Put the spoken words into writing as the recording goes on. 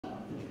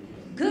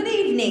Good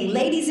evening,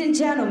 ladies and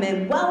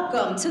gentlemen.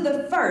 Welcome to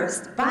the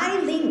first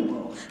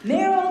bilingual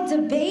mayoral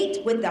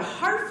debate with the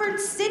Hartford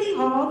City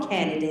Hall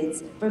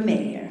candidates for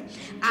mayor.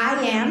 I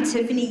am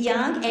Tiffany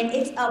Young, and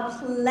it's a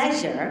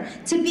pleasure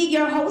to be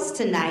your host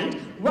tonight,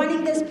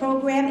 running this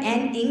program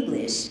in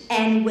English.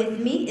 And with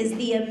me is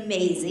the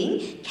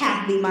amazing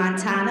Kathleen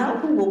Montano,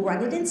 who will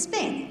run it in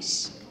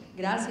Spanish.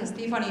 Gracias,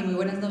 Tiffany. Muy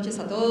buenas noches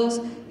a todos.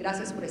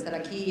 Gracias por estar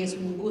aquí. Es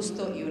un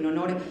gusto y un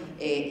honor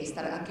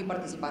estar aquí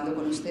participando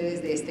con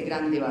ustedes de este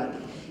gran debate.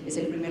 Es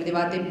el primer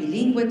debate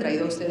bilingüe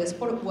traído a ustedes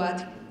por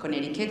WAT,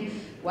 Connecticut,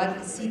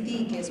 WAT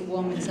City, que es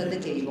Women's at the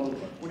Table,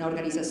 una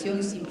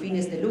organización sin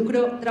fines de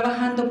lucro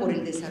trabajando por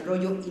el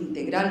desarrollo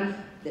integral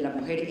de la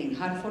mujer en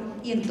Hartford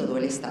y en todo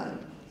el estado.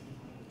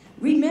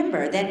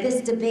 Remember that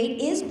this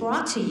debate is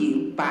brought to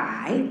you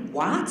by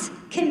WAT,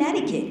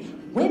 Connecticut,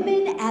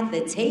 Women at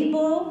the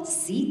Table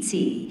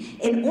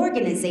CT, an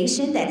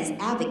organization that is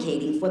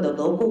advocating for the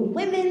local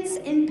women's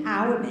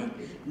empowerment,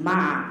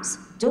 moms,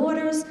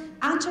 daughters,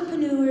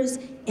 entrepreneurs,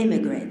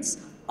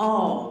 immigrants,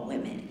 all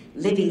women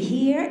living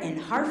here in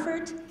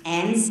Hartford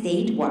and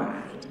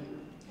statewide.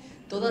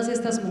 Todas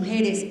estas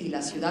mujeres y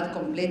la ciudad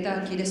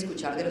completa quiere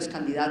escuchar de los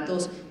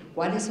candidatos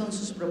cuáles son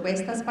sus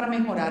propuestas para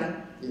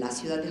mejorar la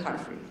ciudad de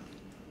Hartford.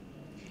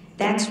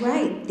 That's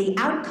right. The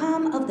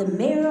outcome of the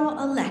mayoral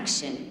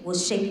election will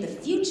shape the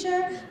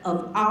future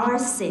of our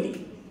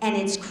city, and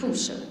it's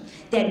crucial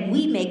that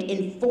we make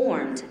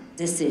informed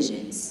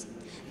decisions.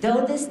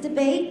 Through this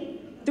debate,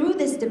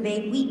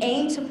 we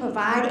aim to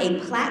provide a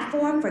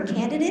platform for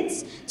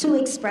candidates to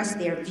express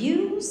their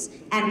views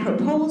and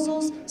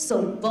proposals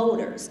so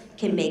voters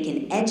can make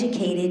an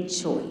educated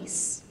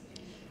choice.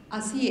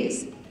 Así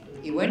es.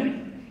 Y bueno,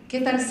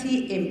 ¿qué tal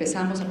si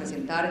empezamos a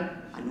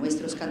presentar a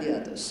nuestros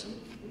candidatos?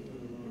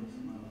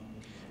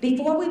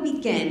 Before we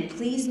begin,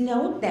 please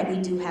note that we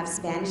do have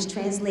Spanish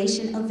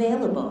translation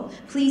available.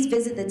 Please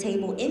visit the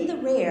table in the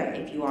rear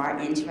if you are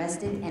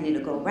interested, and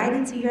it'll go right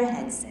into your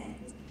headset.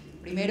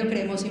 Primero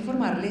queremos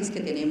informarles que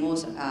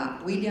tenemos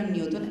a William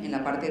Newton en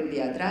la parte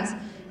de atrás,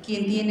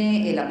 quien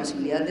tiene la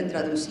posibilidad de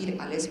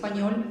traducir al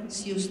español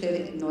si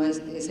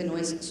ese no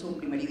es su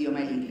primer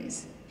idioma, el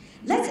inglés.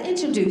 Let's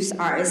introduce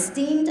our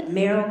esteemed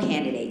mayoral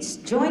candidates.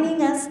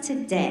 Joining us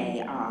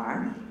today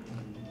are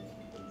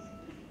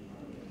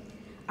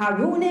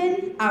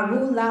Arunan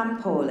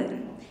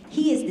Arulampolin.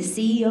 He is the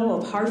CEO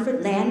of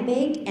Hartford Land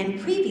Bank and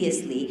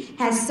previously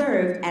has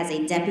served as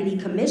a Deputy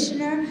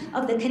Commissioner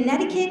of the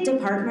Connecticut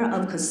Department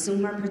of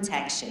Consumer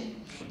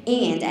Protection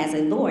and as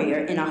a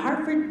lawyer in a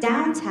Hartford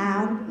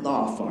downtown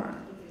law firm.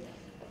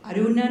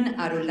 Arunan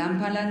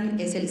Arulampalan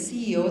es el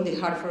CEO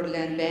de Hartford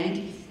Land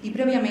Bank y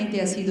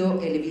previamente ha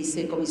sido el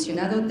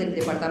vicecomisionado del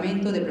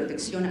Departamento de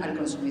Protección al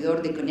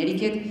Consumidor de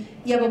Connecticut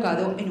y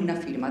abogado en una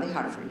firma de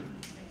Hartford.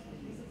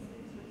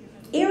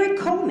 Eric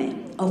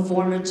Coleman, a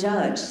former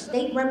judge,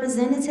 state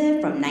representative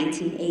from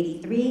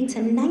 1983 to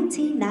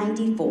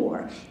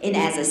 1994, and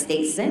as a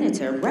state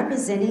senator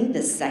representing the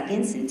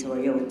 2nd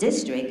Senatorial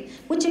District,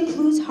 which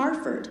includes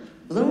Hartford,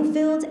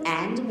 Bloomfield,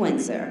 and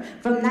Windsor,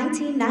 from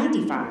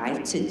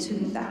 1995 to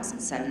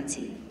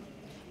 2017.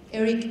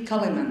 Eric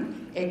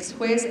Coleman, ex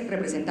juez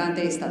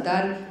representante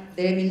estatal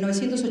de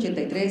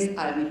 1983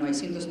 a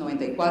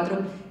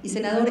 1994 y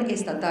senador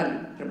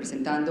estatal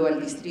representando al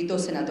Distrito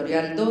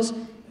Senatorial 2,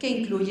 que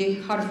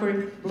incluye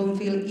Hartford,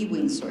 Bloomfield y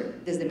Windsor,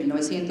 desde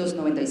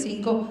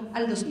 1995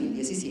 al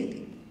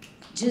 2017.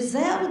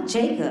 Giselle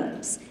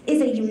Jacobs is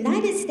a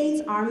United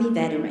States Army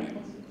veteran,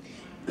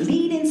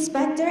 lead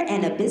inspector,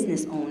 and a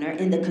business owner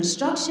in the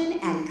construction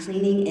and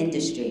cleaning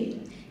industry.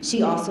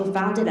 She also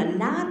founded a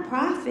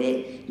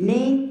nonprofit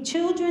named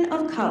Children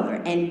of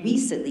Color and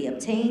recently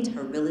obtained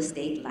her real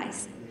estate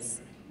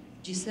license.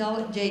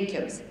 Giselle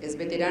Jacobs es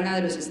veterana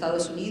de los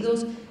Estados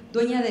Unidos,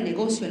 dueña de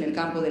negocio en el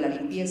campo de la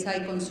limpieza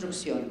y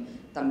construcción.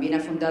 También ha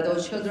fundado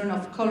Children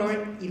of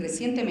Color y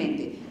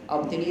recientemente ha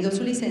obtenido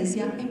su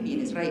licencia en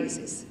bienes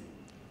raíces.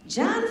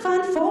 John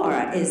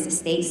Fonfora is the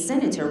state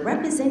senator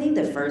representing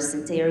the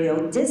 1st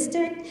Senatorial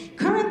District,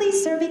 currently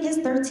serving his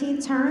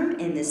 13th term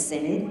in the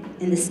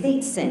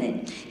state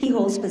Senate. He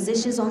holds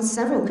positions on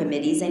several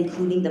committees,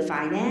 including the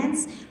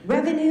Finance,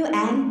 Revenue,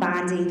 and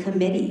Bonding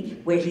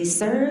Committee, where he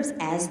serves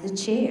as the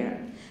chair.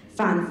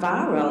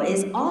 Fonfara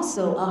is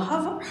also a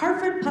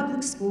Hartford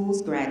Public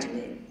Schools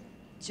graduate.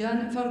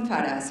 John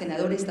Fonfara,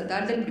 senador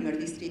estatal del primer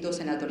distrito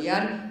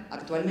senatorial,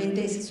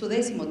 actualmente es su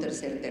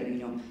 13º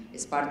término.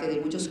 Es parte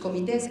de muchos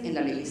comités en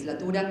la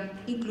legislatura,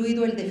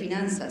 incluido el de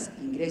Finanzas,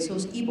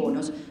 Ingresos y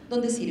Bonos,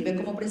 donde sirve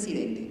como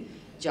presidente.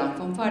 John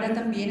Fonfara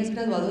también es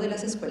graduado de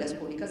las escuelas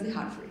públicas de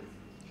Hartford.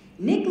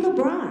 Nick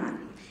LeBron.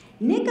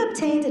 Nick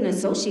obtained an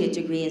associate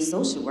degree in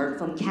social work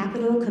from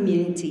Capital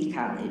Community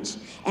College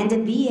and a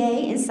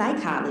BA in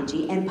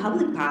psychology and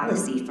public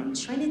policy from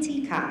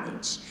Trinity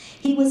College.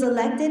 He was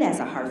elected as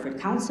a Hartford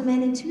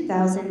councilman in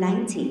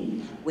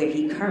 2019, where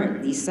he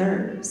currently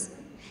serves.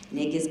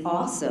 Nick is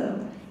also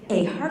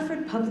a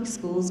Hartford Public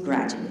Schools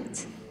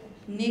graduate.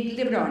 Nick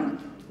LeBron.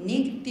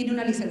 Nick tiene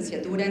una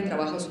licenciatura en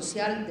Trabajo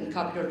Social del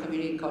Capital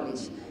Community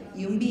College.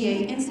 y un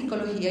BA en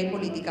Psicología y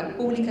Política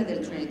Pública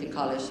del Trinity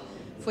College.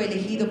 Fue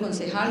elegido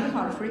concejal de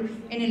Hartford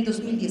en el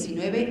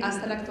 2019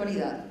 hasta la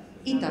actualidad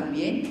y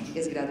también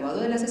es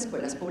graduado de las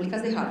escuelas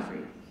públicas de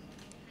Hartford.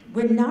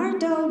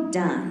 Renardo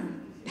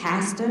Dunn,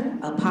 pastor,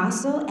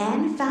 apostle,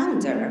 and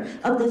founder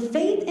of the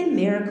Faith and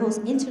Miracles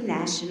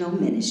International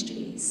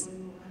Ministries.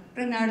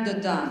 Renardo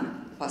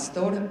Dunn,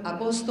 pastor,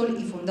 apóstol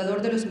y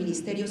fundador de los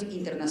ministerios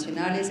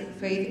internacionales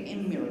Faith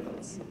and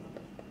Miracles.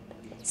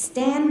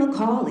 Stan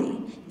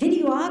McCauley,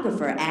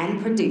 videographer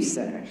and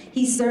producer.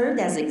 He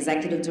served as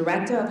executive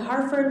director of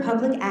Hartford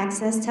Public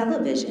Access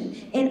Television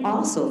and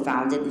also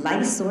founded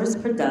Light Source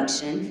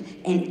Production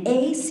and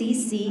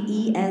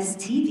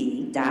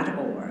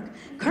ACCESTV.org.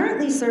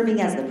 Currently serving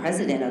as the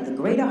president of the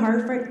Greater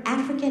Hartford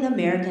African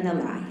American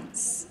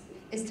Alliance.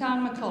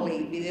 Stan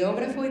McCauley,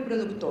 videógrafo y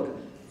productor,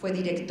 fue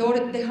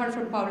director de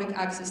Hartford Public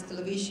Access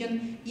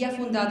Television y ha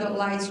fundado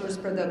Light Source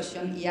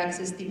Production y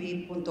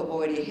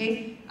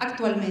AccessTV.org.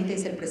 Actualmente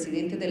es el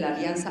presidente de la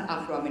Alianza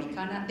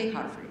Afroamericana de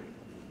Hartford.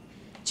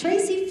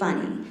 Tracy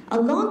Funny, a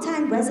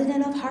longtime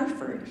resident of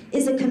Hartford,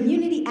 is a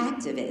community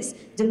activist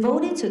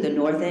devoted to the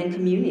North End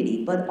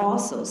community, but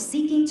also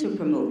seeking to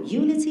promote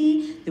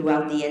unity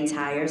throughout the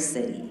entire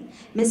city.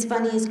 Ms.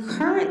 Funny is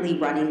currently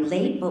running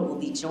late, but will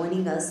be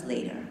joining us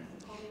later.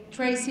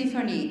 Tracy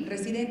Funny,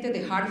 residente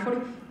de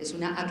Hartford, es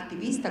una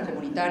activista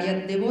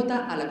comunitaria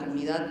devota a la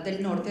comunidad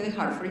del norte de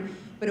Hartford,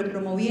 pero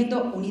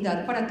promoviendo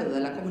unidad para toda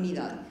la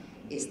comunidad.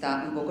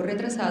 Está un poco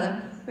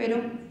retrasada,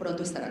 pero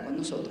pronto estará con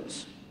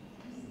nosotros.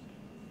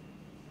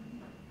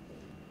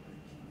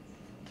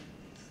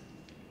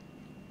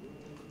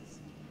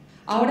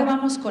 Ahora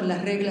vamos con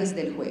las reglas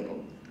del juego.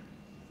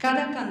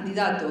 Cada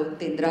candidato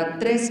tendrá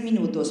 3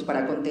 minutos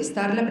para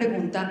contestar la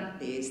pregunta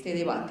de este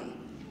debate.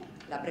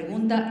 La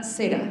pregunta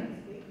será: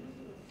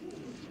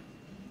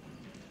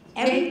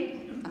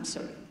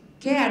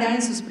 ¿qué hará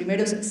en sus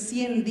primeros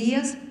 100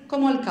 días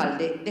como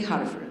alcalde de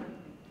Hartford?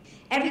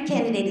 Every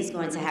candidate is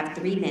going to have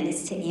 3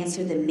 minutes to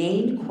answer the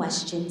main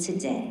question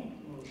today.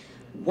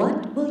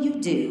 What will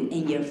you do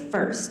in your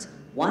first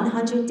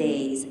 100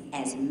 days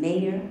as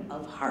mayor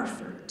of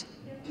Hartford?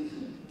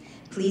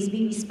 Please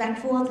be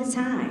respectful of the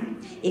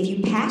time. If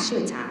you pass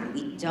your time,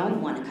 we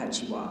don't want to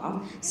cut you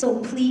off,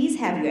 so please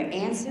have your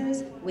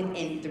answers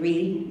within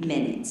 3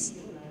 minutes.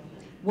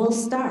 We'll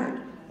start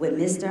with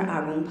Mr.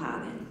 Arun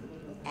Pavan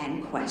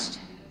and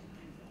question.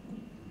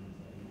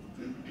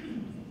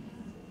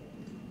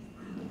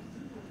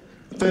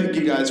 Thank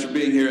you guys for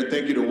being here, and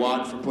thank you to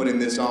Watt for putting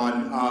this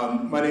on.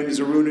 My name is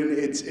Arun, and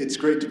it's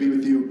great to be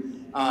with you.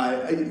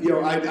 I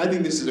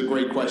think this is a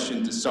great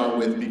question to start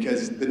with,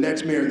 because the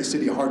next mayor of the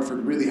city of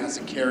Hartford really has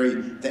to carry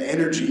the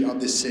energy of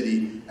this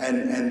city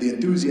and the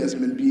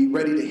enthusiasm and be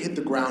ready to hit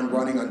the ground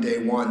running on day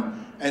one.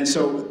 And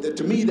so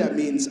to me, that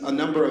means a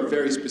number of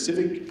very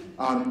specific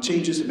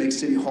changes to make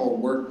City Hall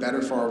work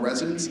better for our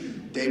residents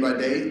day by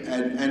day,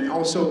 and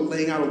also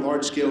laying out a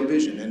large-scale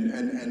vision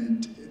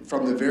and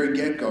from the very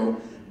get-go,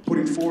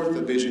 putting forth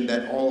a vision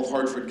that all of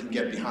Hartford can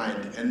get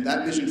behind. And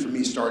that vision for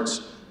me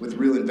starts with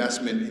real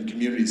investment in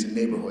communities and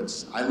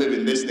neighborhoods. I live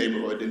in this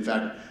neighborhood. In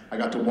fact, I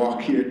got to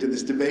walk here to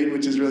this debate,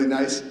 which is really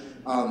nice.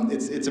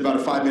 It's about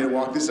a 5-minute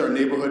walk. This is our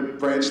neighborhood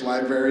branch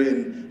library,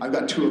 and I've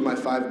got 2 of my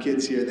 5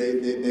 kids here.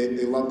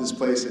 They love this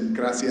place, and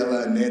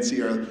Graciela and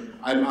Nancy are,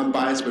 I'm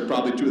biased, but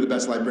probably 2 of the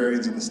best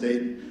librarians in the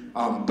state.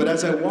 But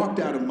as I walked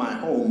out of my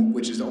home,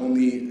 which is the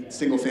only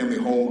single-family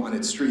home on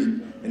its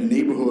street, in a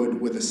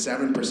neighborhood with a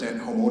 7%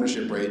 home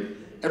ownership rate,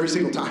 every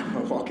single time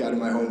I walk out of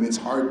my home, it's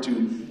hard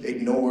to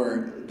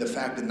ignore the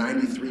fact that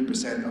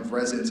 93% of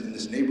residents in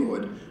this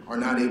neighborhood are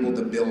not able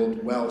to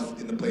build wealth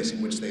in the place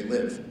in which they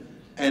live.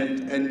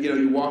 And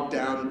you walk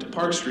down to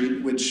Park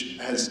Street, which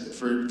has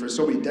for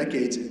so many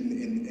decades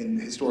and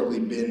historically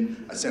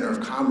been a center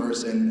of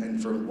commerce,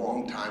 and for a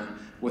long time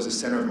was a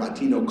center of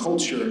Latino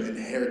culture and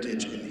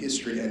heritage and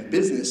history and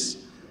business.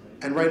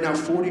 And right now,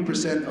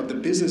 40% of the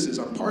businesses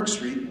on Park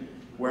Street,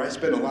 where I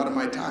spend a lot of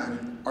my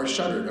time, are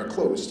shuttered, are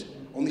closed.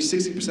 Only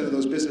 60% of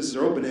those businesses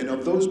are open, and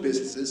of those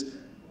businesses,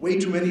 way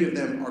too many of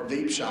them are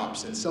vape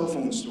shops and cell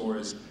phone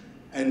stores.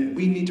 And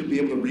we need to be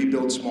able to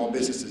rebuild small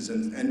businesses.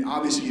 And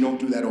obviously you don't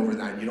do that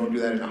overnight. You don't do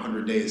that in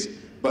 100 days.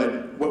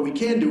 But what we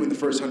can do in the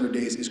first 100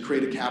 days is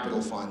create a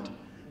capital fund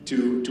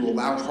to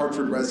allow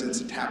Hartford residents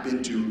to tap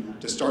into,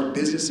 to start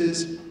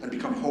businesses and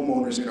become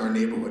homeowners in our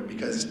neighborhood.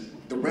 Because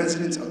the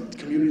residents of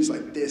communities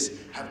like this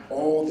have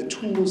all the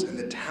tools and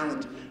the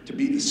talent to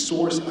be the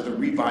source of the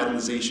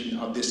revitalization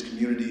of this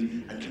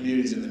community and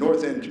communities in the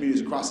North End,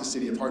 communities across the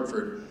city of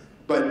Hartford,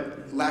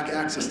 but lack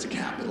access to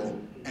capital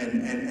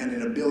and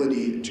an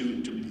ability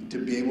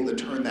to be able to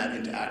turn that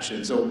into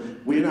action. So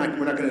we're not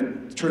going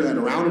to turn that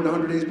around in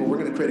 100 days, but we're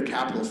going to create a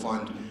capital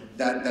fund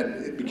that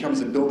it becomes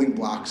the building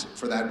blocks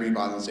for that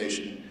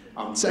revitalization.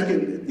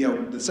 Second,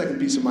 the second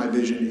piece of my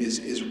vision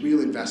is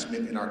real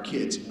investment in our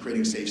kids, in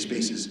creating safe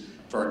spaces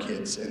for our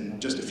kids.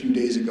 And just a few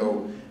days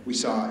ago, we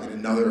saw in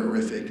another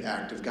horrific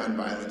act of gun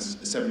violence,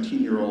 a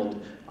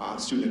 17-year-old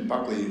student at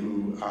Buckley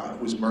who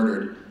was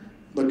murdered.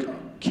 Look,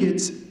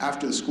 kids,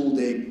 after the school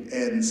day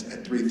ends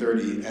at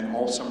 3:30 and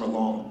all summer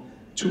long,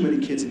 too many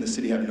kids in the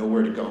city have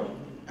nowhere to go.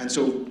 And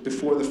so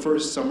before the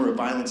first summer of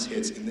violence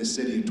hits in this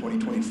city in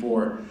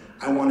 2024,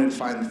 I wanted to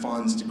find the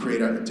funds to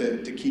create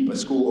to keep a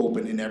school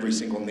open in every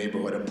single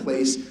neighborhood, a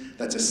place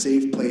that's a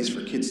safe place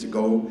for kids to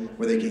go,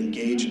 where they can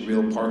engage in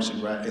real parks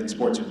and in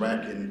sports and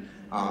rec, and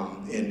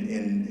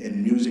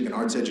in music and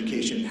arts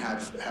education,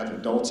 have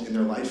adults in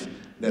their life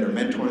that are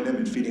mentoring them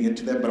and feeding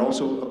into them, but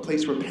also a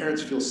place where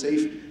parents feel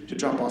safe to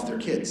drop off their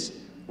kids,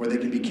 where they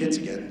can be kids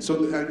again. So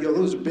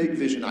those are big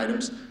vision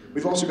items.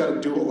 We've also got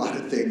to do a lot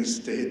of things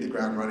to hit the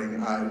ground running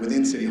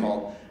within City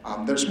Hall.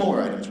 They're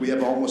smaller items. We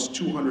have almost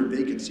 200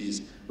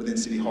 vacancies within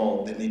City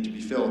Hall that need to be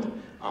filled.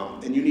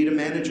 And you need a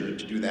manager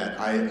to do that.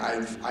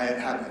 I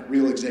have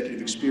real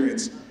executive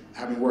experience,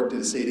 having worked at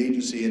a state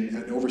agency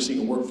and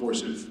overseeing a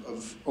workforce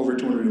of over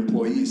 200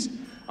 employees.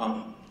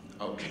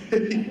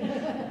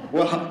 Okay.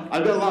 Well,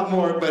 I've got a lot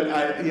more, but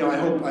I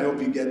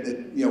hope you get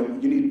that. You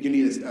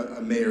need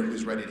a mayor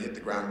who's ready to hit the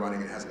ground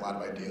running and has a lot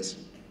of ideas.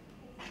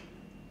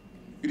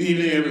 Good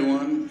evening,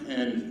 everyone,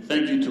 and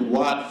thank you to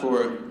Watt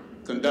for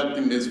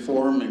conducting this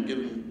forum and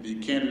giving the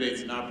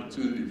candidates an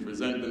opportunity to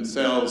present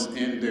themselves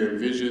and their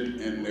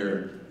vision and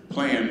their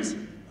plans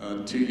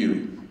to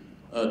you.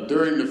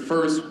 During the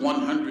first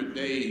 100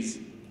 days,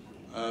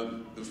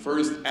 the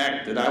first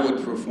act that I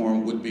would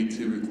perform would be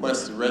to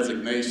request the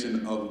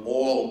resignation of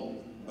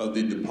all of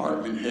the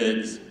department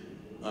heads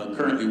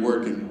currently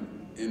working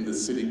in the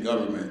city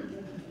government.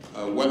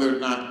 Whether or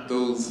not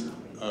those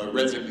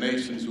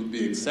resignations will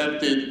be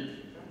accepted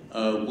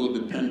will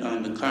depend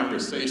on the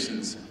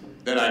conversations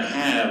that I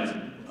have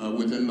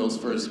within those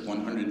first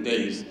 100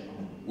 days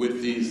with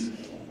these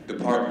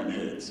department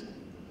heads.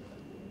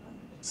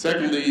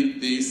 Secondly,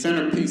 the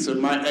centerpiece of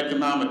my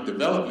economic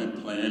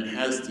development plan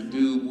has to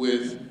do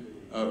with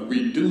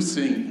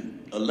reducing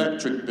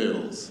electric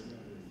bills,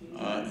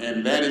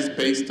 and that is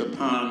based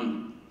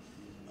upon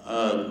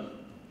a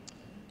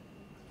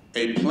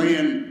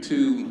plan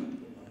to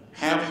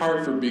have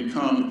Hartford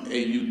become a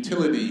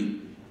utility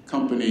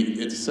company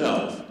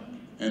itself,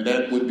 and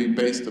that would be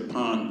based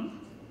upon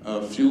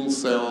fuel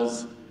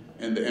cells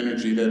and the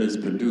energy that is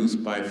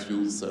produced by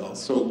fuel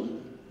cells. So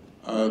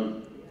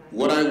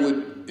what I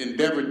would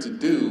endeavor to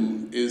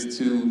do is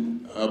to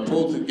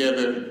pull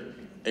together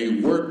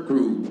a work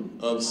group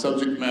of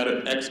subject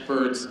matter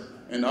experts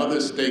and other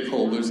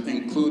stakeholders,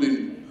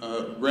 including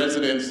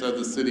residents of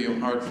the city of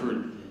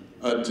Hartford,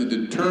 to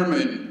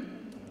determine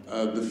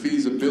the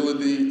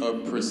feasibility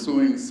of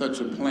pursuing such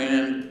a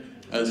plan,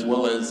 as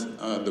well as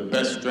the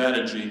best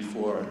strategy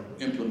for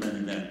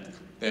implementing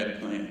that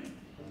plan.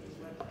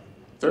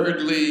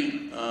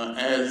 Thirdly,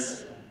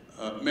 as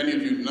many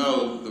of you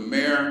know, the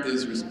mayor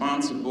is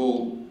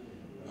responsible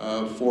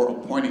for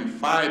appointing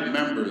 5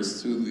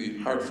 members to the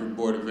Hartford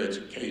Board of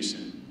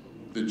Education.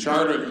 The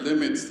charter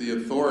limits the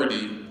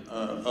authority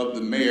of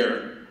the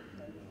mayor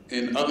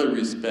in other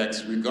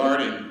respects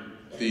regarding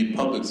the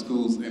public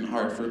schools in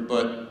Hartford,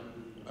 but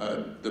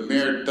the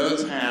mayor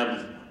does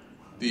have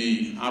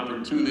the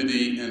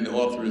opportunity and the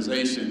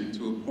authorization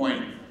to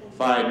appoint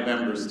 5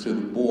 members to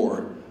the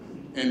board.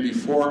 And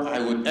before I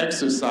would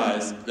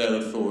exercise that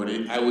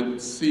authority, I would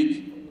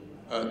seek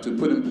to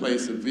put in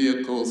place a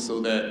vehicle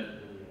so that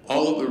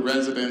all of the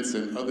residents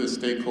and other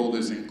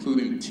stakeholders,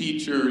 including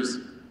teachers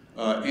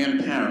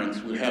and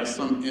parents, would have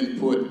some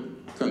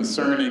input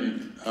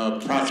concerning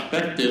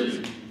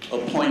prospective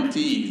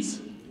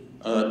appointees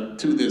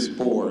to this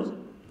board.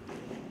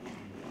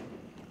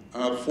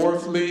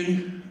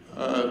 Fourthly,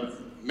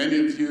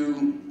 many of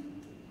you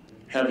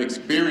have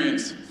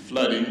experienced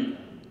flooding,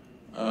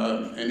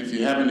 and if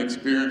you haven't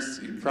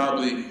experienced, you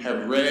probably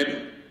have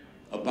read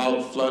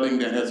about flooding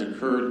that has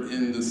occurred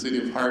in the city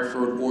of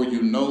Hartford, or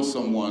you know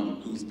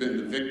someone who's been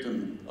the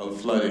victim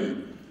of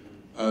flooding.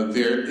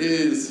 There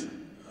is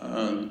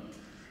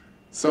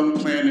some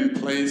plan in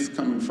place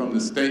coming from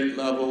the state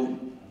level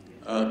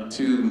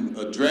to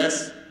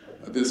address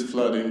this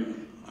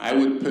flooding. I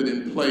would put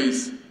in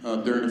place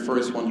during the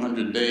first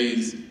 100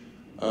 days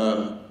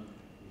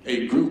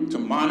a group to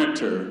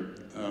monitor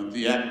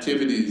the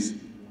activities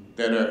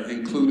that are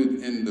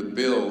included in the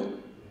bill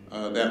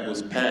that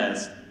was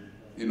passed,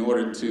 in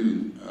order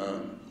to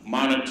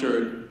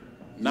monitor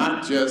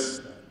not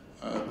just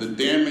the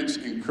damage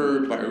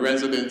incurred by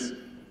residents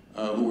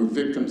who were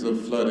victims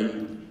of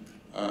flooding,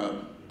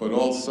 but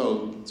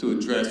also to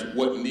address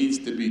what needs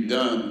to be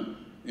done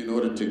in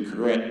order to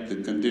correct the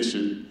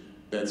condition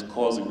that's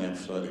causing that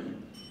flooding.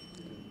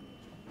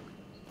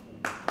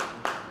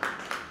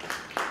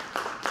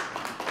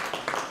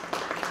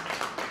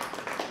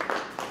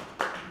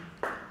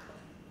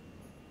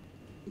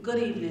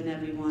 Good evening,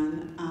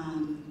 everyone.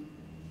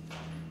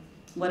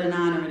 What an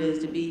honor it is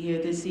to be here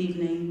this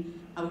evening.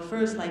 I would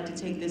first like to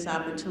take this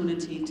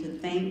opportunity to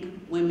thank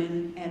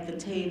women at the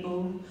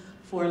table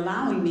for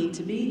allowing me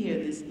to be here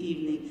this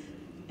evening,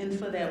 and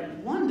for that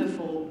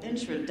wonderful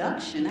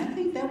introduction. I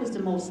think that was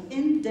the most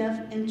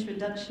in-depth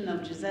introduction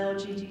of Giselle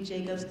Gigi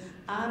Jacobs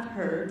I've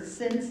heard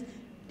since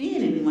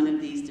being in one of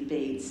these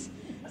debates.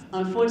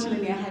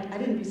 Unfortunately, I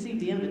didn't receive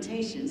the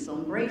invitation, so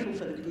I'm grateful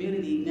for the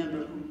community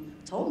member who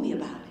told me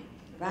about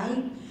it,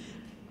 right?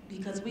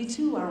 Because we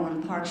too are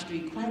on Park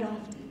Street quite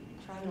often.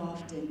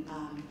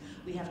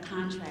 We have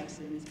contracts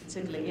in this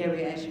particular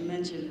area, as you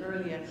mentioned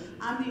earlier.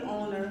 I'm the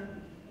owner,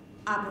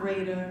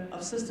 operator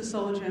of Sister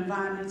Soldier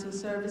Environmental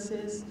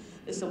Services.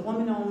 It's a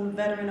woman-owned,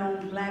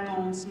 veteran-owned,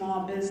 black-owned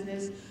small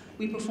business.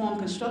 We perform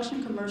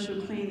construction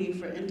commercial cleaning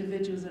for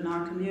individuals in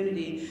our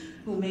community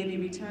who may be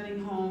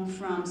returning home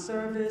from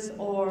service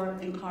or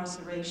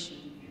incarceration.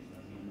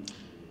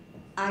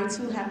 I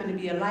too happen to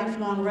be a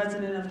lifelong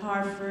resident of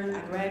Hartford. I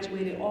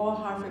graduated all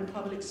Hartford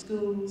public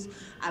schools.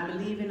 I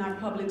believe in our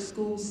public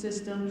school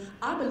system.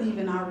 I believe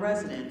in our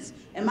residents.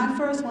 In my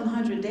first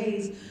 100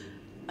 days,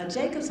 a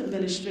Jacobs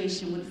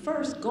administration would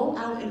first go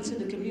out into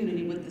the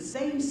community with the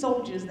same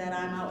soldiers that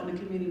I'm out in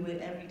the community with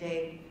every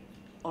day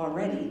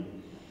already,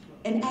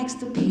 and ask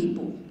the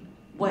people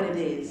what it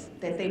is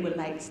that they would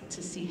like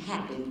to see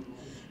happen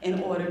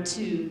in order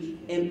to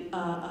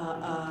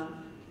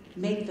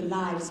make the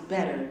lives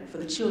better for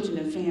the children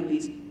and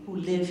families who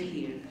live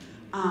here.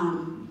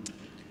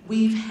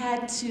 We've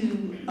had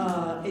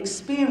to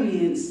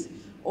experience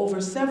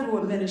over several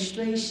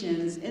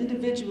administrations,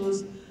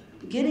 individuals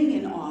getting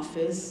in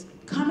office,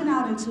 coming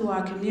out into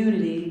our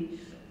community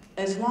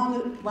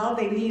while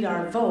they need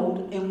our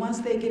vote, and once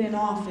they get in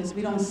office,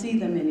 we don't see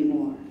them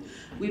anymore.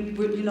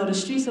 The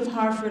streets of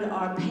Hartford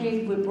are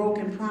paved with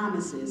broken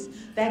promises.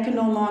 That can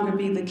no longer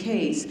be the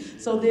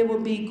case. So there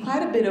will be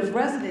quite a bit of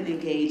resident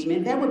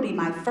engagement. That would be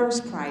my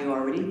first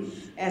priority.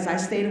 As I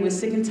stated, we're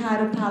sick and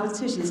tired of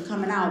politicians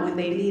coming out when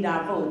they need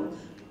our vote,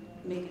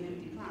 making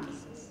empty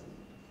promises.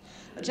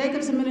 A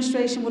Jacobs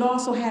administration would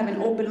also have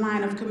an open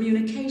line of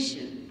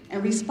communication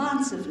and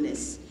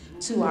responsiveness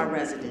to our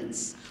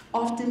residents.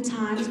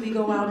 Oftentimes, we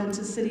go out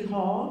into City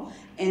Hall,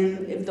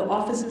 and if the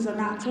offices are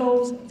not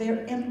closed,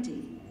 they're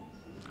empty.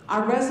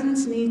 Our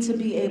residents need to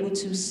be able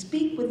to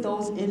speak with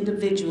those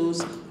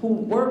individuals who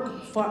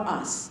work for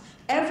us.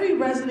 Every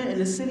resident in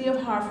the city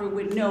of Hartford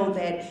would know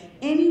that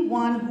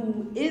anyone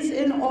who is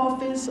in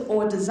office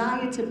or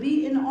desire to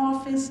be in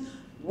office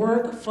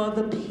work for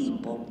the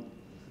people.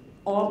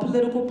 All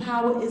political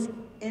power is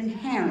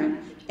inherent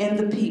in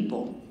the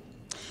people.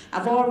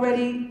 I've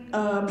already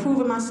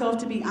proven myself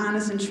to be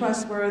honest and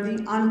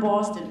trustworthy,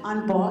 unbossed and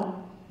unbought.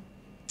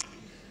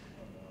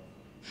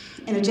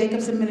 And the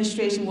Jacobs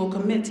administration will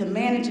commit to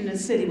managing the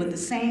city with the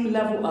same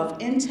level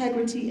of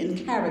integrity and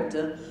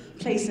character,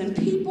 placing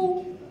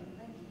people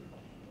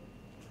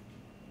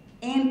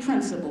and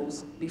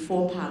principles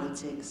before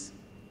politics.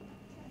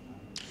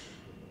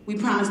 We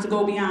promise to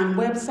go beyond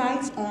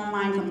websites,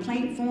 online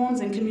complaint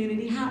forms, and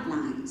community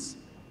hotlines.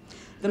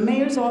 The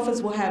mayor's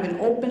office will have an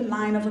open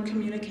line of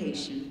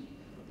communication.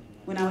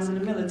 When I was in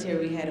the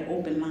military, we had an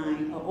open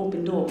line, an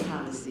open door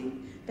policy.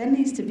 That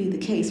needs to be the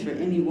case for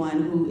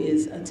anyone who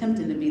is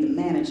attempting to be the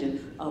manager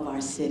of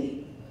our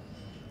city.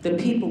 The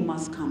people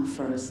must come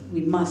first.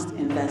 We must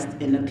invest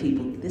in the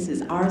people. This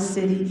is our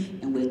city,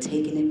 and we're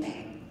taking it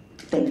back.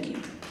 Thank you.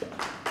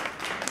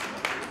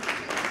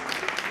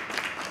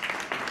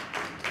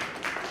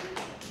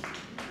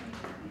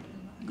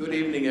 Good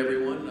evening,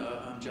 everyone.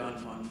 I'm John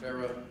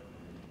Fonfera,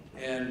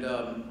 and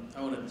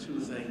I wanted to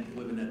thank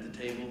Women at the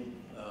Table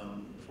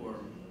for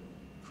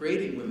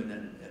creating Women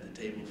at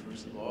the Table,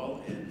 first of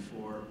all, and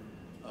for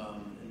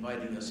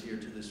inviting us here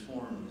to this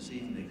forum this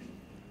evening.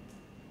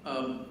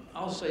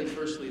 I'll say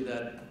firstly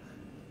that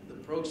the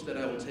approach that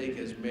I will take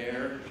as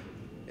mayor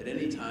at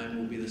any time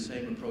will be the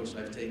same approach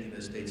I've taken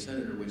as state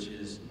senator, which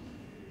is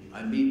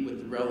I meet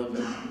with the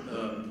relevant,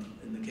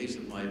 in the case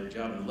of my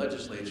job in the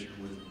legislature,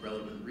 with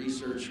relevant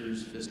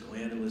researchers, fiscal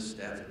analysts,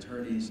 staff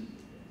attorneys.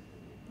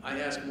 I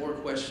ask more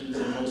questions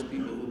than most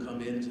people who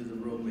come into the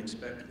room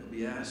expect to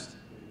be asked.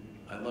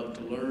 I love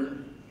to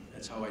learn.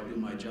 That's how I do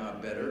my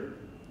job better.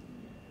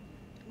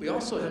 We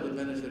also have the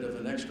benefit of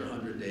an extra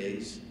 100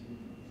 days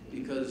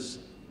because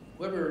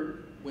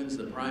whoever wins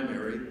the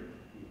primary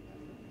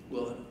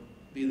will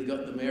be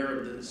the mayor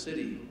of the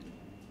city.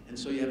 And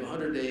so you have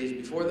 100 days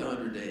before the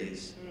 100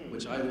 days,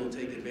 which I will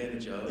take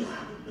advantage of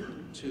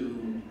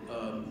to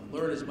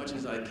learn as much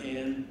as I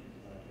can.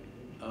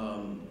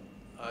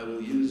 I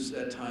will use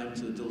that time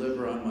to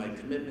deliver on my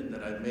commitment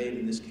that I've made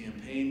in this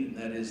campaign, and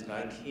that is that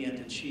I can't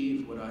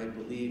achieve what I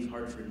believe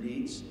Hartford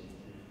needs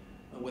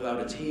without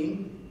a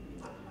team,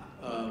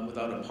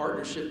 without a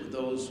partnership with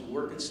those who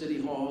work at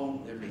City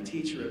Hall, every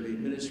teacher, every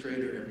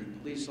administrator, every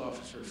police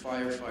officer,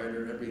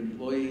 firefighter, every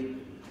employee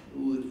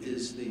who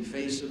is the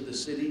face of the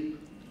city.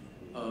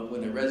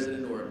 When a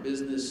resident or a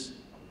business,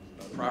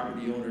 a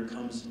property owner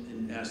comes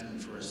and asking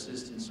for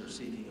assistance or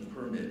seeking a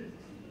permit.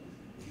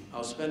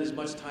 I'll spend as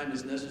much time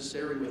as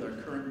necessary with our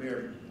current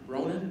Mayor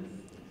Ronan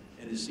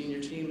and his senior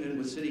team and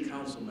with city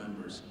council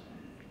members.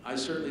 I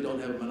certainly don't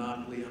have a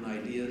monopoly on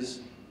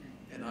ideas,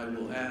 and I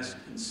will ask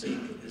and seek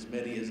as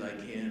many as I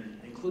can,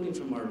 including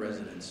from our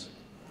residents.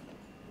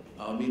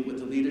 I'll meet with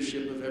the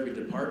leadership of every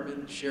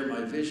department, share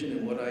my vision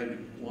and what I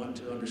want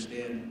to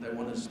understand. I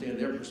want to understand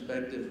their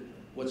perspective,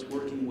 what's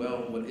working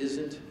well, what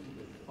isn't.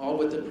 all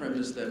with the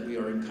premise that we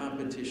are in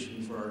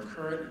competition for our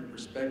current and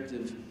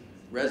prospective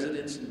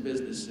residents and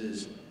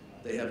businesses.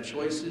 They have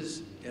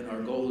choices, and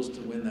our goal is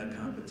to win that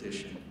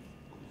competition.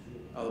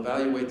 I'll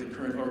evaluate the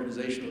current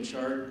organizational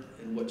chart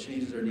and what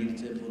changes are needed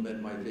to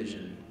implement my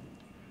vision.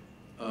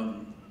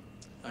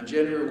 On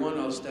January 1,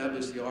 I'll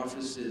establish the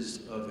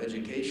offices of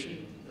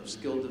education, of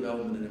skill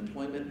development and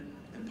employment,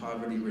 and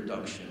poverty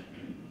reduction.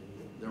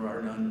 There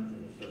are none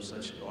of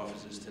such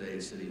offices today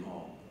at City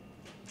Hall.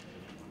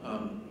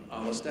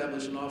 I'll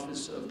establish an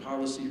office of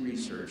policy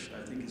research.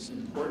 I think it's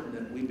important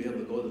that we be able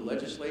to go to the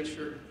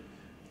legislature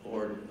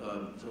or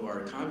to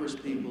our Congress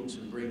people to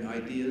bring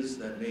ideas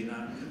that may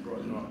not have brought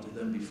up to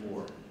them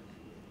before.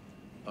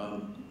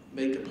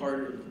 Make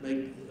part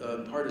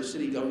of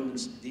city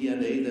government's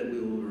DNA that we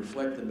will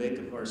reflect the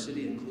makeup of our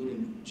city,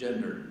 including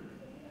gender.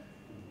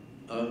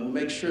 We'll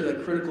make sure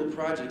that critical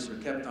projects are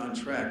kept on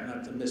track,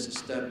 not to miss a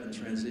step in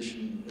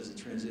transition as the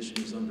transition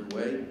is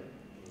underway.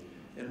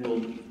 And we'll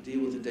deal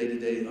with the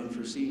day-to-day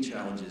unforeseen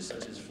challenges,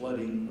 such as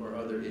flooding or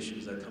other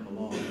issues that come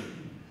along.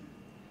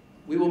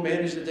 We will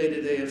manage the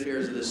day-to-day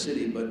affairs of the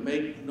city, but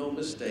make no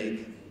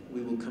mistake,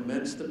 we will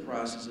commence the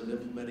process of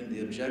implementing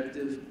the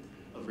objective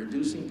of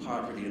reducing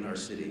poverty in our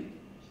city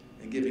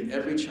and giving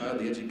every child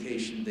the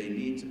education they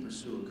need to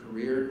pursue a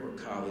career or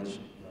college,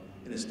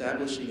 and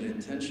establishing an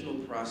intentional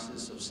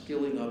process of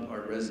skilling up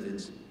our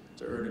residents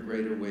to earn a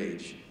greater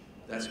wage.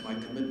 That's my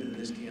commitment in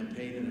this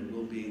campaign, and it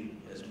will be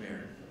as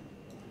mayor.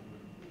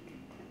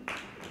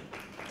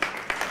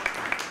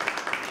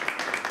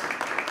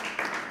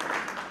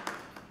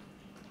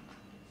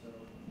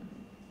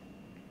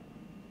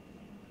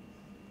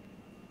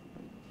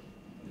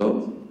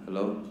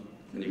 Hello?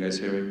 Can you guys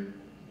hear me?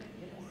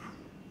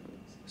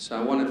 So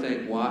I want to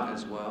thank Watt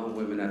as well,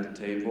 Women at the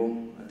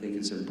Table. I think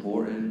it's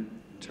important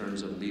in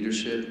terms of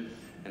leadership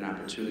and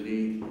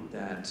opportunity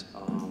that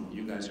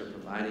you guys are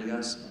providing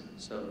us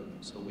so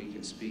we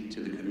can speak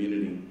to the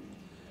community.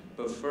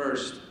 But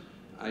first,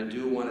 I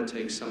do want to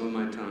take some of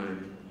my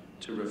time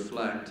to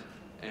reflect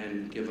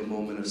and give a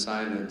moment of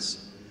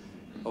silence.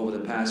 Over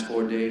the past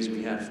 4 days,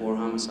 we had 4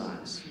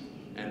 homicides,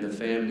 and the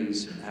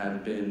families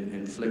have been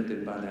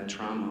inflicted by that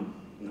trauma.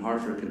 And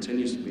Hartford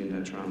continues to be in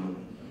that trauma.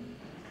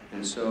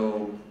 And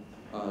so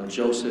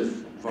Joseph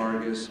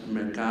Vargas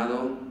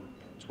Mercado,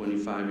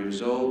 25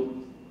 years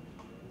old.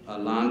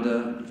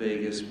 Alonda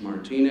Vegas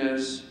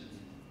Martinez,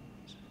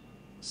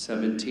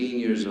 17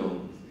 years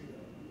old.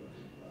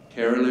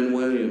 Carolyn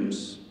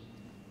Williams,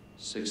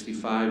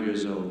 65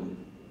 years old.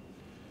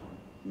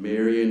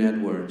 Marion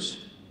Edwards,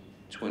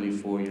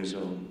 24 years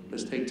old.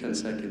 Let's take 10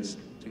 seconds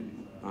to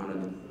honor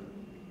them.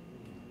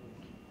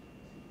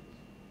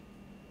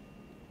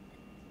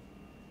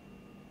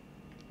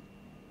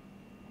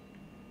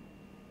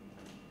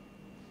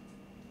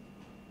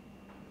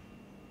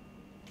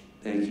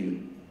 Thank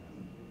you.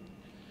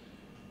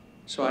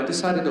 So I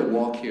decided to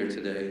walk here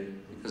today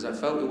because I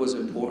felt it was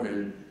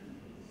important.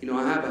 You know,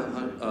 I have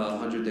a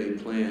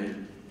 100-day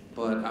plan,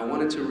 but I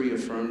wanted to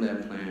reaffirm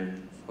that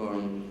plan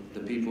from the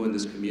people in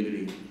this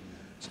community.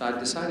 So I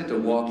decided to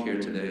walk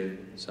here today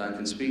so I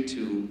can speak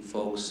to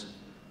folks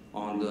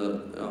on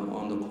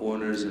the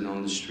corners and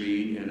on the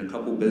street and a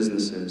couple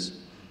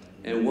businesses.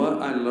 And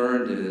what I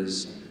learned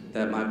is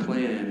that my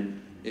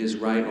plan is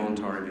right on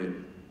target.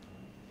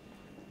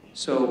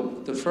 So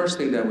the first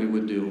thing that we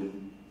would do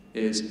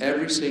is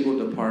every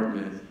single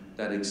department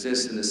that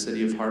exists in the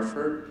city of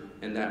Hartford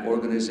and that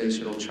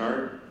organizational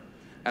chart,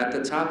 at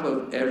the top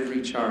of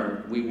every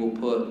chart, we will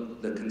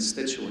put the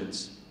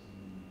constituents,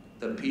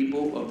 the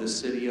people of the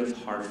city of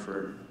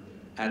Hartford,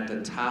 at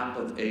the top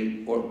of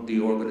the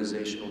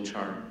organizational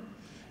chart.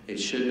 It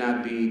should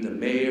not be the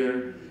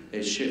mayor.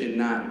 It should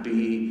not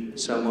be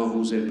someone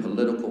who's in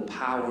political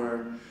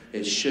power.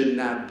 It should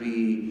not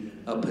be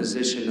a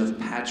position of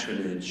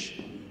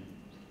patronage.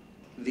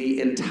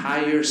 The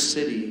entire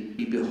city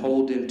be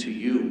beholden to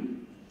you,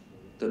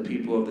 the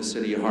people of the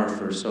city of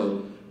Hartford.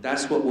 So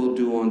that's what we'll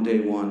do on day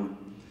one.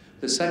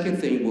 The second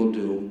thing we'll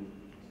do,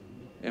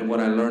 and what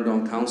I learned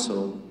on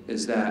council,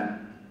 is that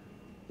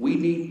we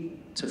need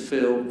to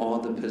fill all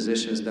the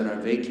positions that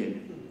are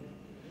vacant.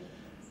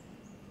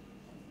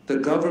 The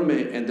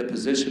government and the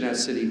position at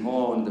City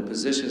Hall and the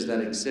positions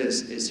that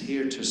exist is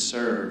here to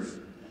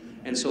serve.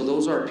 And so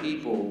those are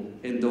people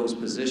in those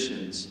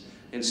positions.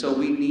 And so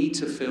we need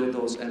to fill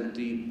those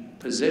empty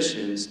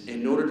positions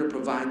in order to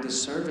provide the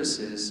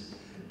services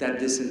that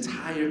this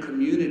entire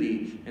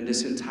community and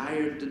this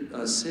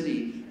entire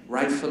city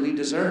rightfully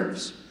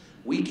deserves.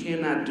 We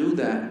cannot do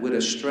that with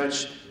a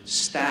stretched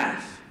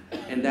staff,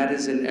 and that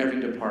is in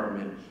every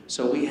department.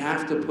 So we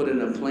have to put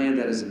in a plan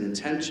that is an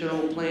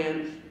intentional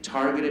plan,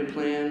 targeted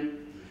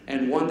plan,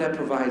 and one that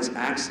provides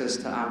access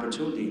to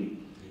opportunity.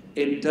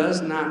 It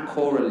does not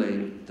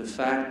correlate the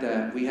fact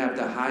that we have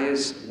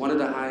one of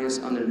the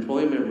highest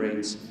unemployment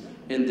rates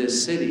in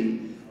this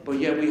city, but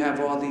yet we have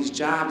all these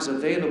jobs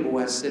available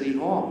at City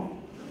Hall.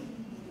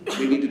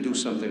 We need to do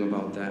something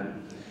about that.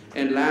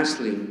 And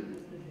lastly,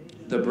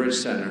 the Bridge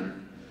Center.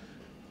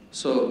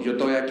 So, yo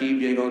estoy aquí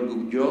bien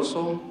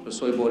orgulloso, yo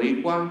soy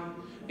boricua,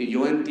 Y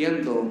yo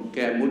entiendo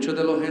que muchos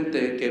de la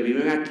gente que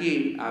viven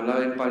aquí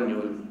hablan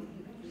español.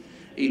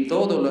 Y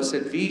todos los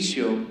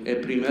servicios,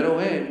 el primero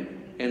es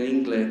en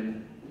inglés.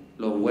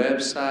 Los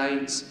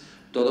websites,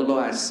 todos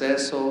los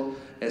accesos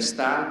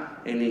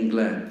está en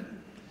inglés.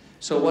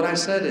 So what I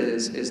said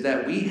is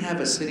that we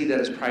have a city that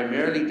is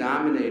primarily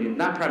dominated,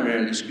 not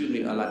primarily, excuse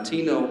me, a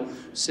Latino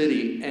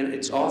city, and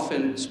it's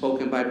often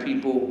spoken by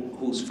people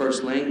whose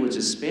first language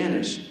is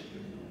Spanish.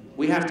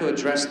 We have to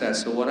address that.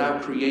 So what I'll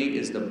create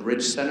is the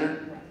Bridge Center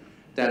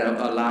that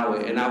allow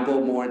it, and I'll go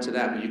more into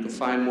that, but you can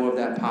find more of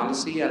that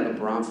policy at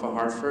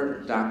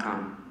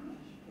lebronforhartford.com.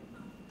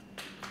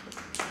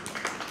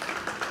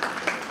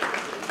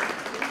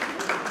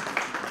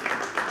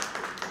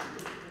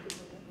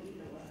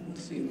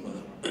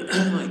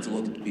 I like to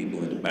look at the people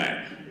in the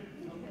back,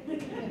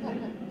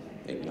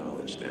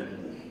 acknowledge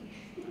them.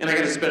 And I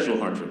got a special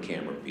heart for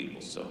camera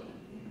people, so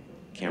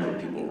camera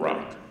people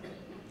rock.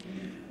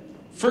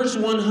 First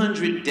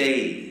 100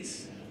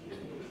 days.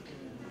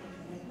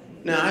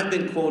 Now, I've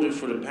been quoted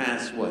for the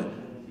past,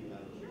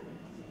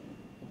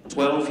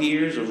 12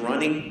 years of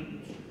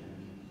running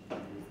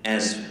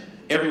as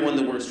everyone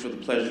that works for the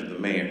pleasure of the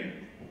mayor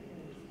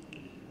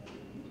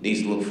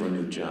needs to look for a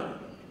new job.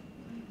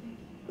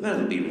 That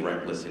would be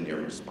reckless and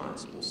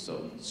irresponsible,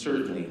 so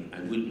certainly I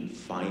wouldn't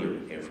fire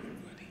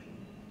everybody.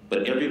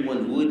 But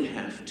everyone would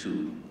have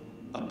to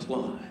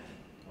apply,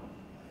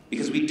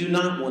 because we do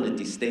not want to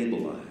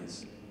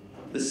destabilize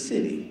the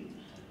city,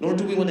 nor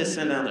do we want to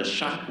send out a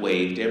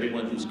shockwave to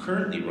everyone who's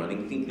currently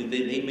running, thinking that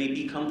they may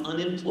become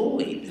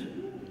unemployed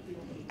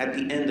at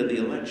the end of the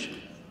election.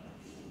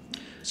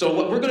 So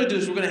what we're going to do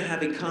is we're going to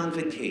have a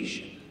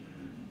convocation,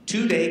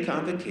 2-day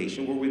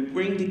convocation, where we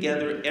bring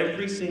together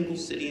every single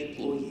city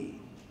employee.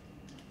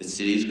 The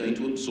city is going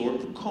to absorb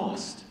the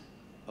cost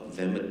of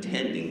them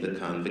attending the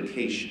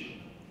convocation.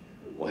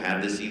 We'll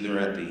have this either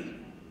at the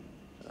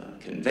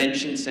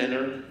convention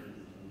center.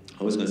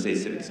 I was going to say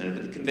civic center,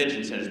 but the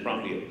convention center is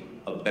probably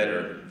a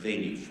better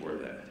venue for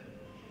that.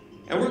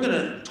 And we're going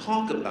to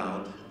talk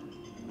about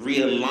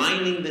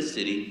realigning the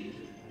city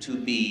to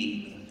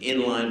be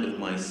in line with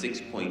my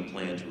 6-point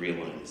plan to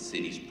realign the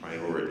city's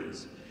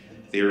priorities.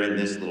 They're in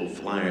this little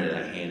flyer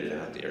that I handed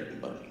out to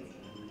everybody.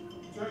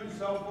 Turn your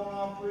cell phone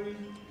off, please.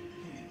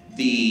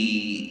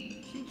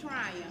 She's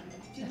trying.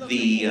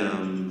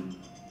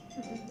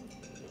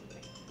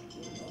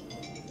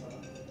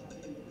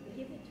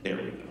 There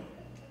we go.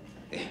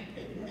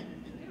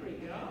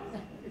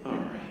 All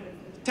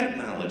right.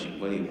 Technology,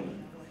 what do you want?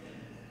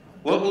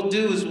 What we'll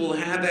do is we'll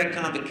have that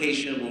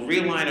convocation, we'll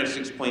realign our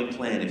 6-point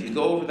plan. If you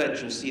go over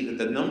that, you'll see that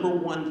the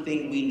 #1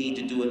 thing we need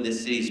to do in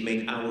this city is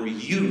make our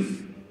youth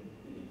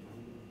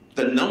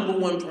the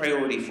 #1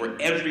 priority for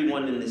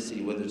everyone in this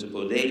city, whether it's a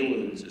bodega,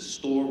 whether it's a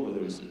store,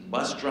 whether it's a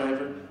bus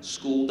driver,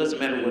 school, doesn't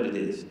matter what it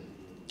is.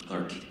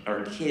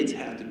 Our kids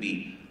have to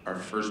be our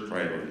first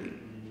priority.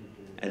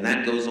 And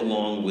that goes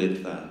along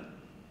with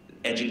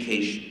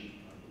education.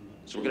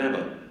 So we're going to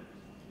have a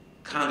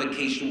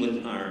convocation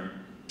with our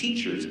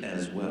teachers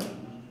as well.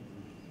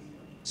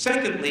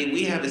 Secondly,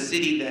 we have a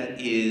city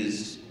that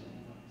is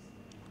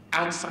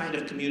outside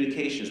of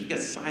communications. We've got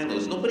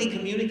silos. Nobody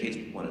communicates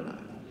with one another.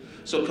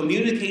 So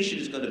communication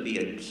is going to be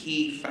a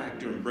key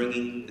factor in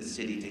bringing the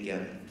city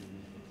together.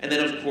 And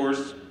then, of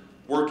course,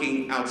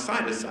 working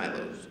outside of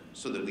silos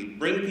so that we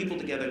bring people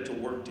together to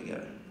work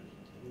together.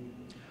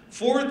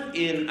 Fourth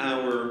in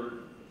our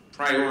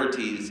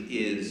priorities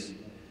is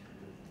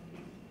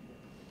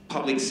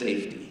public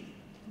safety.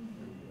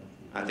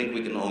 I think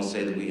we can all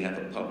say that we have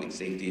a public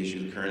safety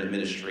issue. The current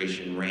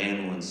administration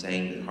ran on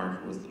saying that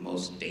Hartford was the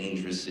most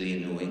dangerous city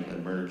in New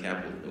England, murder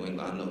capital of New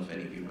England. I don't know if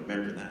any of you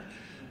remember that.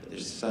 They're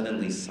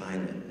suddenly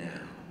silent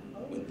now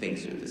when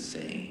things are the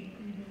same.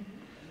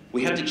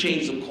 We have to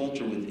change the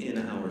culture within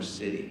our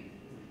city.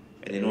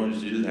 And in order to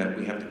do that,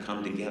 we have to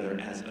come together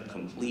as a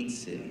complete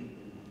city.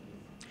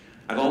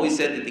 I've always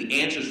said that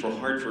the answers for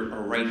Hartford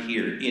are right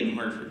here in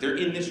Hartford. They're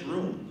in this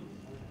room.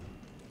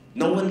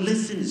 No one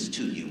listens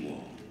to you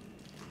all.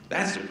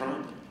 That's the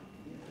problem.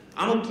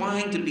 I'm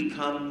applying to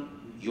become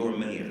your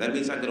mayor. That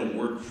means I'm going to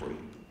work for you.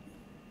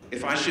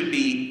 If I should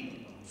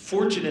be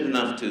fortunate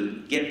enough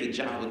to get the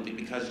job, would be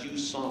because you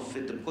saw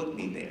fit to put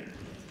me there.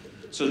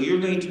 So you're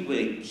going to be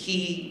a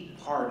key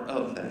part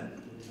of that.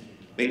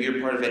 Maybe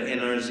you're part of that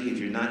NRZ. If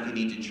you're not, you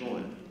need to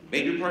join.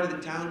 Maybe you're part of the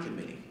town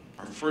committee,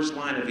 our first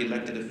line of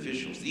elected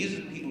officials. These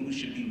are the people who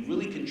should be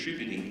really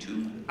contributing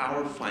to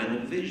our final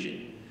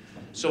vision.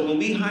 So when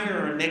we hire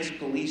our next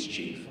police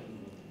chief,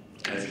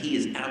 because he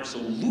is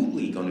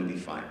absolutely going to be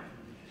fired,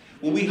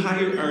 when we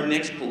hire our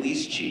next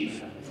police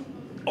chief,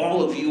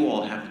 all of you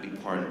all have to be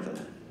part of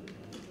that.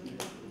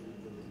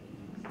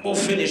 We'll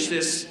finish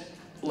this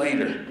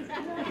later.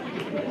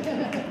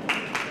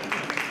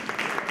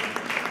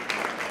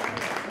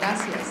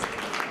 Gracias.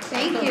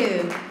 Thank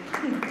you.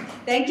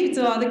 Thank you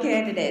to all the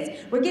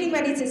candidates. We're getting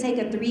ready to take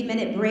a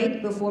 3-minute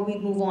break before we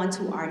move on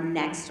to our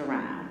next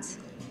round.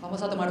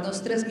 Vamos a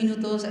tomarnos 3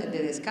 minutos de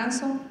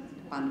descanso.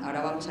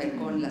 Ahora vamos a ir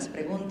con las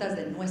preguntas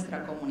de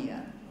nuestra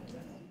comunidad.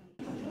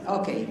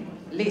 Ok.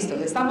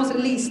 Listos, estamos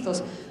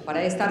listos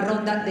para esta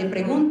ronda de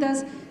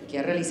preguntas que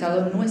ha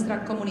realizado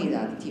nuestra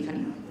comunidad.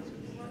 Tiffany.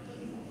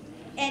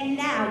 And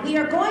now we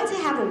are going to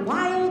have a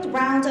wild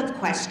round of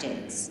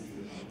questions.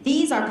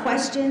 These are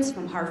questions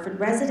from Hartford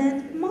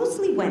residents,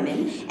 mostly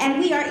women, and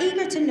we are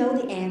eager to know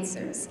the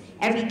answers.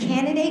 Every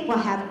candidate will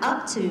have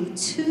up to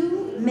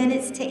 2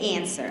 minutes to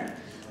answer.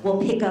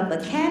 We'll pick up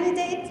a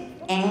candidate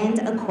and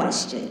a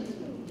question.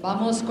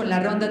 Vamos con la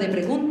ronda de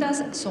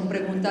preguntas. Son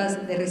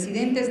preguntas de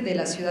residentes de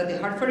la ciudad de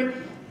Hartford.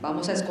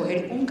 Vamos a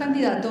escoger un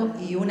candidato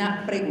y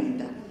una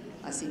pregunta.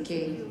 Así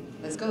que,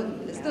 let's go.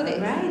 Let's do this.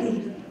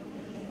 Alrighty.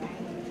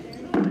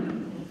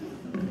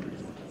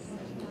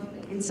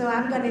 And so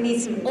I'm going to need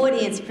some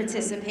audience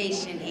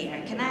participation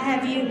here. Can I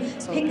have you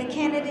pick a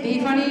candidate?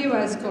 Tiffany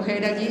va a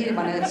escoger allí,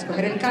 van a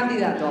escoger el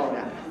candidato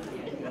ahora.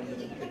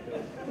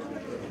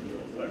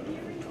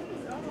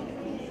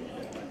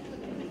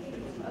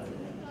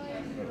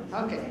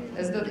 Okay,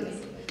 let's do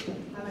this.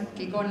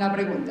 Aquí con la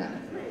pregunta.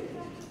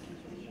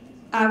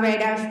 All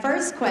right, our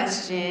first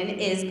question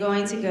is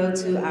going to go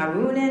to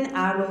Arunan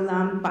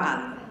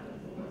Arulambal.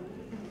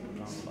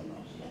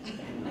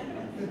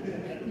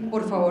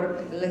 Por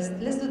favor, let's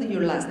do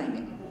your last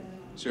name.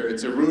 Sure,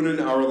 it's Arunan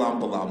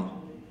Arulampalam.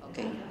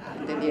 Okay,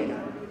 entendieron.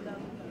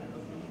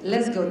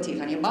 Let's go,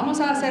 Tiffany. Vamos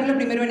a hacerlo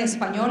primero en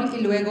español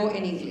y luego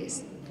en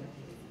inglés.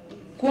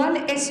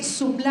 ¿Cuál es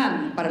su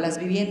plan para las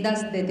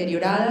viviendas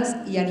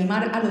deterioradas y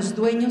animar a los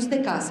dueños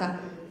de casa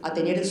a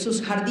tener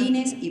sus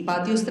jardines y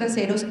patios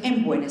traseros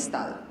en buen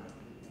estado?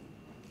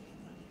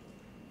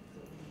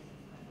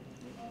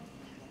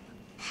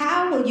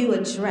 How will you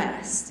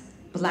address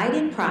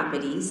blighted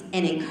properties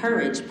and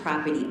encourage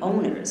property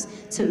owners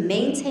to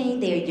maintain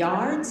their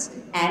yards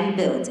and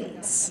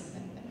buildings?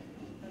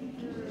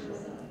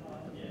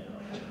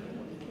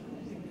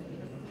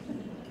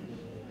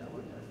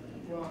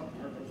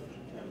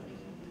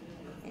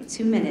 In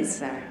 2 minutes,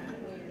 sir.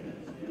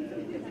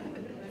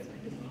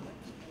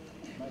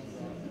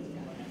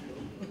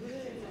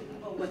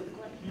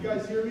 You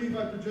guys hear me if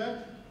I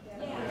project?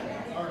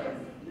 Yeah. All right.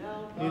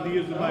 Need to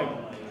use the mic.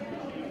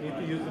 Need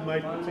to use the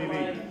mic for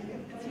TV.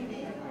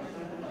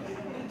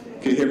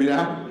 Can you hear me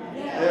now?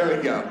 There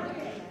we go.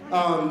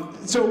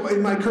 So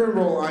in my current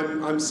role,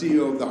 I'm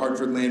CEO of the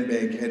Hartford Land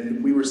Bank,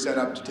 and we were set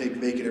up to take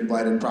vacant and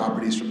blighted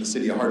properties from the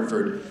city of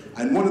Hartford.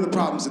 And one of the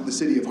problems that the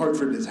city of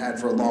Hartford has had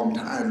for a long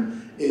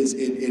time is it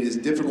is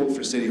difficult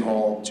for City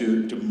Hall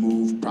to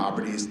move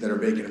properties that are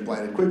vacant and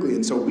blighted quickly.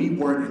 And so we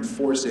weren't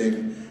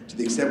enforcing, to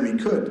the extent we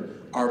could,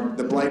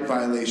 the blight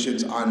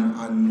violations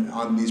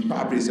on these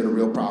properties that are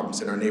real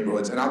problems in our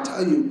neighborhoods. And I'll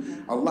tell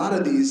you, a lot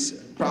of these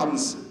problem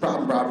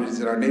properties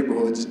in our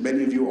neighborhoods,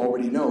 many of you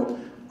already know,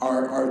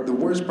 are the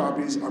worst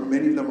properties.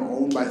 Many of them are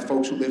owned by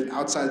folks who live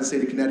outside the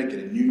state of Connecticut,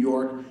 in New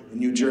York, in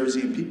New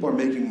Jersey, and people are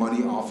making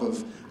money off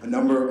of a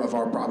number of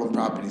our problem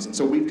properties. And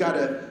so we've got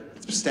to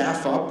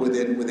staff up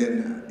within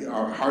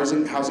our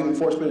housing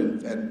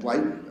enforcement and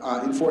blight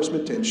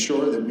enforcement to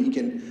ensure that we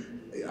can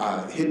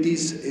hit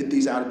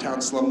these out-of-town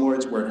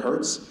slumlords where it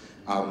hurts.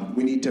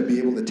 We need to be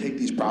able to take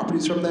these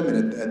properties from them.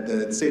 And at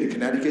the state of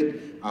Connecticut,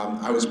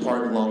 I was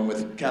part, along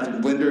with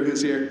Catherine Blinder,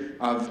 who's here,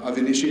 of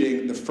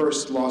initiating the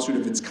first lawsuit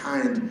of its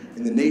kind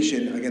in the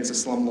nation against a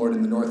slumlord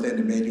in the North End,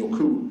 Emmanuel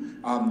Koo,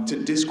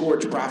 to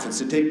disgorge profits,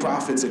 to take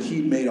profits that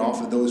he'd made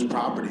off of those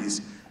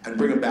properties and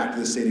bring them back to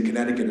the state of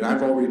Connecticut. And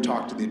I've already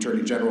talked to the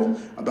Attorney General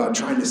about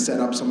trying to set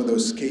up some of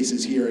those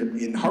cases here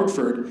in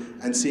Hartford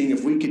and seeing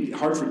if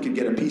Hartford could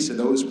get a piece of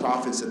those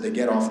profits that they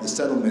get off the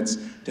settlements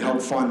to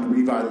help fund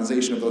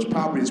revitalization of those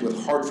properties with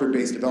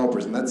Hartford-based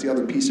developers. And that's the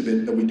other piece of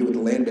it that we do with the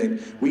land bank.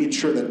 We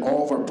ensure that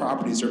all of our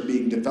properties are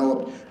being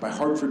developed by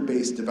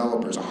Hartford-based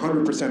developers.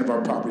 100% of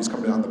our properties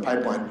coming down the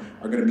pipeline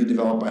are going to be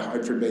developed by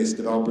Hartford-based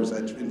developers,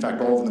 in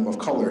fact, all of them of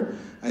color.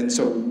 And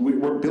so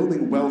we're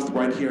building wealth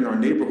right here in our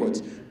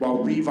neighborhoods while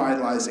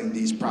revitalizing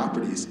these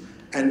properties.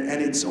 And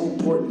it's so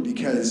important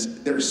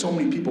because there are so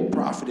many people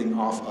profiting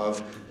off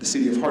of the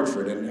city of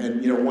Hartford.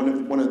 And you know,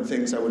 one of the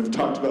things I would have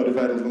talked about if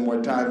I had a little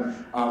more time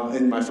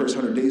in my first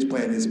 100 days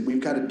plan is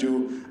we've got to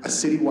do a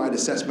citywide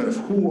assessment of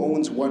who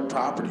owns what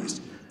properties.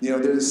 You know,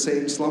 there's the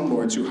same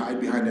slumlords who hide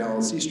behind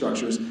LLC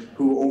structures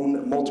who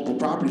own multiple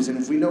properties. And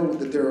if we know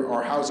that there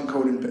are housing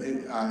code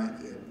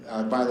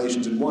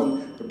violations in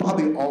one, they're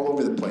probably all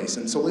over the place.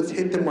 And so let's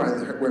hit them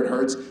where it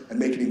hurts and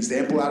make an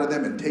example out of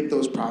them and take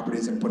those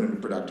properties and put it into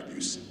productive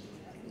use.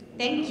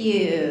 Thank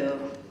you.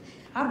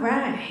 All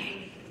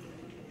right.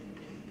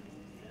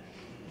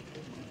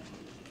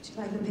 Would you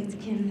like to pick the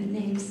candidate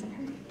name, sir?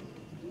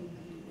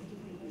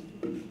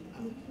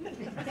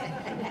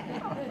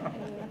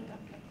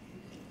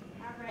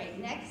 All right,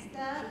 next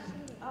up,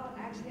 oh,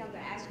 actually, I'm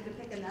going to ask you to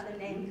pick another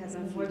name because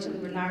unfortunately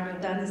Bernardo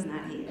Dunn is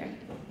not here.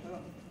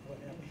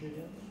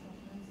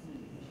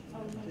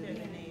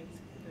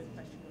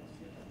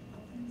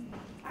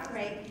 All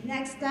right,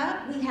 next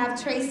up, we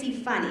have Tracy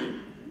Funny.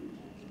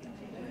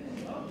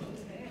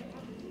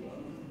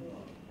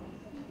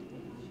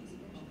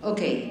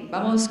 Ok,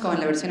 vamos con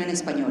la versión en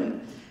español.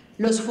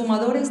 Los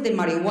fumadores de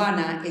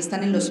marihuana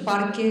están en los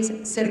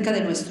parques, cerca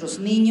de nuestros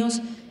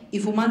niños y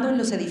fumando en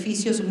los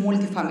edificios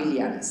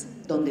multifamiliares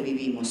donde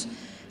vivimos.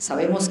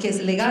 Sabemos que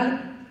es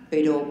legal,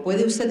 pero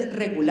 ¿puede usted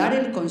regular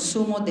el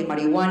consumo de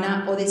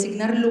marihuana o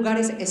designar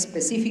lugares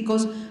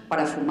específicos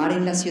para fumar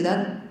en la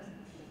ciudad?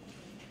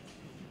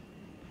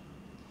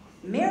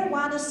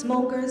 Marijuana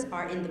smokers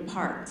are in the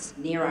parks,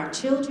 near our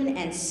children,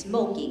 and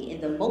smoking in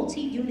the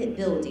multi-unit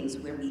buildings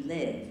where we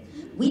live.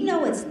 We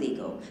know it's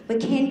legal, but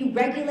can you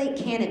regulate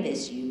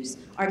cannabis use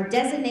or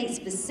designate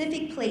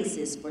specific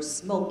places for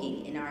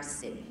smoking in our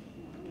city?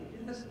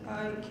 Yes,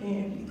 I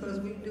can, because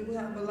we do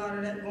have a lot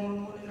of that going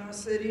on in our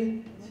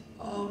city.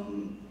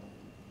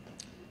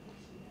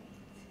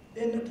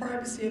 In the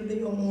privacy of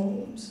their own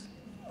homes,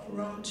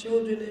 around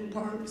children in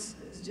parks,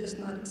 it's just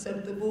not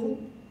acceptable,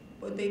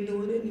 but they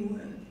do it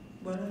anyway.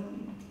 But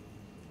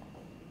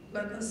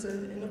like I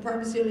said, in the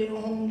privacy of their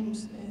own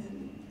homes,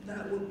 and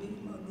that would be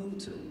my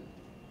go-to,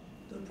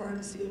 the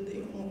privacy of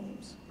their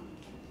homes.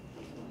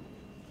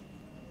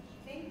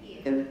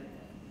 Thank you.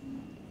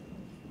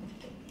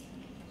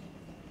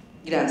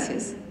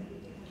 Gracias.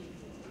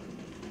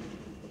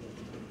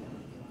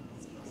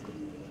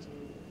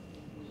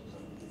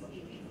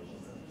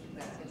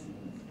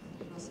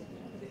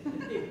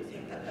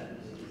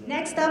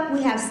 Next up,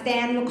 we have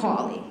Stan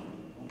McCauley.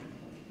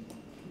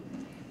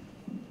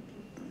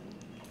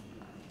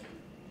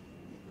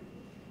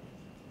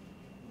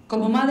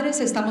 Como madres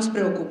estamos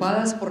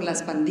preocupadas por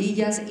las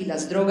pandillas y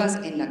las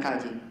drogas en la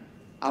calle.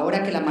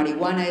 Ahora que la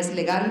marihuana es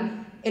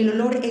legal, el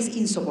olor es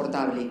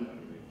insoportable.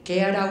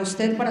 ¿Qué hará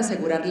usted para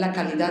asegurar la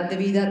calidad de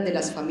vida de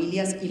las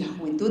familias y la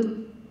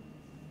juventud?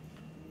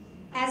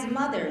 As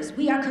mothers,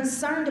 we are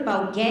concerned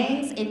about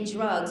gangs and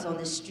drugs on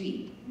the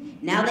street.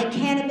 Now that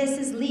cannabis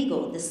is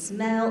legal, the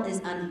smell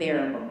is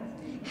unbearable.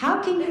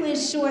 How can you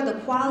ensure the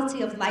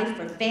quality of life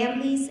for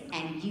families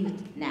and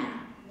youth now?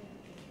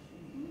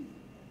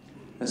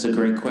 That's a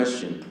great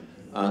question.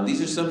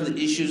 These are some of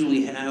the issues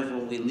we have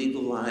when we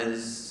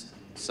legalize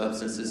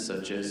substances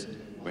such as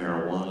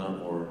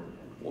marijuana or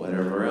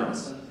whatever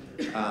else.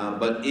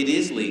 But it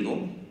is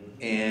legal,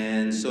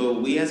 and so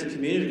we as a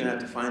community are gonna have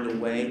to find a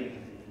way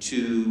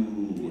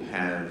to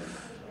have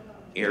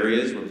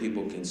areas where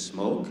people can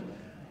smoke.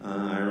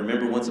 I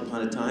remember once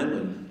upon a time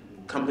when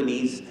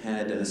companies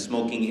had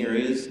smoking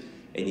areas,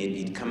 and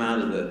you'd come out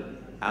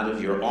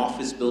of your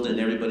office building,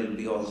 and everybody would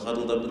be all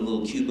huddled up in a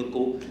little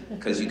cubicle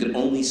because you could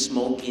only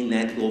smoke in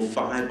that little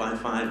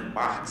 5x5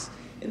 box,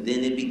 and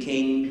then it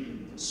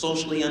became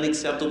socially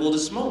unacceptable to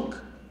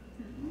smoke.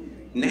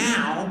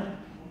 Now,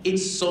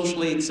 it's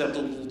socially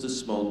acceptable to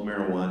smoke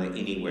marijuana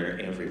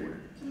anywhere, everywhere.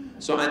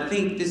 So I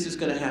think this is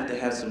gonna have to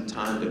have some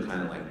time to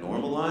kind of like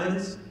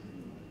normalize,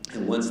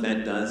 and once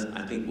that does,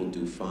 I think we'll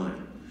do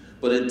fine.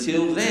 But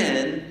until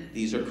then,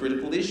 these are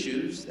critical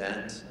issues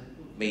that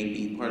may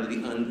be part of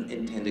the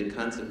unintended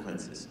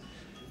consequences.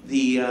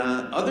 The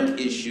other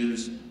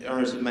issues are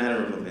as a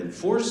matter of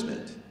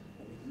enforcement.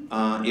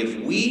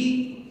 If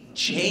we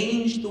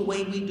change the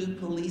way we do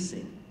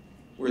policing,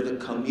 where the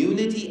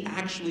community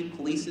actually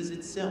polices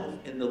itself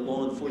and the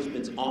law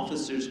enforcement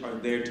officers are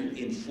there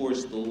to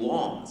enforce the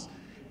laws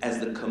as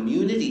the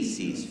community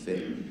sees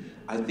fit,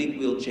 I think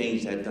we'll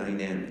change that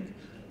dynamic.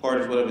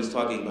 Part of what I was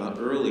talking about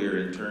earlier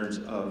in terms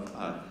of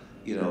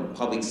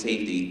public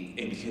safety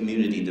and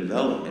community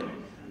development,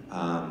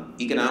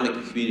 economic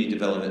community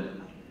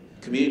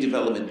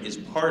development is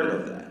part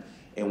of that.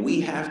 And we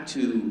have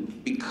to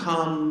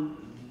become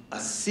a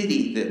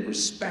city that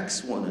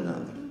respects one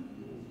another,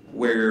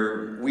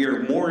 where we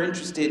are more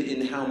interested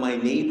in how my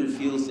neighbor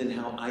feels than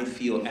how I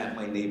feel at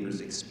my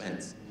neighbor's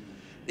expense.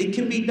 It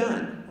can be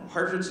done.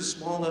 Hartford's a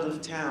small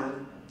enough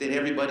town that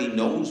everybody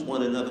knows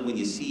one another. When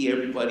you see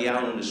everybody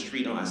out on the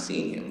street, I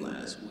seen him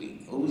last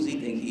week. Who does he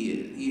think he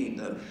is? He ain't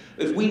nothing.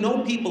 If we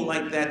know people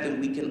like that, then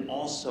we can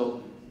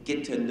also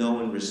get to know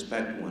and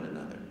respect one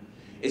another.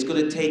 It's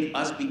gonna take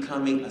us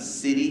becoming a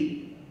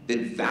city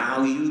that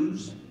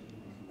values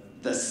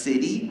the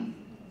city,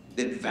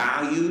 that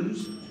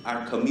values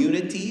our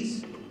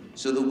communities,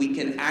 so that we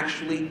can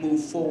actually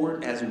move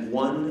forward as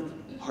one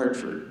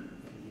Hartford.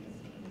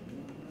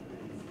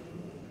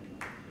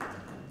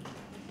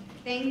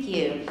 Thank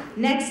you.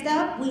 Next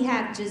up, we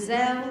have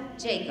Giselle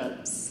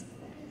Jacobs.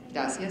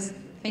 Gracias.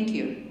 Thank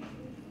you.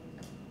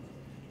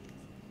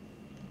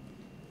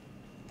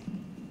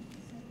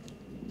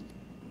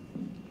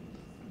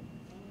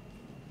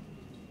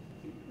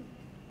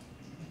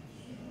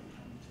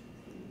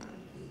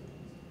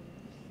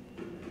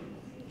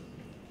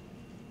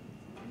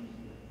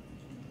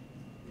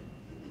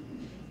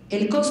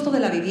 El costo de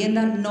la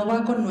vivienda no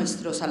va con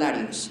nuestros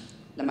salarios.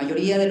 La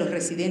mayoría de los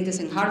residentes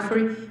en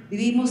Hartford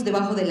vivimos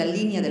debajo de la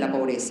línea de la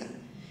pobreza.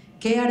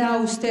 ¿Qué hará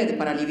usted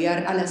para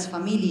aliviar a las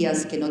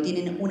familias que no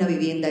tienen una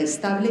vivienda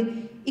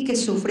estable y que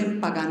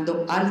sufren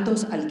pagando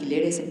altos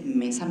alquileres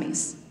mes a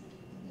mes?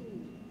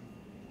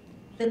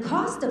 The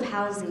cost of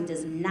housing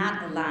does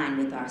not align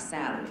with our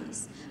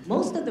salaries.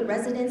 Most of the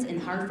residents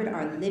in Hartford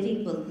are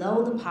living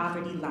below the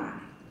poverty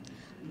line.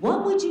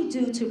 What would you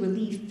do to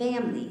relieve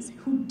families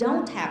who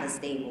don't have a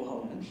stable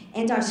home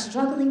and are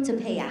struggling to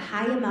pay a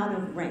high amount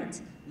of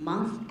rent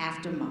month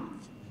after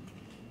month?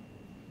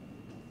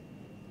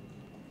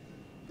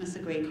 That's a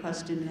great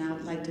question, and I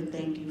would like to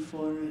thank you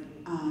for it.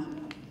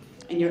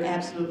 And you're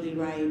absolutely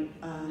right.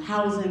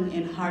 Housing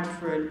in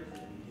Hartford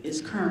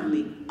is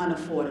currently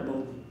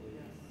unaffordable.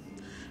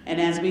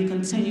 And as we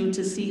continue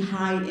to see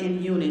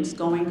high-end units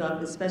going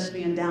up,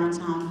 especially in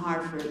downtown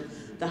Hartford,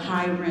 the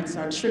high rents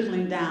are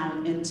trickling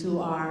down into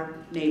our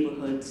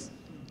neighborhoods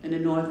in the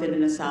north end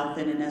and the south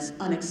end, and that's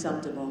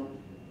unacceptable.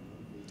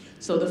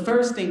 So the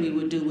first thing we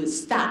would do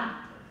is stop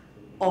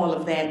all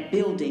of that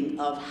building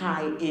of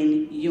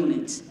high-end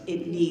units.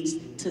 It needs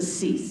to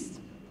cease.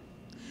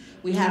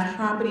 We have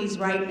properties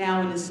right now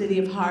in the city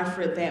of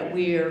Hartford that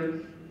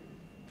we're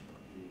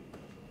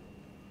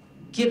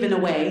giving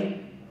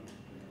away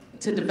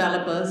to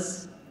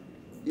developers,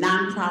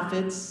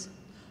 nonprofits,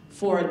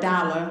 for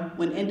 $1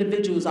 when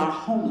individuals are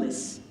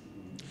homeless.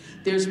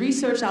 There's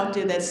research out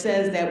there that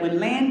says that when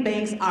land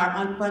banks are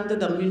under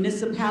the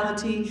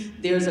municipality,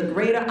 there's a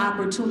greater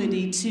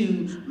opportunity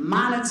to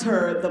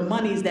monitor the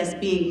monies that's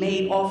being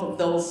made off of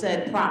those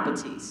said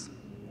properties.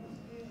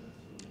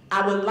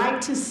 I would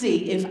like to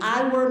see, if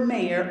I were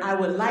mayor, I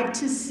would like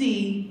to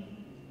see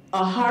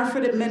a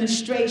Hartford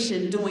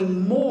administration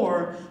doing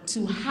more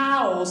to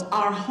house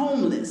our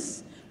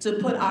homeless, to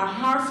put our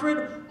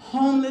Hartford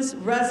homeless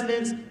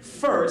residents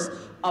first,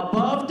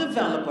 above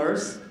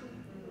developers,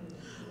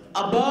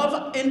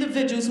 above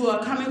individuals who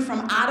are coming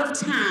from out of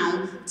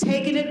town,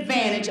 taking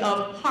advantage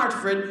of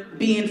Hartford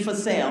being for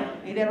sale.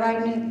 Ain't that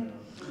right, Nick?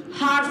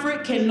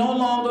 Hartford can no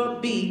longer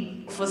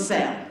be for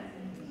sale.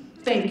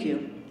 Thank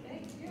you.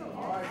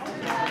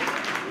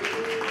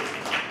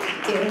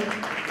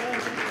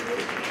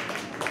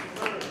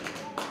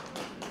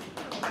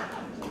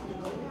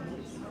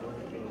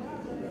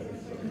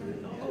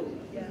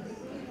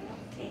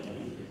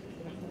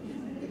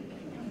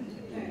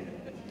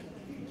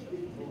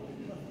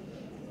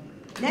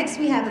 Next,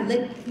 we have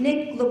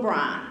Nick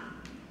LeBron.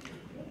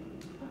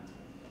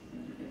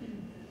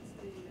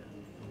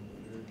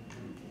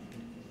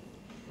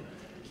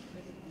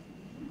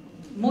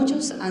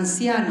 Muchos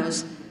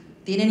ancianos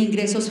tienen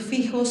ingresos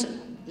fijos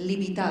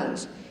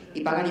limitados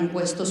y pagan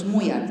impuestos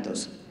muy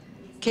altos.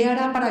 ¿Qué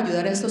hará para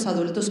ayudar a estos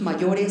adultos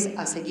mayores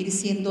a seguir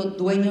siendo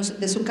dueños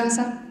de su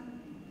casa?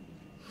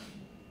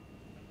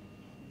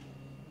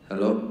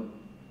 Hello?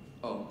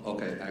 Oh,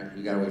 okay,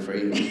 you gotta wait for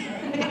English.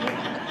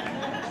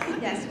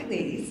 Yes,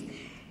 please.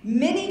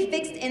 Many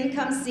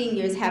fixed-income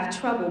seniors have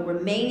trouble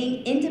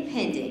remaining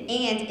independent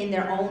and in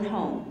their own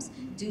homes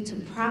due to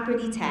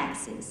property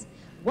taxes.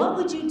 What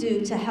would you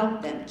do to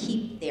help them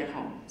keep their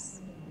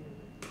homes?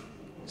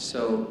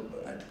 So,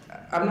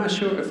 I'm not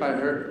sure if I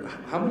heard,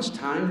 how much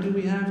time do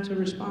we have to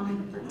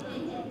respond?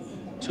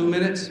 2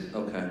 minutes?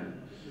 Okay.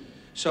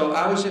 So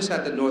I was just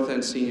at the North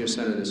End Senior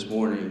Center this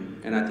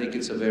morning, and I think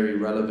it's a very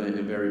relevant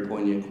and very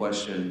poignant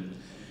question.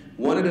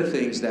 One of the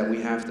things that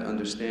we have to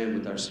understand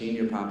with our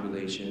senior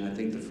population, I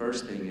think the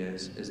first thing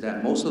is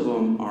that most of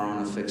them are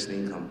on a fixed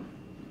income.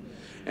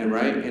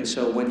 And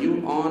so when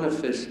you're on a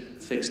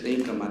fixed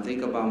income, I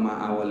think about my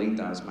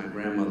abuelitas, my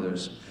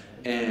grandmothers,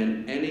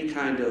 and any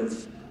kind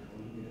of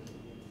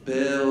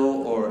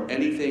bill or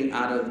anything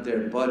out of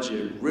their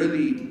budget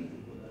really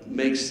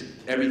makes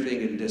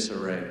everything in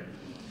disarray.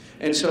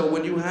 And so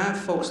when you have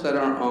folks that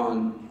are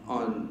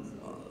on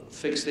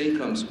fixed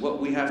incomes,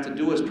 what we have to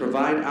do is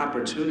provide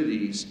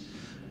opportunities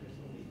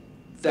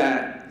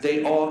that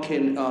they all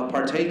can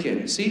partake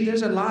in. See,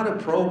 there's a lot of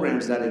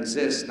programs that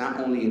exist, not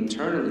only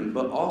internally,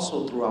 but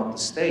also throughout the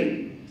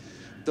state.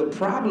 The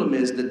problem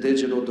is the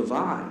digital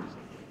divide.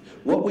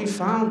 What we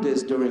found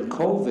is during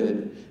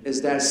COVID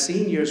is that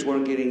seniors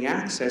weren't getting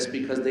access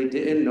because they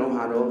didn't know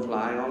how to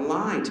apply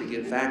online to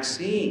get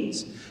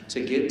vaccines, to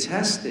get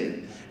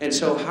tested. And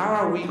so how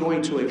are we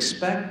going to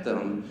expect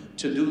them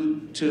to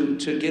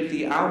get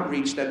the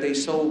outreach that they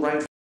so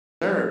rightfully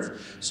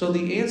deserve? So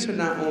the answer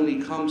not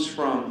only comes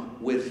from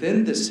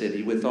within the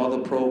city with all the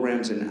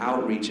programs and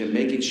outreach and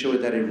making sure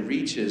that it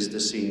reaches the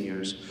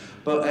seniors,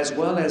 but as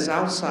well as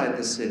outside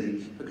the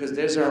city, because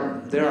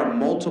there are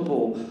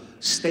multiple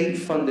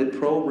state-funded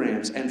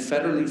programs and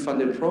federally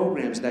funded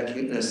programs that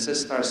can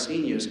assist our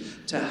seniors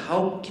to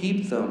help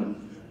keep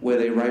them where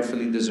they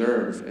rightfully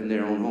deserve in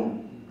their own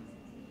home.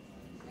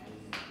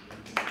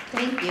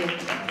 Thank you.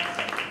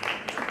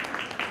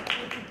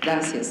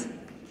 Gracias.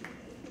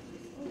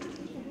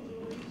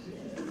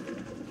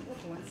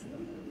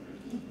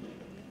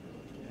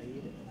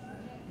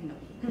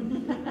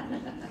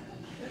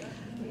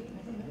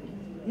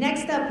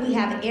 Next up, we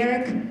have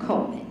Eric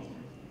Coleman.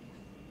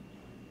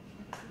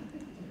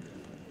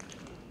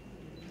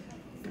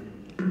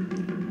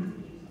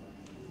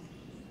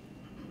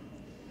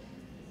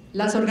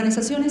 Las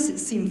organizaciones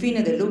sin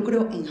fines de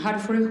lucro en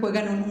Hartford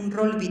juegan un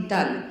rol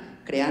vital,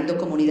 creando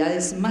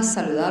comunidades más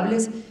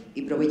saludables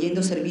y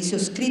proveyendo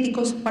servicios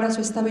críticos para su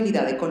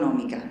estabilidad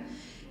económica.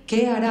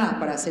 ¿Qué hará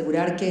para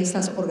asegurar que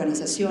estas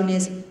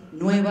organizaciones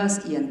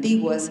nuevas y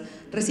antiguas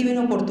reciben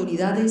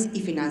oportunidades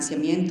y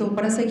financiamiento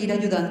para seguir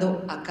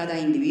ayudando a cada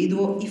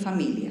individuo y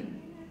familia?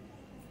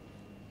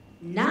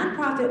 Nonprofit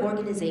nonprofit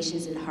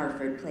organizations in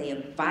Hartford play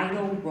a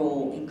vital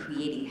role in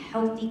creating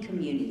healthy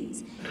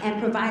communities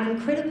and providing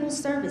critical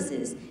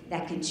services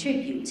that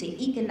contribute to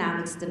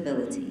economic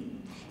stability.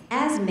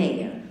 As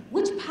mayor,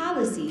 which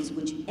policies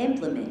would you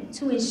implement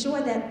to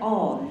ensure that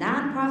all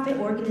nonprofit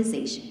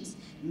organizations,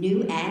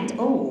 new and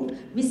old,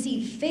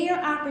 receive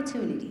fair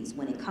opportunities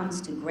when it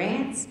comes to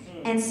grants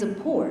and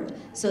support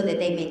so that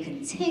they may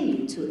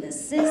continue to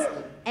assist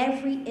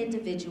every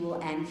individual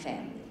and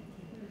family?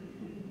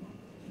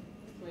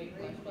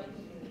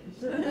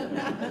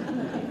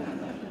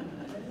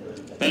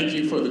 Thank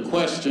you for the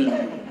question.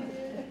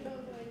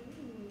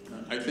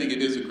 I think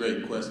it is a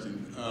great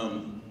question.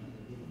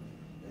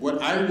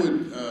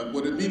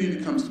 What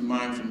immediately comes to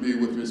mind for me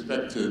with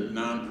respect to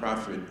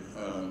nonprofit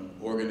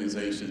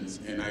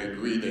organizations, and I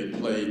agree they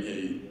play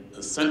an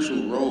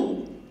essential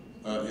role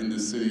in the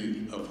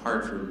city of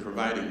Hartford,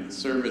 providing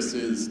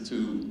services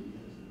to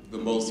the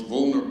most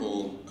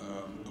vulnerable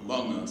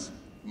among us,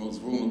 most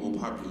vulnerable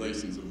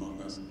populations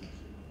among us.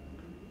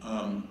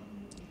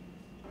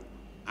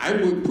 I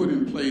would put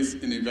in place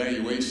an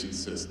evaluation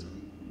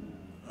system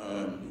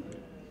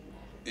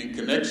in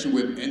connection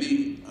with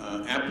any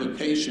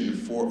application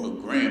for a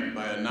grant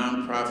by a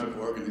nonprofit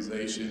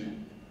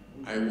organization.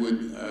 I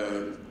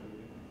would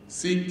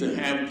seek to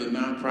have the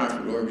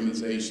nonprofit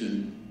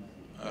organization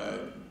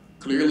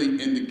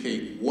clearly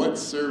indicate what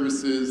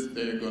services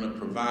they're going to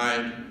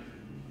provide,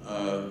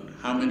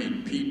 how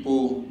many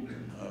people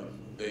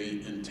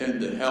they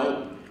intend to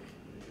help,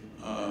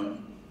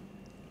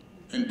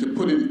 and to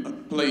put in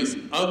place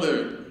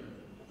other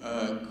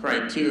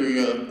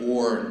criteria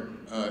or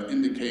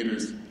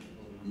indicators of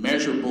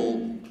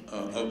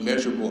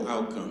measurable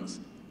outcomes.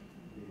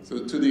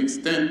 So to the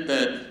extent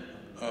that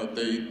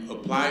they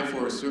apply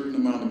for a certain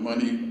amount of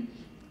money,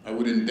 I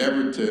would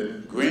endeavor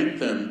to grant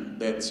them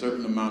that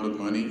certain amount of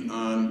money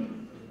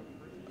on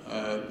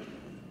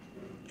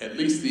at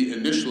least the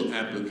initial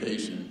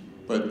application.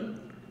 But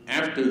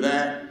after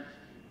that,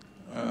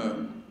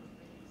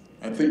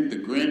 I think the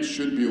grant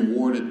should be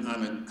awarded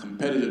on a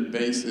competitive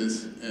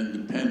basis and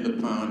depend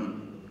upon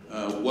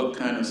what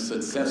kind of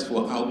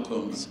successful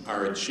outcomes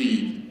are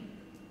achieved.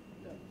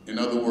 In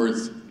other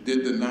words,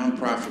 did the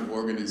nonprofit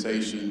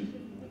organization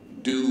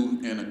do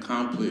and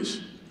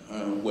accomplish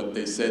what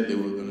they said they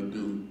were going to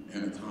do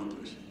and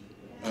accomplish?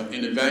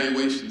 An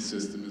evaluation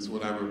system is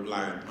what I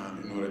rely upon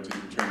in order to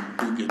determine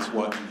who gets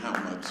what and how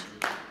much.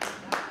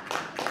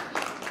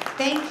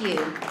 Thank you.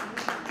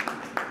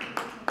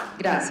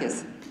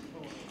 Gracias.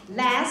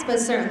 Last but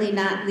certainly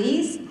not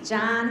least,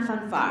 John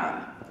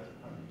Fanfara.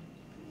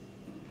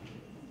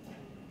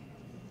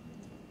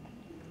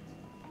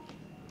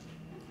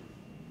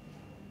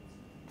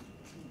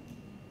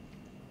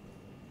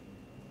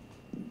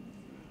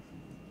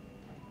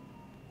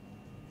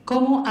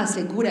 ¿Cómo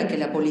asegura que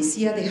la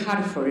policía de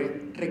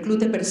Hartford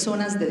reclute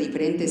personas de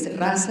diferentes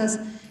razas,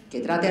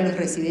 que trate a los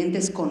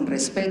residentes con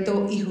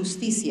respeto y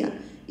justicia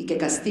y que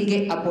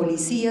castigue a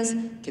policías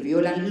que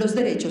violan los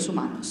derechos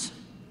humanos?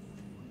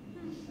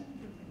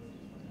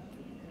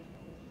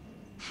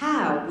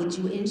 How would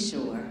you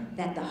ensure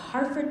that the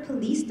Hartford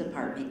Police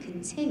Department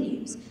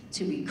continues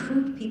to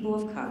recruit people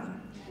of color,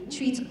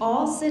 treats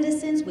all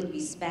citizens with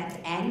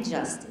respect and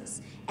justice,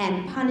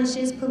 and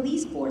punishes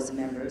police force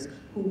members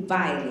who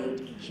violate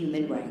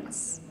human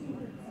rights?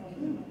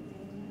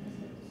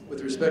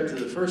 With respect to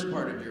the first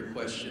part of your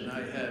question,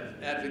 I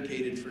have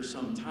advocated for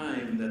some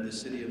time that the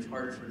city of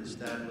Hartford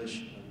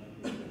establish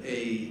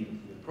a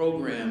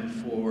program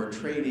for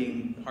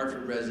training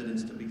Hartford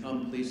residents to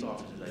become police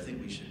officers. I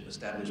think we should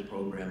establish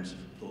programs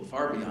that go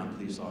far beyond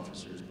police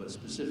officers, but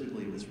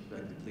specifically with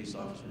respect to police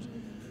officers.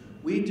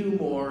 We do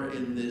more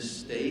in this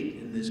state,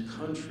 in this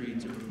country,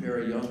 to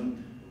prepare a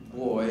young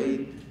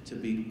boy to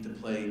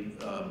play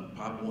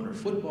Pop Warner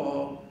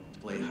football, to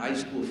play high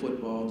school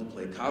football, to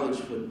play college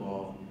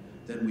football,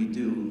 than we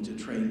do to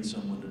train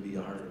someone to be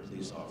a Hartford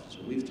police officer.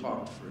 We've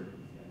talked for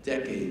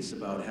decades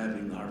about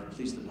having the Hartford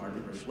Police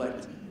Department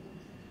reflect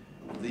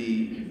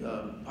the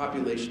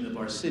population of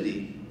our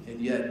city, and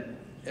yet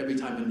every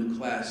time a new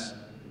class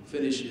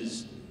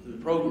finishes the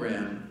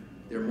program,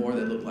 there are more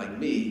that look like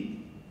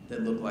me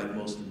than look like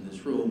most in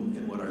this room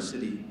and what our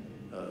city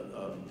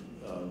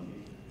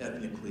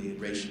ethnically,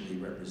 racially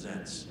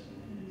represents.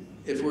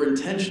 If we're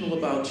intentional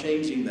about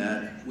changing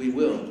that, we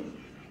will.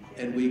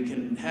 And we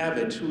can have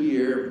a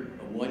 2-year,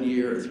 a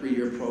 1-year, a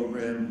 3-year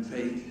program,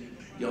 pay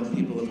young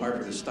people of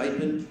Hartford a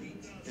stipend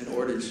in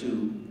order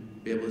to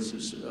be able to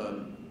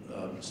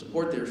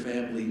support their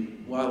family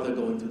while they're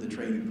going through the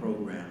training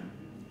program.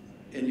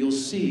 And you'll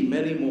see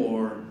many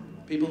more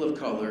people of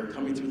color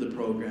coming through the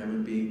program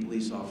and being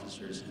police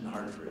officers in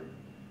Hartford.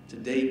 To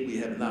date, we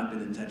have not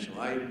been intentional.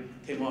 I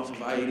came off of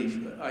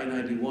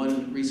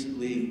I-91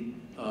 recently,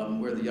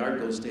 where the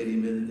Yardgo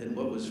Stadium is, and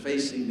what was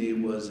facing me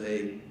was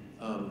a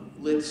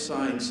lit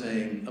sign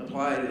saying,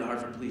 apply to the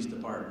Hartford Police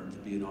Department to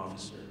be an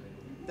officer.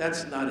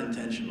 That's not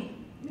intentional.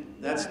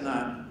 That's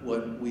not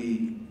what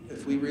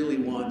if we really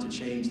want to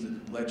change the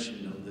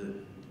complexion of the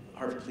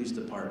Hartford Police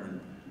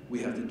Department, we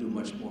have to do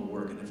much more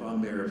work. And if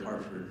I'm mayor of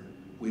Hartford,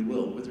 we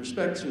will. With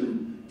respect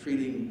to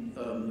treating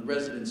the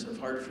residents of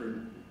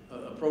Hartford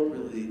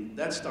appropriately,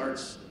 that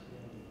starts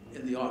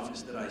in the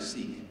office that I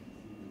seek,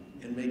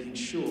 and making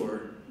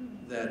sure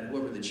that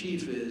whoever the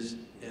chief is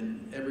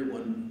and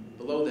everyone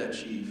below that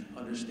chief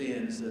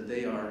understands that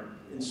they are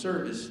in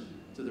service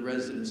to the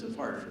residents of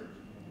Hartford.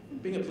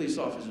 Being a police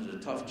officer is a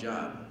tough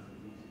job,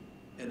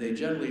 and they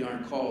generally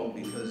aren't called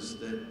because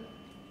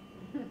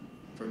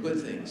for good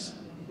things.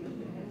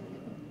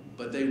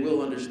 But they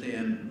will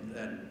understand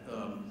that,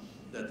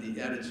 that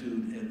the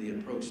attitude and the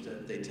approach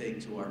that they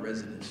take to our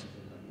residents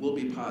will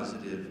be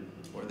positive,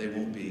 or they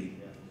won't be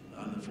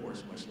on the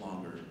force much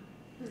longer.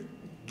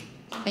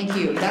 Thank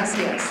you.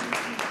 Gracias.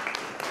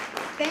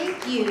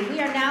 Thank you. We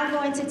are now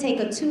going to take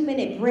a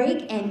 2-minute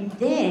break and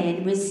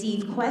then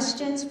receive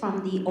questions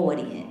from the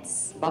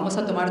audience. Vamos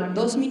a tomar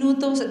 2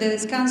 minutos de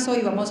descanso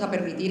y vamos a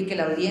permitir que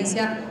la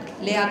audiencia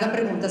le haga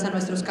preguntas a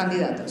nuestros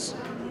candidatos.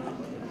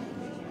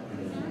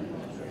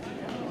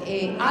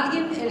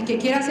 Alguien, el que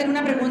quiera hacer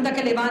una pregunta,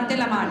 que levante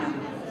la mano.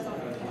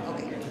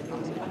 Okay,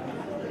 vamos.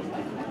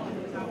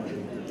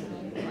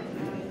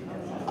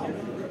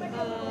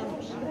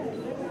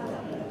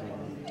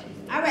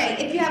 All right,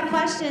 if you have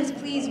questions,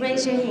 please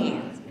raise your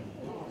hand.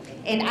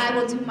 And I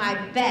will do my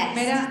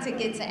best to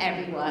get to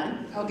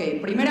everyone. Okay,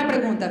 primera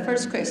pregunta,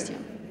 first question.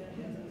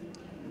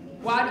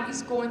 What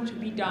is going to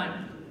be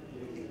done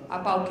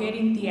about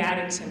getting the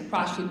addicts and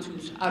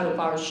prostitutes out of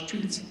our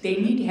streets? They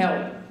need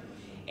help,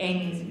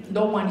 and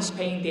no one is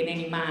paying them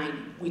any mind.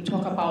 We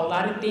talk about a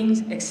lot of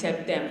things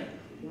except them.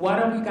 What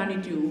are we going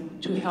to do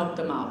to help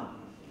them out?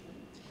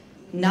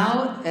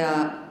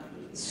 Now,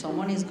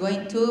 someone is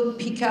going to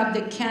pick up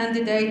the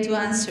candidate to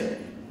answer.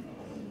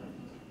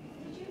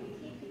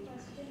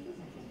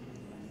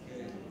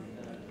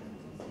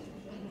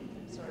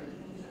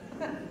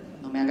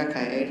 No me haga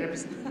caer.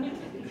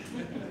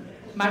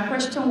 My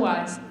question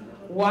was,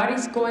 what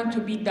is going to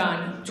be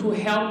done to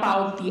help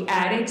out the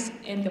addicts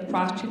and the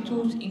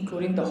prostitutes,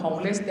 including the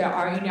homeless that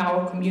are in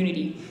our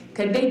community?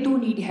 Because they do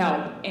need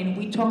help, and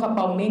we talk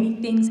about many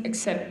things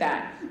except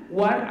that.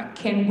 What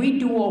can we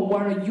do, or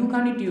what are you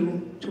going to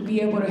do to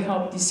be able to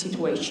help this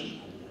situation?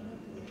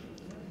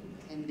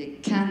 And the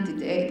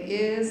candidate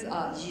is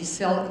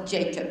Giselle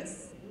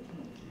Jacobs.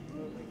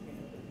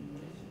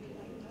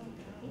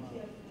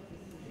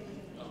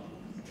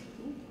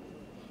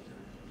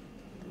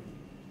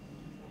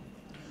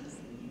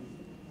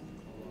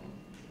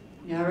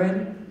 Y'all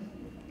ready?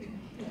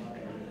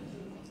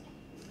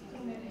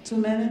 2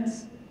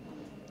 minutes?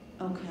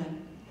 Okay.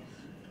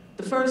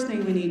 The first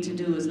thing we need to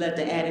do is let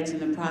the addicts and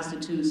the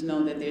prostitutes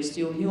know that they're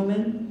still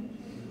human.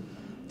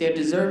 They're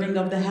deserving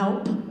of the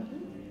help.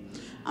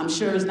 I'm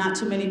sure there's not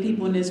too many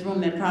people in this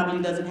room that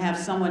probably doesn't have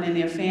someone in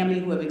their family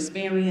who have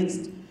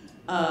experienced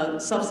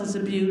substance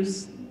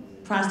abuse,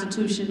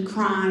 prostitution,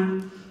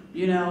 crime.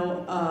 You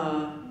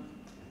know,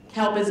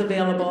 help is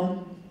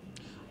available.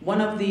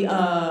 One of the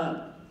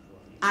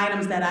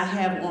items that I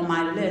have on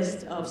my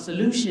list of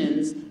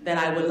solutions that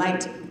I would like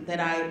to,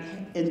 that I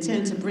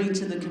intend to bring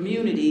to the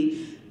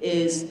community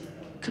is,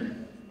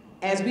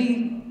 as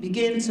we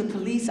begin to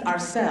police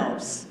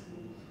ourselves,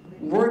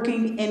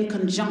 working in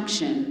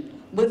conjunction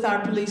with our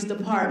police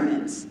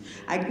departments.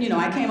 I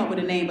came up with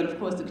a name, but of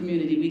course the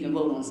community, we can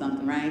vote on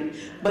something, right?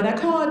 But I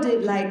called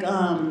it like,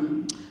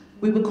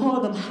 we would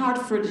call them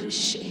Hartford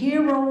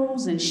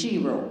heroes and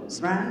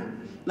sheroes, right?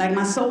 Like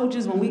my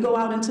soldiers, when we go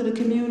out into the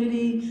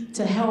community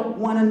to help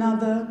one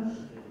another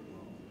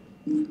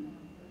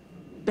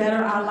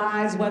better our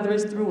lives, whether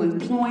it's through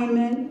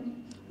employment,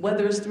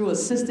 whether it's through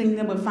assisting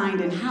them with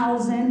finding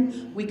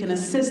housing, we can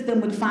assist them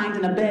with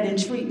finding a bed and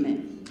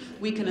treatment.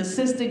 We can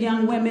assist the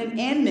young women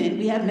and men,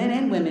 we have men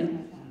and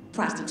women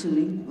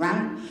prostituting,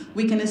 right?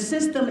 We can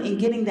assist them in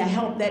getting the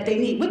help that they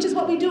need, which is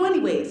what we do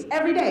anyways,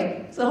 every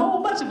day. It's a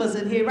whole bunch of us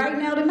in here right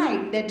now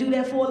tonight that do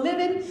that for a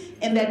living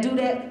and that do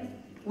that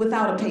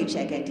without a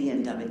paycheck at the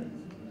end of it.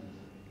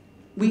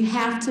 We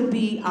have to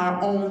be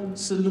our own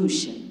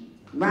solution,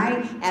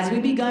 right? As we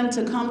begun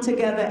to come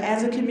together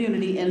as a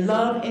community in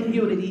love and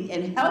unity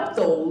and help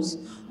those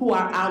who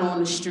are out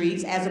on the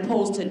streets, as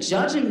opposed to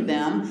judging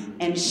them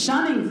and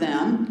shunning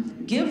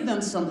them, give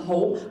them some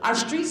hope. Our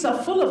streets are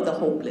full of the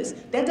hopeless.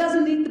 That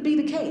doesn't need to be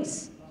the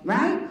case,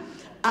 right?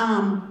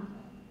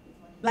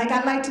 Like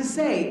I like to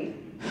say,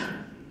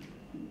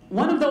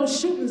 one of those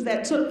shootings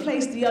that took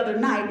place the other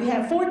night, we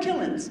had 4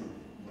 killings.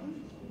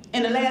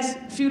 In the last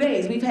few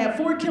days, we've had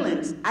 4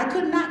 killings. I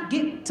could not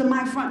get to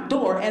my front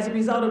door as a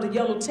result of the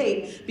yellow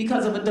tape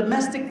because of a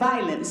domestic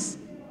violence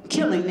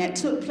killing that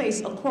took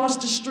place across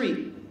the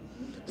street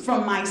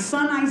from my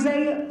son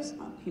Isaiah.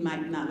 He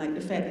might not like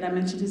the fact that I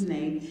mentioned his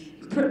name.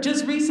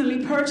 Just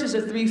recently purchased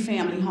a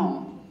 3-family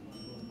home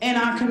in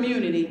our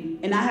community.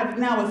 And I have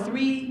now a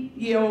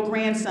 3-year-old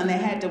grandson that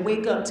had to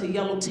wake up to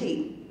yellow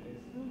tape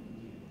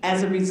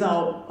as a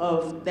result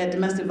of that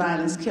domestic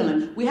violence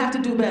killing. We have to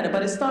do better,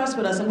 but it starts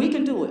with us, and we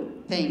can do it.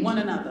 Thank one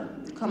another,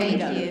 coming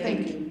together.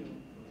 Thank you.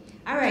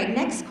 All right,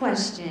 next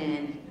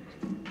question.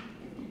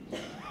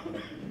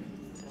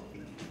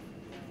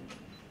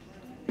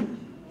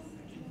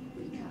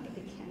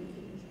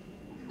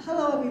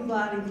 Hello,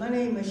 everybody. My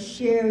name is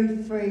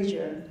Sherry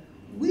Frazier.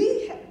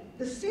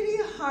 The city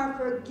of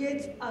Hartford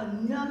gets a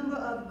number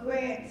of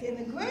grants, and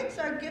the grants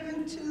are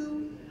given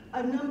to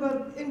a number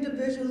of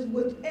individuals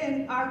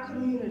within our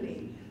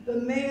community. The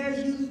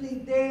mayor's usually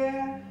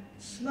there,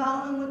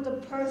 smiling with the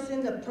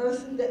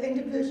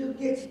individual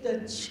gets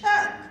the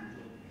check,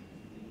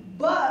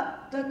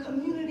 but the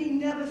community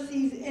never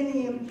sees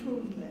any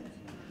improvement.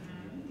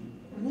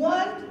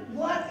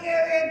 One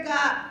area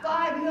got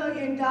 $5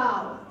 million,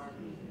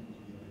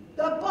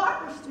 the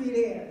Barker Street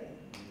area.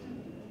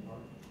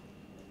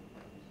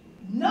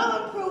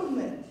 No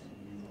improvements.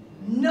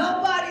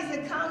 Nobody's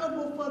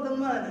accountable for the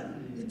money.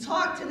 You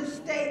talk to the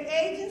state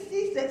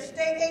agencies, that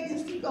state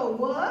agency go,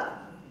 what?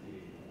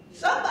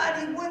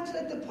 Somebody went to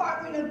the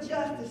Department of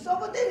Justice. So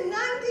within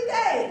 90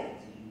 days,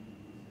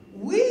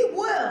 we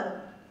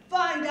will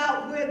find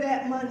out where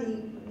that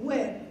money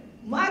went.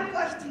 My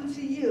question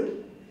to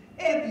you,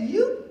 if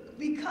you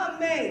become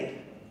mayor,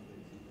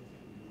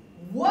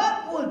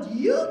 what would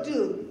you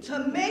do to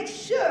make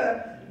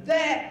sure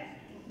that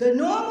the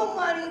normal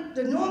money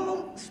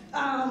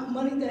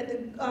that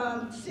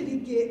the city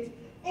gets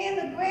and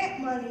the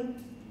grant money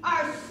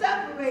are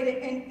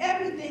separated and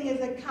everything is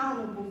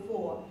accountable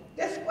for?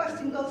 This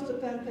question goes to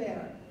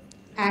Panfera.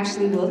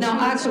 Actually, we'll No,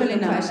 choose actually, who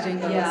the no. question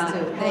goes Yeah,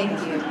 to. thank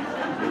you.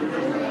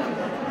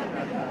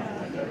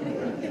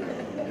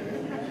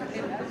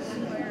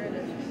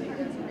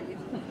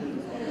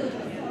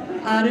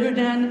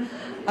 Arunan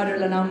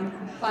Arulanam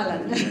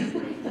Palan.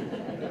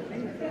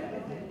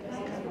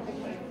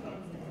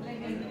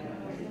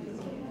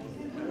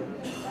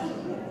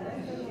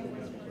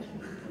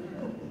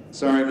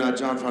 Sorry, I'm not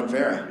John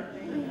Fonfera.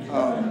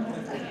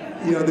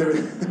 You know,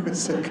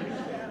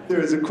 there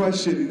was a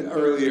question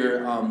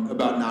earlier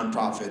about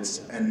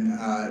nonprofits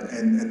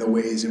and the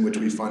ways in which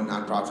we fund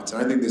nonprofits,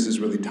 and I think this is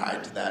really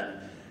tied to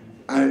that.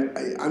 I'm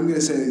going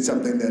to say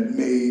something that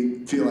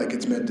may feel like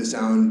it's meant to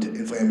sound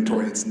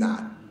inflammatory. It's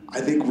not. I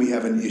think we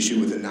have an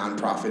issue with the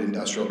nonprofit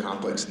industrial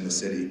complex in the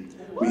city.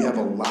 We have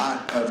a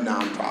lot of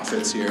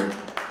nonprofits here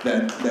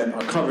that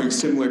are covering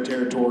similar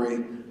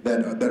territory,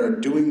 that are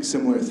doing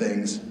similar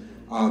things.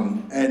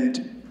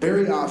 And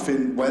very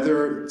often,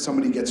 whether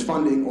somebody gets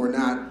funding or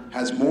not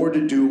has more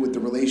to do with the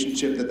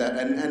relationship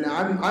and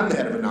I'm the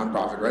head of a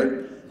nonprofit,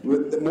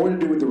 right? More to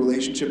do with the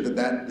relationship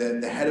that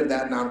the head of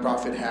that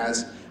nonprofit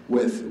has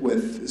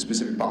with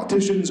specific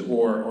politicians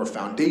or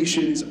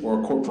foundations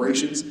or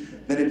corporations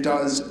than it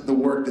does the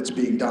work that's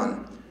being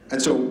done.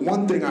 And so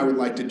one thing I would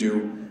like to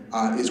do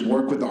is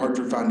work with the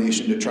Hartford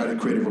Foundation to try to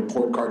create a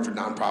report card for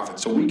nonprofits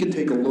so we can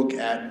take a look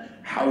at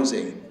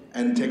housing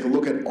and take a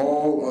look at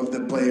all of the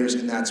players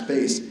in that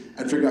space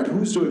and figure out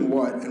who's doing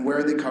what and where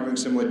are they covering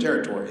similar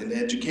territory in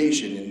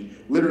education, in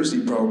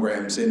literacy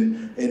programs,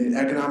 in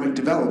economic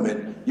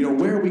development. You know,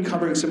 where are we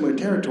covering similar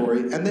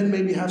territory? And then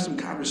maybe have some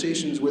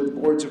conversations with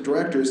boards of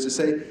directors to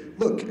say,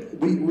 look,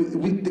 we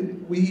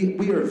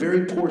are a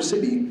very poor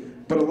city,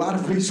 but a lot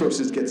of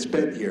resources get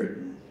spent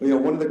here. You know,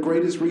 one of the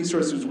greatest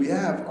resources we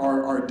have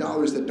are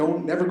dollars that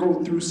never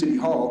go through City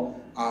Hall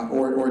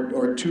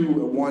or to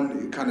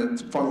one kind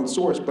of funneled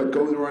source, but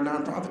go through our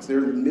nonprofits. There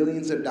are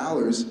millions of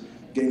dollars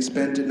getting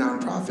spent in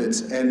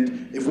nonprofits,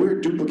 and if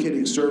we're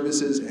duplicating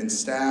services and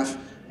staff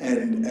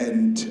and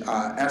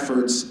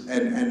efforts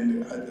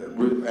and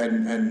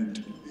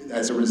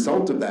as a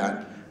result of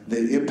that,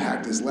 the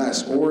impact is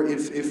less. Or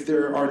if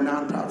there are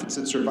nonprofits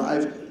that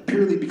survive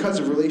purely because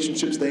of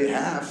relationships they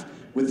have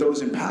with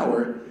those in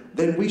power,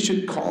 then we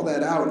should call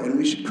that out and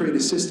we should create a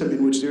system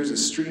in which there's a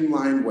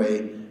streamlined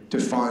way to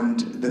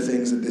fund the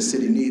things that the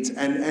city needs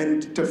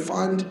and to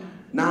fund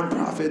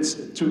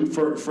nonprofits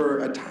for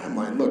a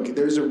timeline. Look,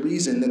 there's a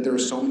reason that there are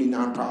so many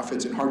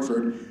nonprofits in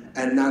Hartford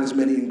and not as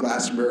many in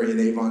Glastonbury and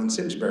Avon and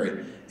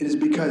Simsbury. It is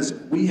because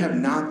we have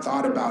not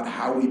thought about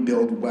how we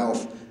build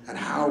wealth and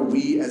how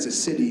we as a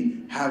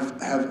city have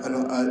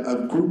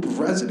a group of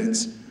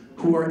residents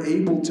who are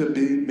able to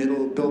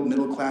build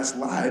middle-class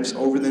lives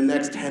over the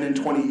next 10 and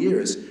 20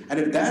 years. And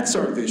if that's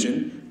our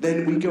vision,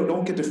 then we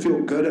don't get to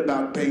feel good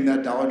about paying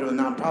that dollar to a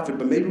nonprofit,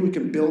 but maybe we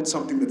can build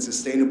something that's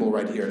sustainable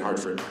right here in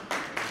Hartford.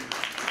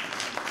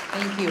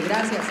 Thank you,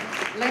 gracias.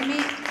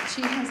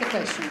 She has a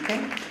question,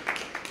 okay?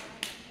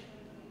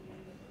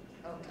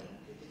 Okay.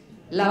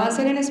 La va a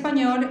hacer en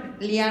español,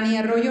 Liani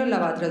Arroyo la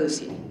va a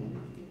traducir.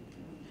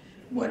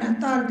 Buenas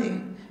tardes,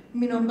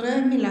 mi nombre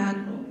es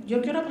Milagro.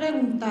 Yo quiero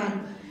preguntar,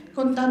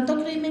 con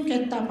tanto crimen que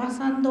está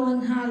pasando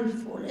en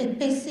Hartford,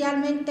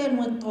 especialmente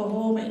nuestros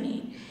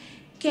jóvenes,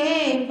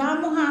 ¿qué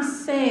vamos a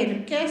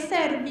hacer? ¿Qué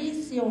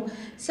servicio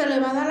se le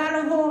va a dar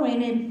a los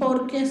jóvenes?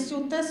 Porque si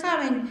ustedes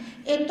saben,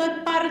 esto es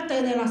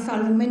parte de la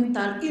salud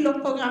mental y los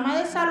programas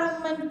de salud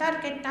mental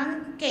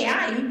que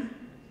hay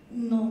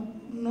no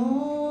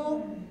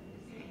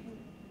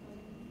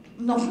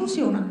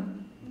funcionan.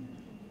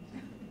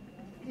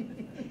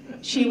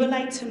 She would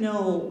like to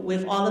know,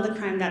 with all of the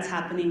crime that's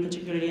happening,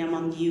 particularly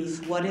among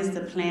youth, what is the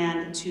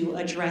plan to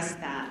address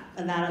that?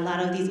 That a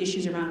lot of these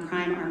issues around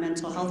crime are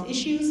mental health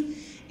issues,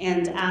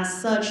 And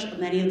as such,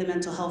 many of the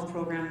mental health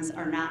programs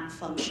are not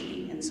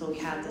functioning, and so we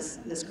have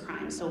this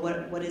crime. So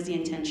what is the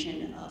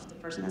intention of the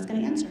person that's going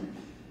to answer?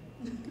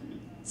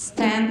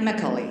 Stan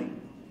McCulley.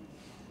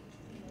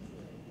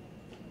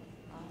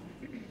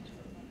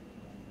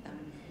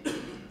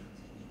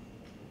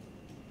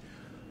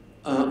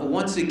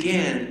 Once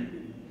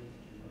again,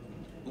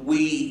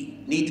 we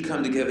need to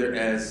come together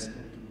as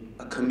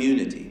a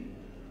community.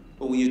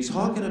 But when you're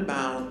talking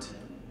about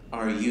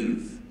our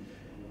youth,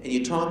 and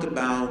you talk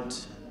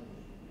about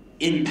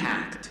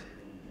impact,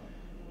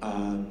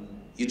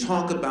 you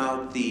talk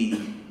about the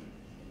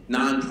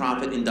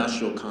nonprofit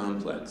industrial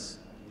complex,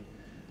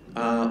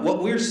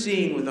 what we're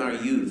seeing with our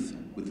youth,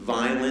 with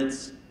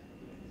violence,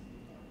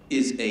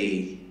 is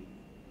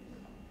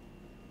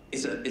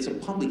it's a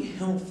public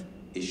health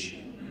issue.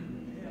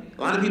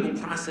 A lot of people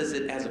process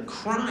it as a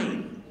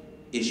crime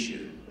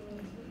issue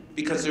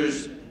because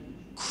there's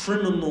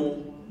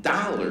criminal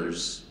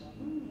dollars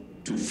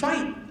to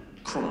fight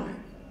crime.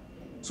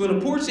 So in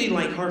a poor city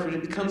like Hartford,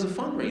 it becomes a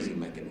fundraising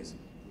mechanism.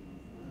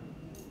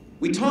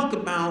 We talk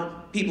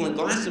about people in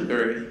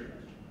Glastonbury.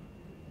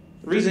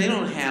 The reason they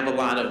don't have a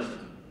lot of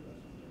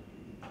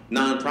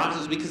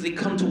nonprofits is because they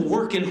come to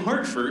work in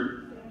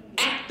Hartford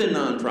at the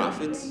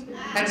nonprofits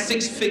at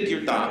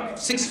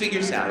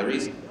six-figure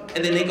salaries,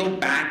 and then they go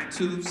back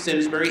to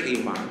Simsbury,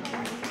 Avon.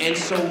 And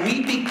so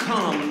we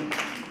become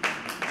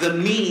the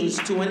means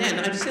to an end.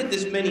 I've said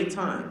this many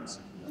times,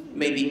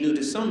 maybe new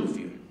to some of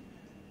you.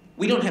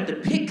 We don't have to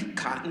pick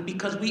cotton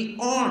because we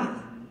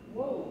are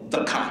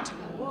the cotton.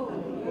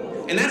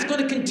 And that's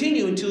going to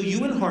continue until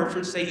you in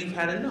Hartford say you've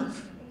had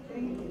enough.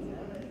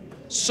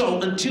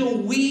 So until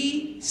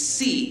we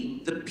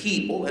see the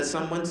people, as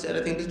someone said,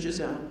 I think it was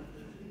Giselle,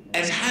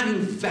 as having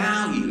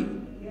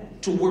value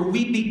to where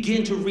we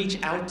begin to reach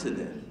out to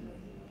them.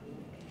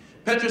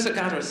 Pedro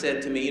Sagara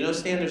said to me, you know,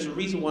 Stan, there's a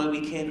reason why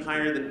we can't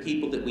hire the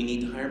people that we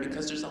need to hire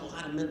because there's a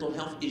lot of mental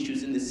health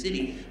issues in the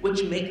city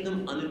which make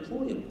them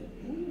unemployable.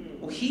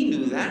 Well, he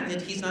knew that,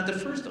 and he's not the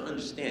first to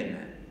understand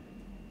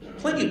that.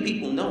 Plenty of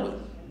people know it,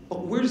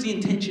 but where's the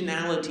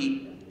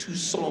intentionality to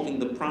solving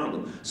the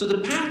problem? So the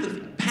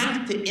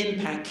path to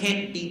impact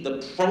can't be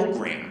the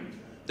program.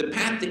 The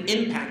path to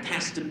impact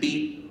has to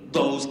be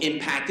those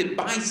impacted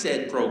by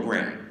said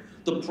program.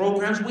 The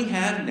programs we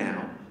have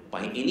now,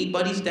 by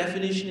anybody's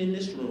definition in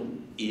this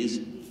room,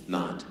 is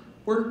not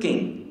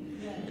working.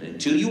 And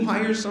until you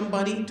hire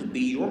somebody to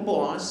be your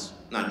boss,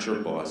 not your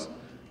boss,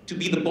 to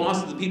be the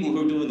boss of the people who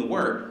are doing the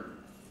work,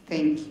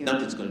 thank you.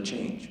 Nothing's going to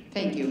change.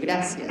 Thank you.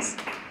 Gracias.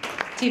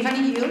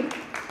 Tiffany, you?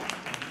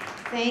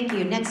 Thank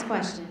you. Next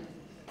question.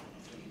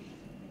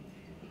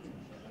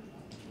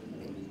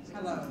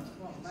 Hello.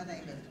 Well, my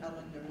name is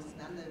Ellen Durst,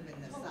 and I live in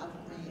the South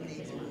Green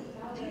neighborhood.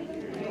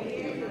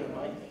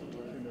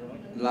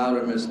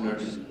 Louder, Miss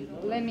Nurse.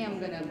 Let me, I'm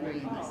going to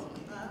bring this.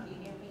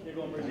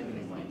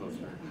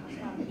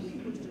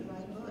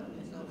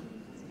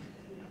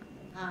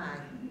 Hi,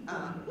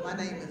 my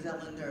name is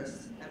Ellen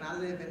Durst, and I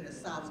live in the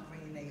South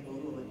Green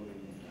neighborhood.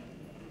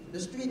 The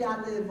street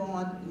I live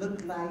on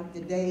looked like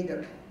the day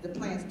the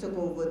plants took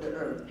over the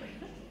earth.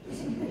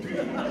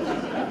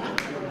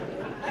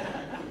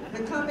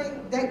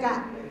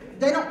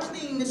 They don't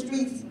clean the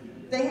streets.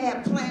 They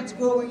have plants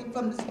growing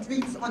from the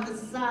streets on the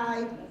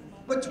side.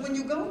 But when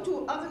you go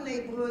to other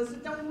neighborhoods,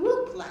 it don't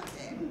look like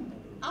that.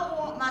 I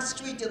want my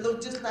street to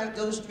look just like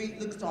those street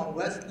looks on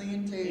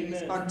Wesleyan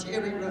Terrace, on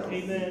Cherry Road.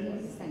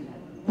 Amen.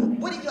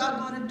 What are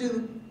y'all going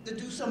to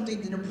do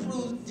something to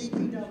improve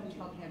DPW?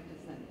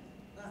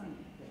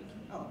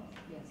 Oh.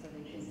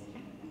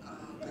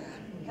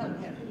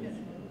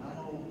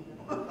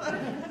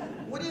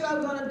 What are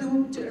y'all going to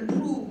do to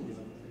improve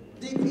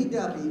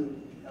DPW?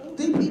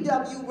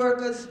 DPW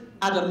workers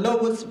are the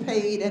lowest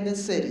paid in the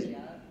city,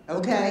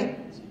 okay?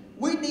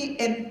 We need,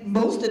 and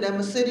most of them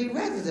are city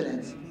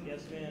residents.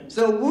 Yes, ma'am.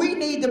 So we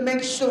need to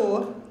make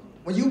sure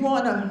when you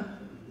want to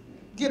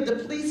give the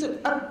police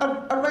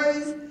a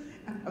raise,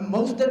 and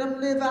most of them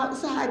live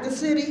outside the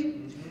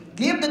city,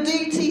 give the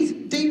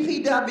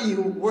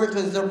DPW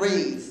workers a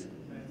raise.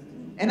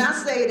 And I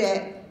say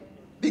that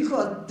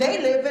because they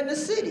live in the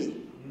city.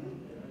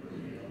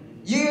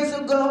 Years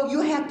ago,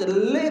 you had to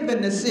live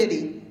in the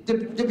city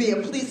to be a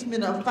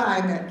policeman or a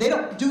fireman. They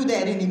don't do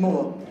that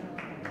anymore.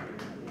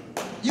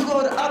 You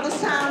go to other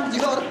towns,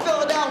 you go to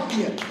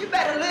Philadelphia, you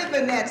better live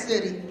in that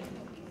city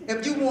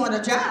if you want a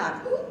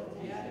job.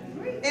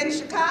 In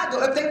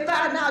Chicago, if they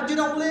find out you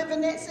don't live in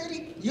that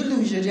city, you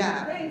lose your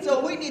job. So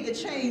we need to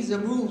change the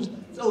rules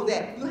so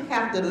that you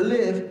have to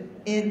live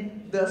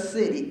in the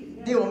city.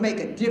 They will make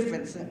a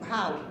difference in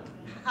how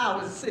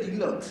the city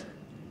looks.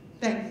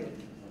 Thank you.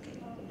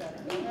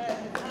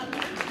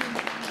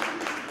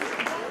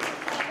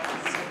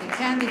 The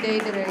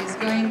candidate that is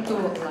going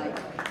to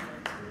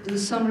do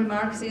some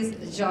remarks is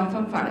John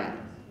Fanfara.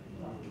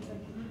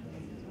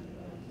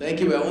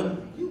 Thank you,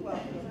 Ellen.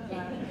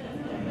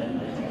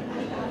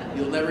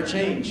 You'll never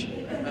change.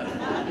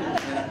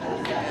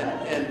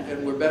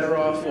 And we're better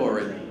off for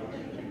it.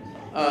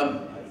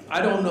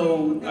 I don't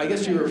know, I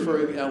guess you're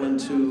referring, Ellen,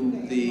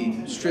 to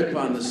the strip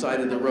on the side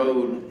of the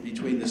road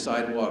between the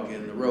sidewalk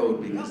and the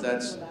road,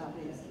 because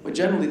but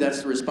generally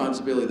that's the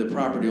responsibility of the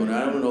property owner.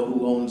 I don't know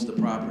who owns the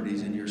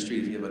properties in your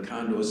street, if you have a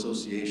condo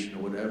association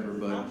or whatever,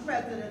 but... I'm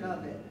president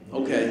of it.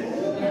 Okay.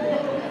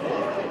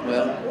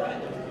 Well,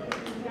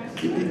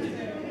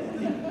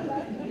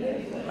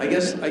 I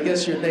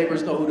guess your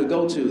neighbors know who to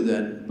go to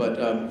then,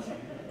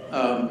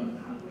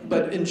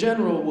 but in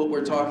general, what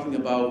we're talking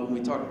about when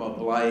we talk about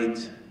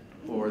blight,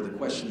 or the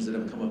questions that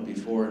have come up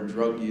before, and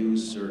drug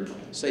use, or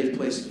safe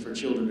places for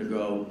children to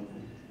go,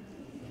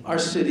 our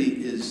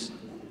city is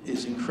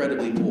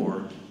incredibly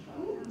poor.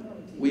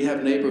 We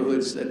have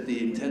neighborhoods that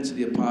the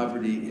intensity of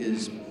poverty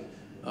is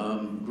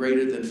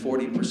greater than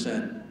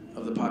 40%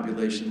 of the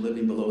population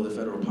living below the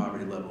federal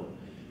poverty level.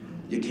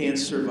 You can't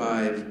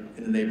survive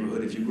in a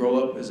neighborhood if you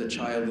grow up as a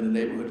child in a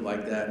neighborhood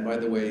like that. And by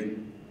the way,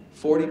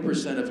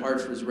 40% of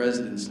Hartford's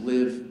residents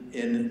live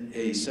in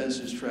a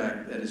census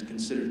tract that is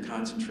considered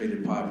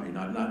concentrated poverty.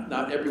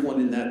 Not everyone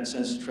in that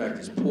census tract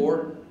is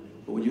poor,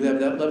 but when you have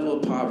that level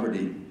of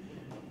poverty,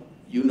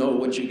 you know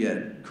what you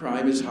get.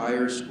 Crime is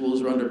higher,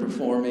 schools are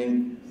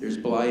underperforming, there's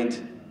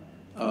blight,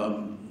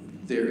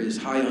 there is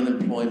high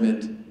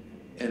unemployment,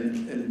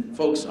 and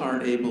folks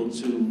aren't able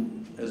to,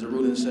 as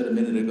Aruna said a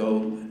minute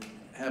ago,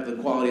 have the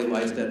quality of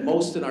life that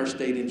most in our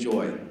state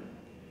enjoy.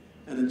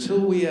 And until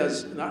we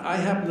I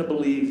happen to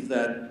believe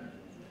that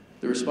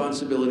the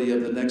responsibility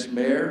of the next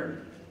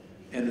mayor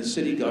and the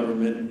city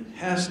government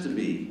has to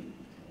be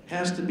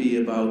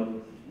about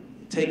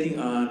taking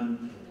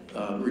on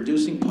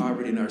reducing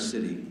poverty in our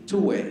city. Two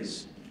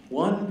ways.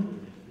 One,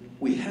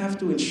 we have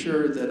to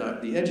ensure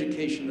that the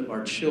education of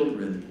our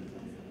children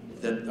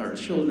that our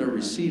children are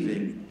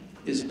receiving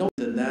is no more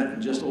than that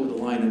and just over the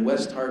line in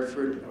West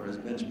Hartford, or as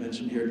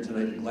mentioned here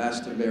tonight,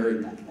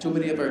 Glastonbury. Too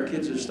many of our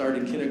kids are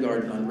starting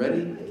kindergarten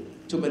unready.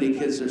 Too many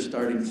kids are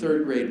starting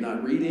third grade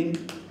not reading.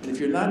 And if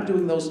you're not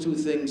doing those two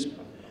things,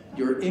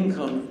 your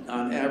income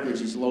on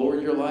average is lower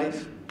in your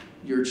life.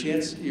 The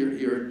chances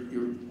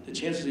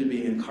of you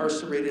being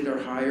incarcerated are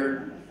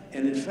higher.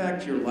 And in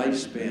fact, your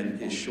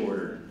lifespan is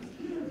shorter.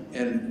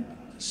 And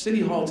City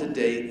Hall to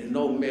date, and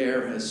no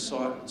mayor has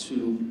sought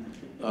to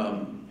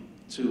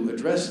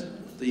address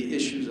the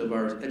issues of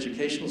our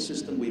educational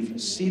system.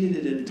 We've ceded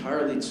it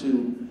entirely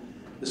to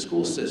the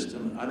school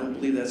system. I don't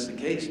believe that's the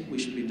case. We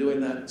should be doing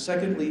that.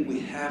 Secondly,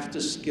 we have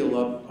to skill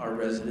up our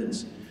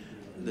residents.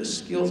 The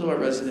skills of our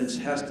residents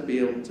has to be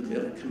able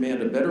to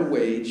command a better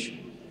wage.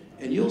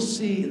 And you'll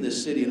see in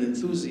this city an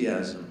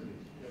enthusiasm,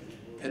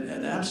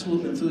 an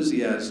absolute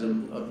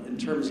enthusiasm in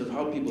terms of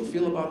how people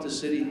feel about the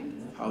city,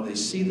 how they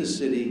see the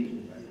city,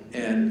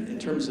 and in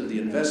terms of the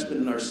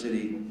investment in our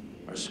city,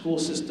 our school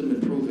system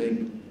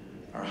improving,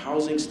 our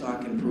housing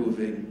stock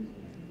improving,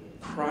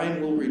 crime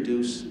will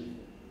reduce,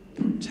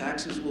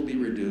 taxes will be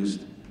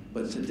reduced,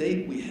 but to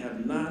date we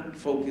have not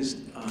focused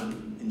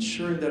on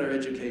ensuring that our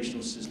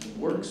educational system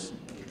works.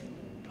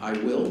 I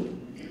will,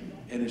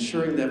 and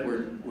ensuring that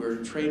we're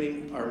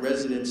training our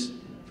residents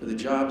for the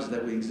jobs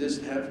that we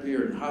have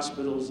here in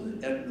hospitals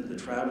and at the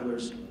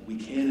travelers. We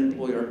can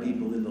employ our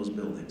people in those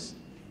buildings.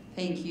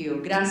 Thank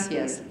you.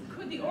 Gracias.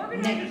 Could the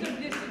organizers of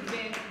this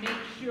event make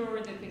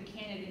sure that the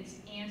candidates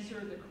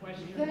answer the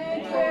question?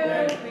 Thank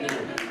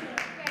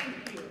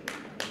you.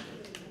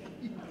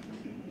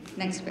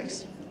 Next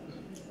question.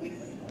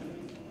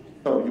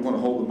 Oh, you want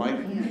to hold the mic?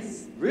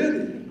 Yes.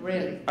 Really?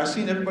 Really. I've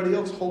seen everybody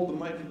else hold the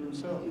mic for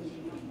themselves.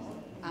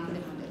 I'm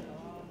the one.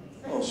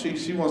 Oh,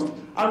 she wants to,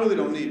 I really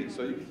don't need it,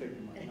 so you can take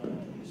the mic.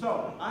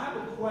 So, I have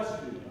a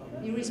question.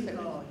 You respect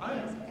me.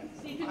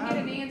 See if you can get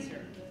an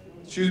answer.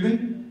 Excuse me?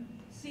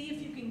 See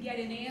if you can get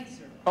an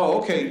answer.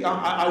 Oh, okay,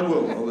 I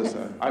will,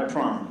 Alyssa. I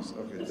promise.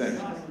 Okay, thank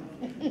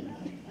you.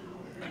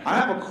 I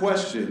have a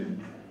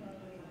question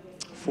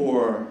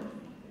for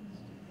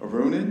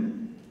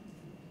Arunan,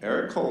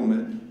 Eric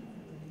Coleman,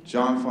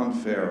 John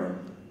Fonfera,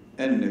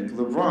 and Nick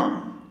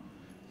LeBron.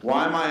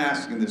 Why am I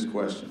asking this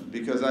question?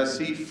 Because I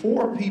see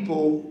 4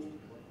 people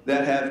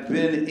that have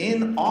been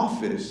in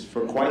office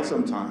for quite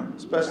some time,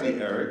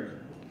 especially Eric.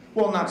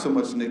 Well, not so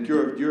much Nick.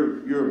 You're a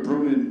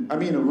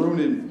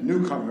Arunan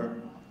newcomer,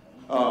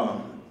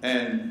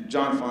 and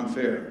John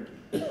Fonfera.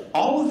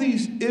 All of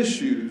these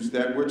issues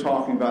that we're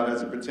talking about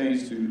as it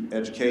pertains to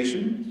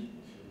education,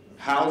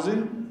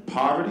 housing,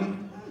 poverty,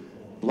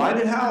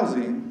 blighted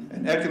housing,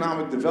 and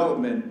economic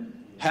development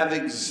have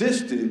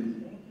existed.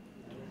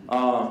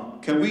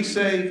 Can we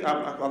say,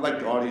 I'd like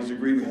the audience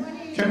agreement,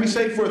 can we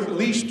say for at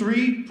least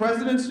 3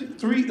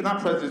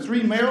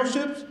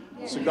 mayoralships?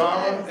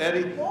 Sagara,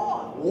 Eddie.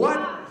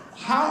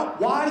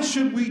 Why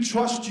should we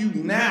trust you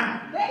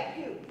now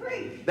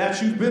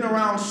that you've been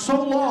around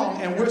so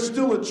long and we're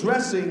still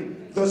addressing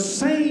the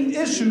same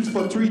issues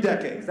for 3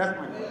 decades? That's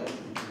my question.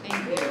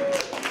 Thank you.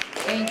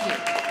 Thank you.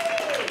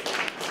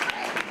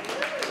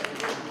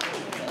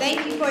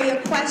 Thank you for your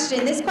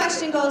question. This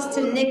question goes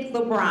to Nick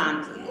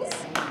LeBron, please.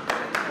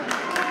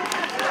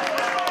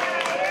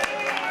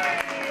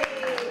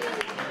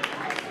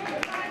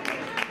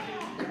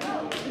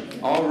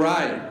 All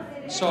right.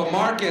 So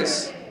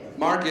Marcus,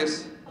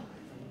 Marcus,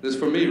 this is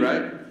for me,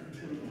 right?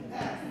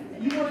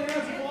 You want to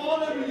answer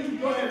all of them, or you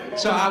go ahead?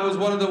 So I was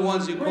one of the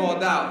ones you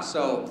called out,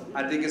 so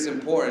I think it's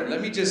important.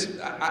 Let me just,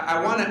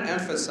 I want to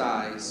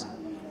emphasize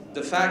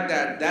the fact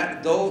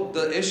that though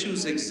the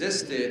issues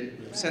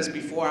existed since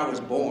before I was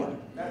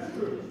born,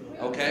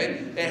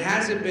 okay? It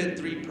hasn't been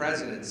 3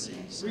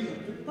 presidencies.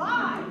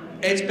 5.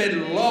 It's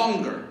been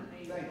longer,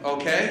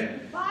 okay?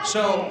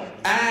 So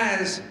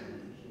as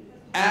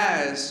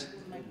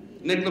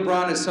Nick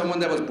LeBron is someone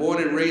that was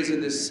born and raised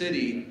in this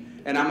city,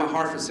 and I'm a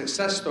Hartford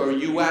success story,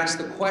 you asked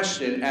the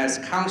question as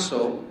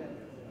counsel,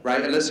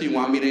 right? Alyssa, you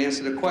want me to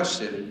answer the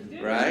question,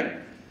 right?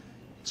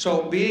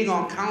 So being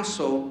on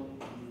council,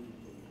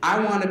 I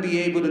want to be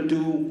able to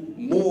do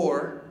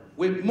more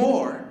with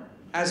more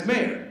as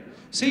mayor.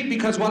 See,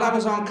 because while I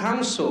was on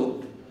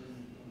council,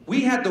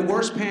 we had the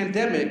worst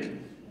pandemic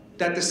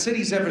that the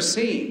city's ever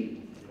seen.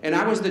 And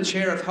I was the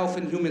chair of Health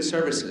and Human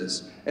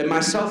Services. And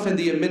myself and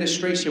the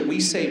administration, we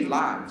saved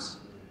lives.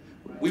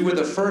 We were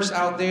the first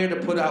out there to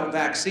put out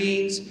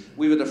vaccines.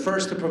 We were the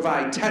first to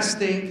provide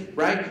testing,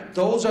 right?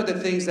 Those are the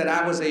things that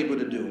I was able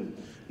to do.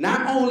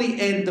 Not only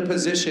in the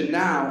position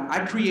now,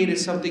 I created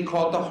something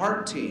called the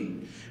HEART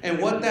team. And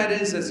what that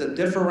is a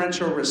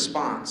differential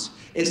response.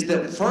 It's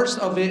the first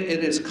of it in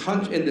this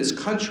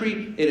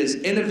country. It is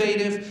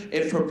innovative.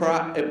 It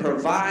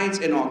provides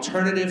an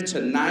alternative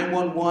to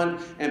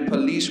 911 and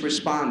police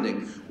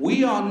responding.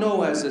 We all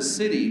know as a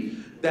city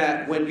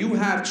that when you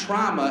have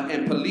trauma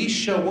and police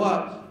show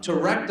up to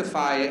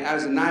rectify it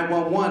as a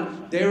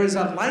 911, there is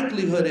a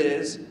likelihood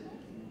is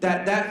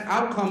that that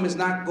outcome is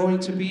not going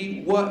to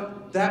be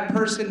what that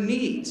person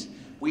needs.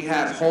 We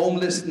have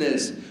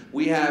homelessness.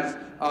 We have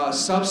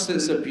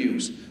substance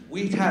abuse.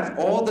 We have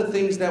all the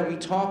things that we're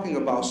talking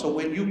about. So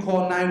when you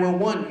call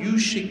 911, you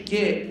should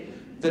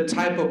get the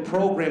type of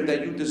program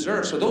that you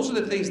deserve. So those are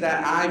the things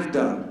that I've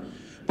done.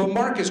 But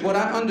Marcus, what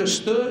I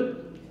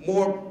understood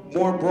more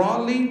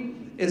broadly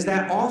is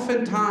that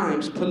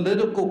oftentimes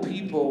political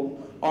people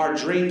are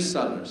dream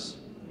sellers.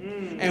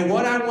 And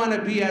what I want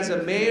to be as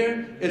a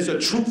mayor is a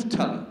truth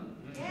teller.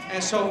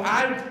 And so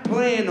I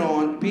plan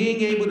on being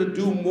able to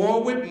do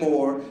more with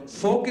more,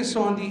 focus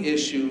on the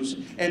issues,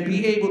 and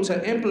be able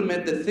to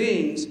implement the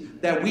things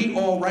that we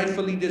all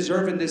rightfully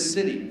deserve in this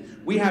city.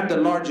 We have the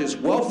largest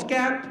wealth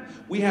gap,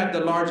 we have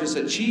the largest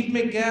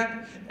achievement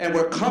gap, and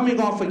we're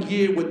coming off a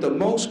year with the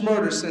most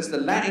murders since the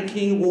Latin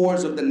King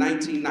Wars of the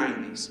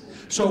 1990s.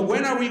 So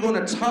when are we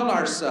going to tell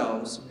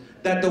ourselves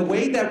that the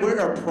way that we're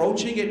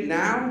approaching it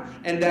now,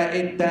 and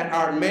that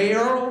our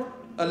mayoral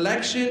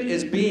election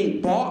is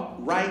being bought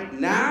right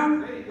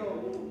now?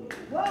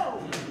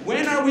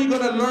 When are we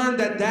going to learn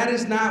that that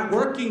is not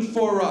working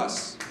for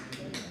us?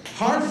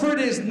 Hartford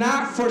is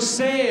not for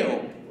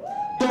sale.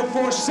 The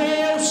for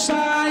sale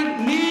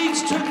sign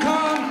needs to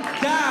come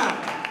down.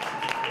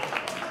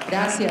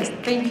 Gracias.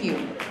 Thank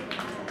you.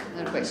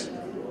 Another question.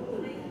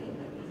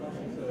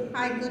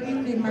 Hi, good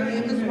evening. My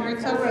name is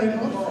Marta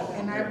Ramos,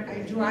 and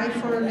I drive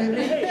for a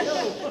living.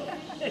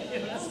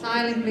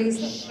 Silent,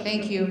 please.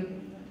 Thank you.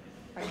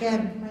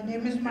 Again, my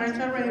name is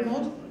Marta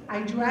Ramos.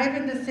 I drive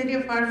in the city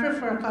of Hartford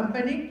for a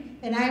company,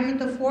 and I am in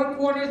the 4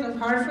 corners of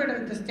Hartford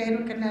of the state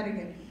of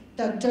Connecticut.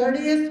 The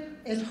dirtiest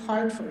is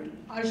Hartford.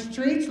 Our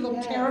streets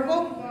look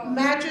terrible.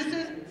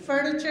 Mattresses,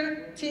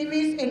 furniture,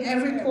 TVs in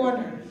every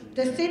corner.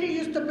 The city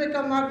used to pick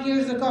them up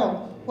years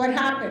ago. What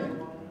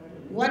happened?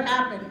 What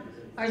happened?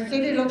 Our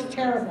city looks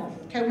terrible.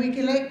 Can we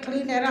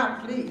clean that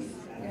up, please?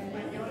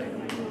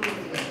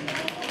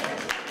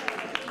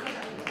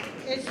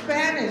 En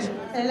Spanish.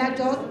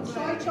 Yo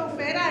soy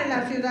chofera en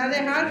la ciudad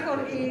de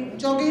Hartford y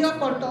yo guío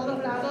por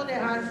todos lados de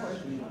Hartford.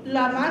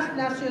 La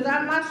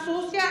ciudad más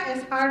sucia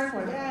es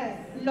Hartford.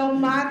 Los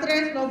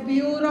madres, los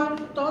bureaus,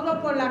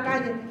 todo por la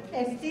calle.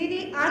 El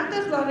city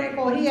antes lo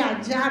recogía,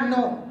 ya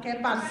no.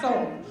 ¿Qué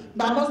pasó?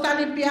 Vamos a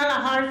limpiar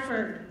a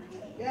Hartford.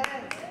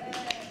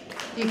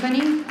 Tiffany,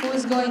 who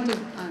is going to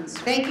answer?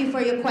 Thank you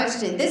for your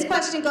question. This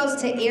question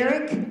goes to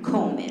Eric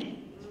Coleman.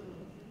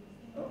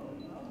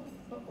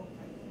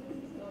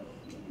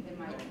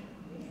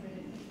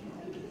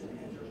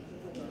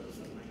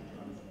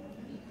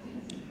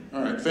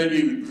 All right, thank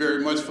you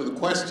very much for the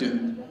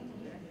question.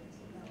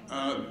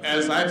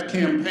 As I've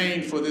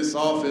campaigned for this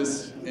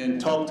office and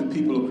talked to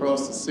people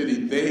across the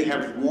city, they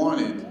have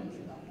wanted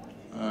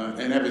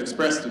and have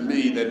expressed to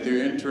me that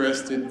they're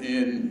interested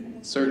in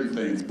certain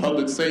things.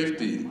 Public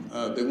safety,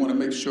 they want to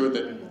make sure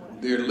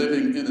that they're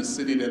living in a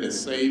city that is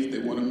safe. They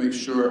want to make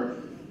sure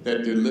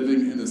that they're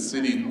living in a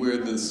city where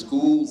the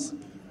schools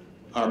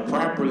are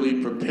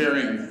properly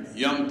preparing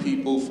young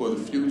people for the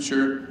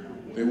future.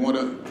 They want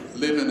to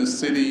live in a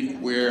city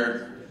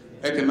where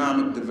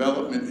economic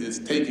development is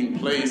taking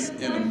place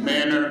in a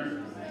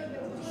manner.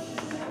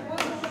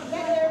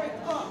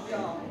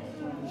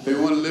 They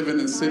want to live in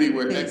a city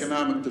where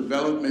economic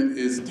development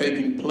is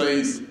taking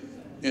place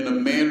in a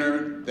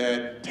manner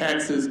that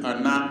taxes are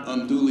not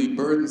unduly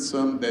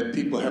burdensome, that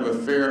people have a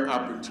fair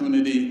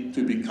opportunity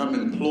to become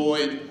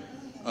employed,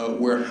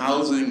 where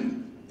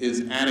housing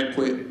is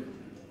adequate,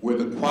 where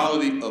the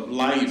quality of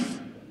life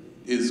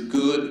is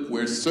good,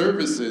 where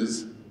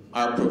services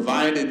are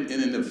provided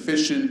in an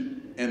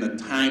efficient and a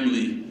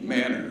timely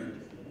manner.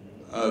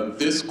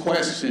 This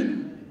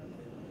question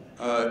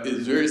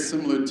is very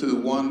similar to the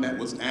one that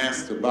was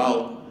asked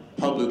about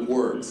public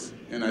works.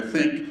 And I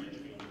think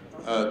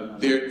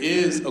there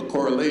is a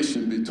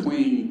correlation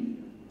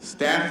between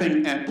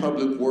staffing at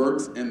public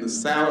works and the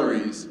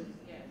salaries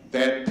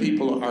that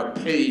people are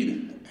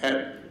paid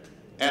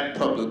at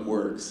public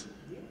works.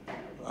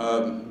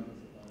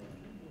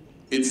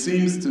 It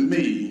seems to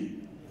me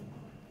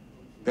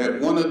that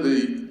one of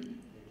the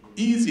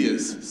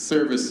easiest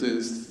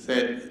services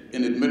that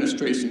an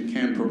administration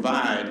can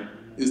provide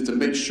is to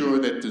make sure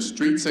that the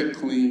streets are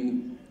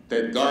clean,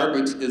 that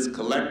garbage is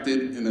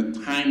collected in a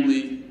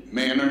timely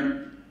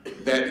manner,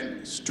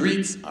 that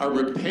streets are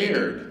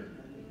repaired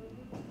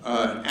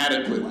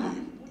adequately.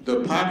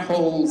 The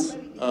potholes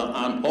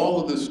on all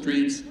of the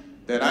streets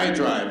that I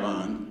drive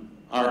on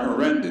are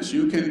horrendous.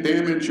 You can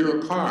damage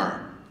your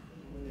car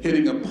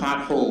hitting a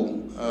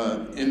pothole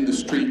in the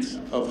streets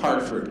of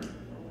Hartford.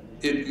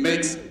 It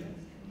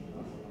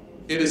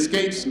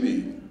escapes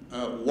me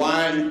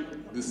why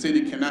the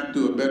city cannot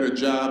do a better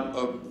job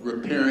of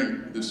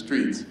repairing the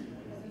streets.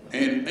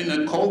 And in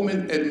the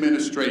Coleman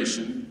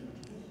administration,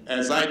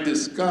 as I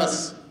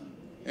discuss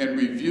and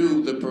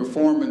review the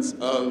performance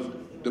of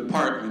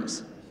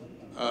departments,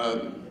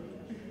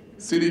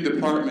 city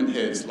department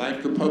heads,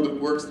 like the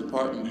Public Works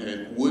Department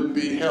head, would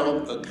be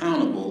held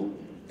accountable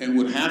and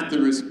would have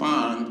to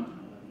respond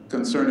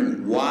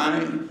concerning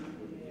why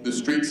the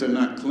streets are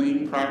not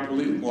cleaned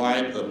properly,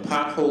 why the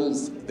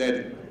potholes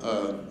that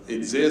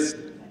exist,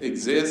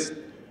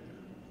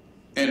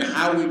 and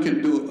how we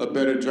can do a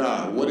better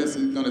job. What is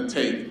it going to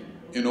take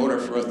in order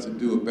for us to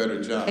do a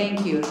better job?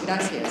 Thank you.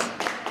 Gracias.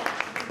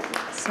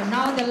 So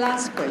now the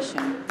last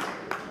question.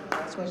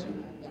 Last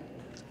question? Yeah.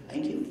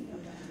 Thank you.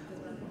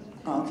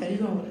 Okay, you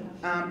go with it.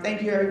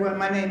 Thank you, everyone.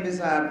 My name is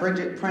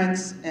Bridget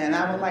Prince, and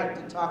I would like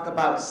to talk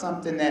about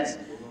something that's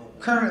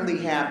currently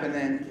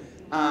happening.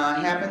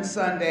 Happened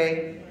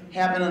Sunday,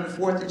 happened on the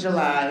 4th of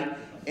July,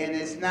 and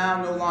it's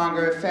now no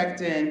longer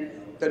affecting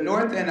the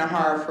north end of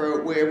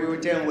Hartford, where we were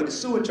dealing with the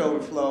sewage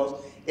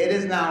overflows. It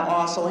is now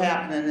also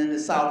happening in the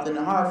south end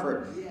of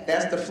Hartford.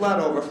 That's the flood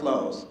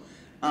overflows.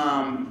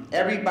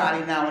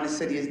 Everybody now in the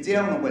city is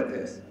dealing with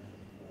this.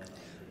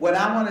 What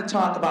I want to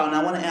talk about, and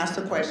I want to ask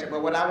the question,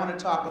 but what I want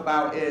to talk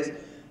about is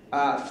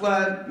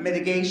flood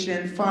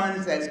mitigation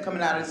funds that's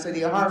coming out of the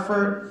city of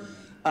Hartford.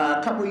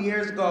 A couple of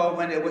years ago,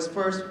 when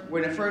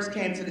it first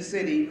came to the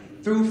city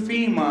through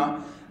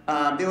FEMA,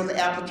 there was an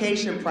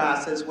application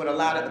process with a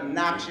lot of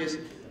obnoxious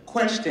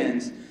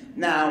questions.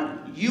 Now,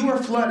 you were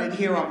flooded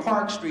here on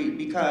Park Street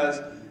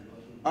because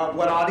of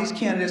what all these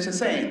candidates are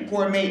saying: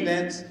 poor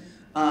maintenance,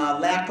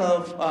 lack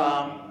of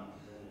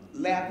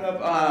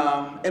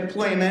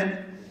employment,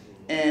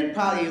 and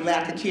probably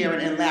lack of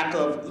caring and lack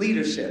of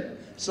leadership.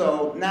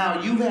 So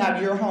now you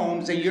have your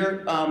homes and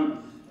your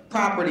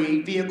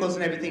property, vehicles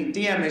and everything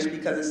damaged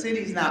because the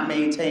city's not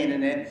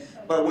maintaining it.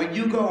 But when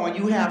you go and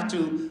you have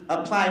to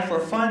apply for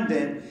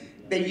funding,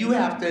 that you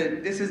have to,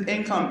 this is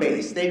income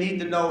based. They need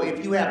to know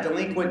if you have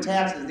delinquent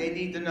taxes. They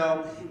need to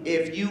know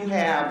if you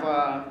have,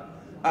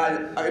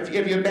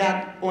 if you're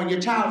back on your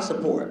child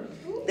support.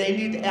 They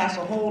need to ask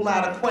a whole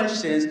lot of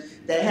questions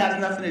that has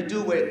nothing to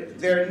do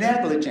with their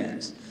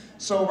negligence.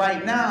 So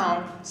right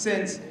now,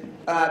 since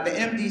the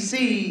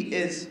MDC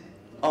is,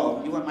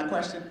 oh, you want my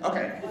question?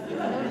 Okay.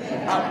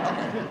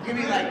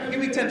 Okay. Give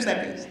me 10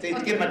 seconds to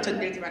get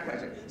to my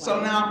question.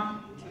 So now,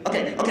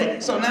 okay.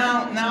 So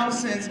now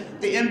since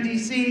the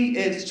MDC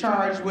is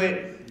charged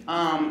with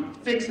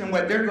fixing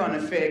what they're going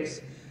to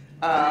fix,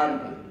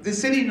 the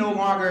city no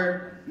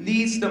longer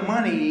needs the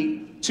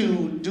money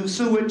to do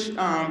sewage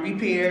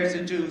repairs,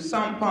 to do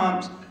sump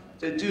pumps,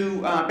 to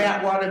do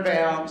backwater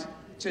valves,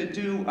 to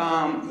do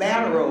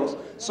laterals.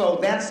 So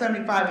that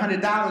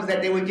 $7,500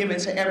 that they were giving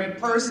to every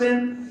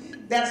person,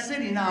 that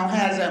city now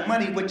has that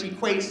money, which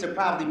equates to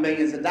probably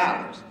millions of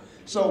dollars.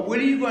 So what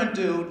are you going to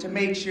do to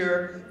make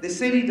sure the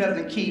city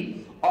doesn't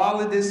keep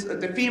all of this,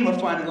 the FEMA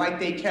funding, like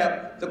they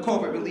kept the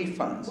COVID relief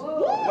funds?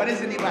 What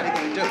is anybody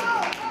going to do?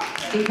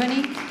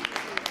 Tiffany?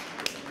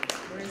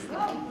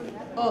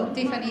 Oh,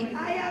 Tiffany,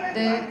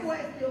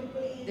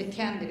 the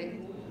candidate.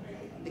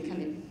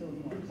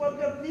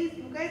 Because this,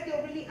 you guys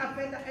can really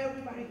affect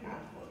everybody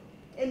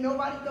and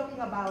nobody's talking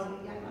about it.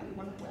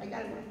 I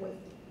got one question.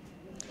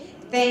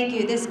 Thank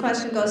you. This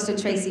question goes to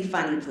Tracy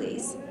Funny,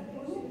 please.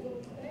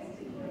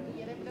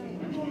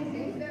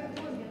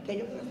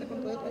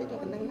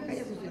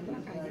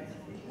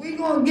 We're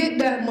going to get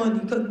that money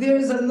because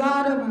there's a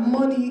lot of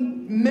money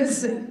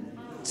missing.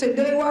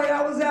 Today while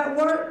I was at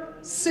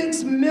work,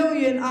 $6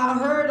 million I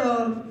heard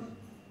of,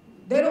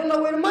 they don't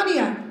know where the money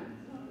at.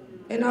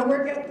 And I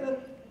work at the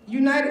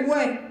United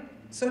Way,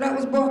 so that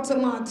was brought to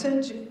my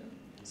attention.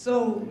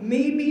 So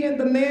me being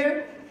the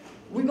mayor,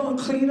 we're going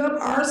to clean up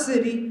our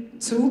city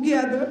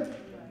together.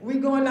 We're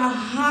going to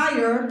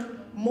hire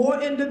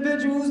more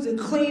individuals to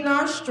clean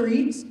our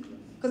streets,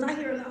 because I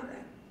hear a lot of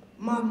that.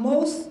 My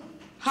most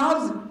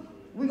housing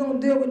we're gonna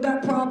deal with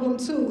that problem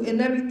too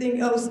and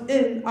everything else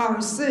in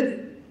our city.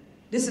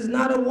 This is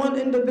not a one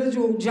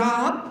individual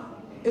job,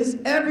 it's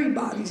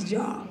everybody's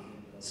job.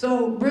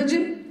 So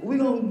Bridget, we're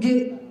gonna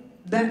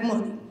get that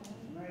money.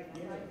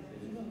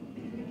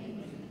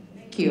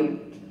 Thank you.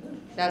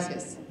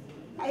 Gracias.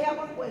 I have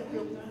one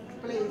question,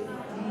 please.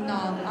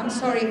 No, I'm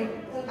sorry.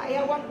 I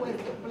have one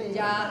question, please.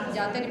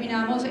 Ya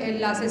terminamos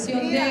la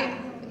sesión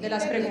de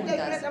las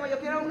preguntas. Yo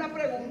quiero una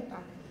pregunta.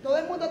 Todo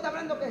el mundo está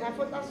hablando que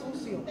Hartford está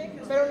sucio,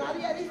 pero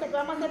nadie dice que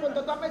vamos a hacer con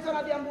todas las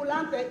personas de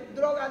ambulantes,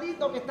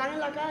 drogaditos que están en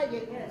la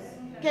calle,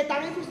 que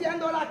están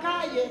ensuciando la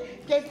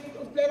calle, que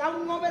le dan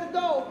un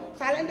overdose,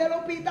 salen del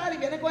hospital y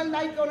vienen con el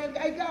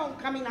nightgown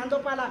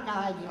caminando para la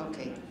calle.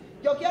 Okay.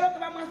 Yo quiero que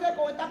vamos a hacer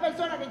con estas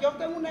personas, que yo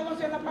tengo un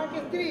negocio en la Park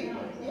Street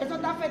y eso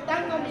está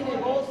afectando mi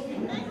negocio.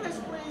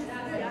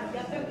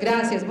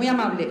 Gracias, muy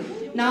amable.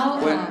 Now,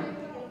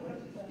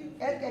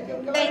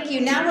 thank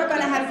you. Now we're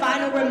going to have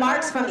final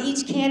remarks from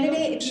each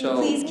candidate. If you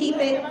please keep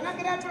it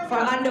for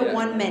under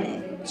 1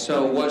 minute.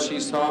 So what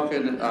she's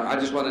talking, I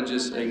just want to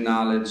just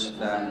acknowledge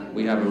that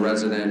we have a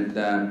resident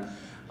that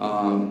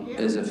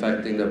is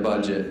affecting the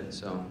budget.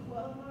 So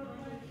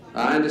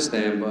I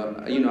understand,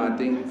 but you know, I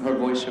think her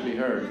voice should be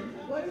heard.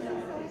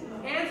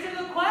 Answer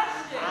the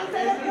question.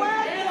 Answer the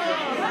question.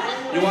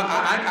 You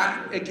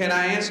want? Can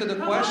I answer the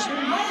question?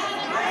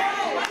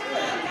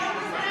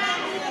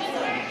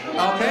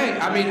 Okay,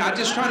 I mean, I'm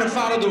just trying to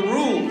follow the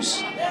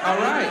rules. All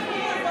right.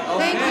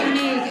 Okay. Thank you,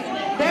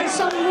 Nick. There's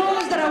some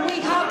rules that we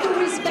have to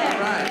respect.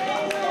 Right.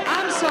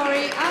 I'm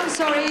sorry.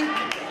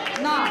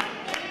 No.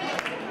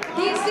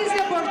 This is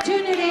the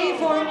opportunity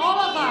for all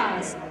of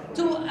us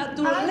to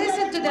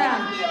listen to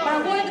them,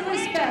 but with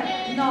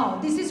respect. No,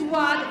 this is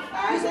what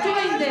who's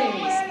doing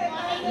this.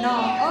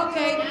 No,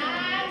 okay.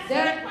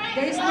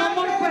 There is no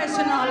more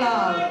question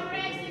allowed.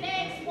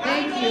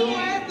 Thank you.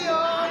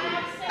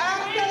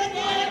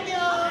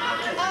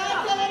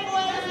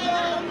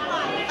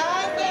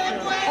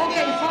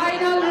 Okay,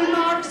 final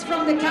remarks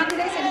from the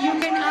candidates, and you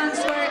can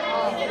answer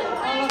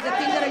all of the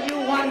things that you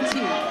want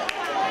to.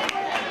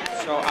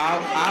 So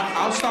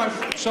I'll start.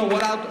 So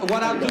what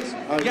I'll do?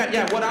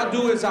 What I'll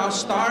do is I'll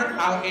start.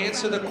 I'll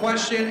answer the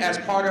question as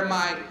part of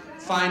my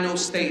final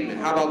statement.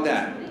 How about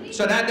that?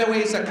 So that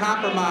way it's a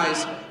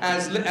compromise.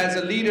 As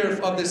a leader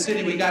of the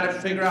city, we got to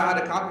figure out how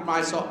to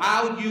compromise. So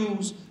I'll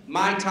use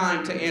my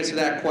time to answer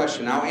that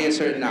question. I'll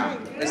answer it now.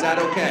 Is that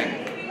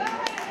okay?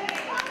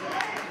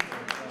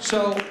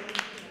 So,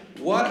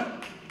 what?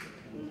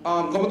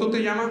 ¿Cómo tú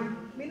te llamas?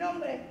 Mi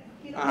nombre.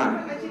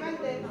 Ajá.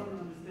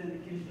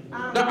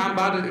 No, I'm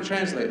about to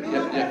translate.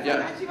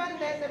 Yeah.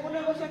 Tengo un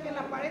negocio aquí en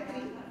la Park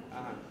Street.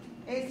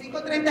 En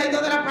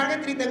 532 de la Park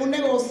Street tengo un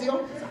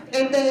negocio.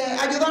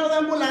 Ayudo a los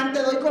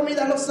ambulantes, doy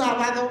comida los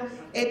sábados,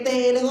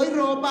 le doy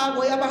ropa,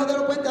 voy abajo de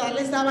los puentes a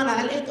darle sábana,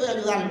 darle esto y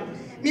ayudarlo.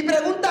 Mi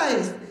pregunta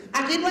es,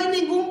 aquí no hay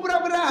ningún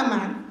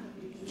programa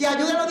que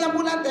ayude a los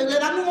ambulantes, le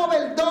dan un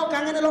overdose,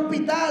 caen en el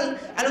hospital,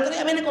 al otro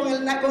día viene con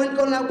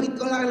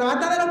la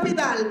bata del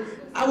hospital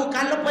a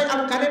buscar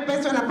el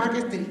peso en la Park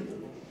Street.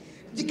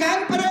 Y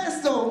caen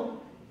presos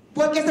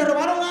porque se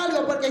robaron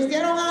algo, porque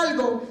hicieron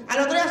algo,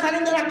 al otro día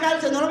salen de la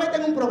cárcel, no lo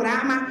meten en un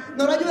programa,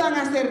 no lo ayudan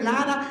a hacer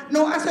nada,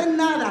 no hacen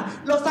nada,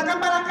 lo sacan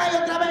para la calle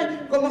otra vez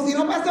como si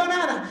no pasó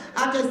nada,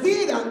 a que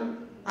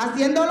sigan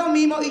haciendo lo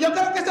mismo. Y yo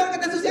creo que eso es lo que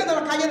está sucediendo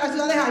en la calle de la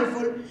ciudad de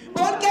Hartford.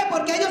 ¿Por qué?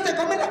 Porque ellos se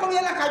comen la comida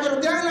en la calle, lo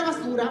tiran en la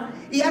basura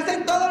y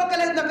hacen todo lo que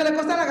les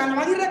cosa la gana.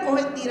 Van y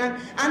recogen, tiran,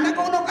 andan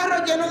con unos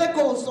carros llenos de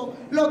cosas,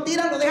 lo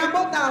tiran, lo dejan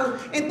botado.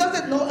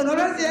 Entonces, no los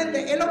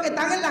residentes, es los que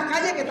están en la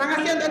calle que están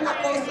haciendo estas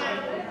cosas.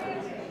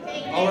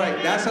 All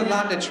right, that's a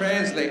lot to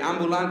translate.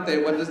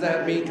 Ambulante, what does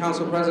that mean,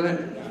 Council President?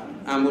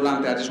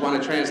 Ambulante, I just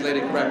want to translate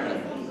it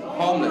correctly.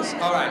 Homeless,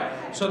 all right.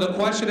 So the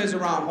question is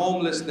around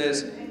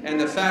homelessness and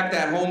the fact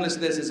that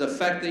homelessness is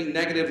affecting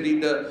negatively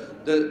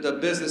the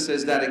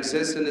businesses that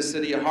exist in the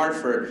city of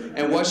Hartford.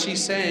 And what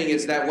she's saying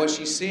is that what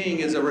she's seeing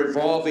is a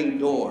revolving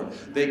door.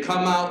 They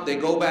come out, they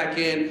go back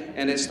in,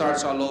 and it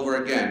starts all over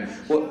again.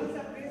 Well,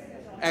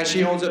 and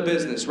she owns a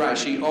business, right?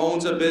 She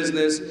owns a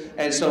business,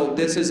 and so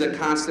this is a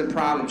constant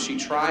problem. She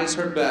tries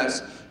her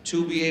best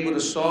to be able to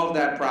solve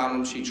that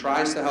problem. She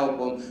tries to help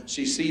them.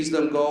 She sees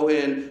them go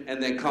in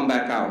and then come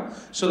back out.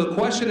 So the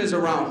question is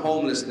around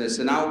homelessness,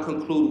 and I'll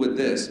conclude with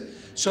this.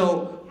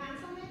 So,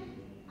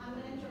 Councilman, I'm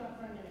going to interrupt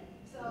for a minute.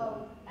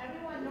 So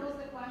everyone knows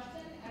the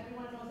question,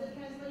 everyone knows the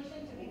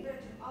translation. To be fair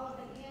to all of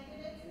the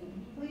candidates,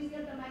 please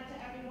give the mic to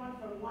everyone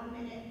for 1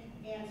 minute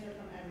answer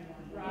from everyone.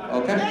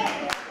 okay,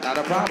 not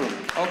a problem.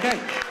 Okay,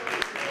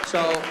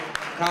 so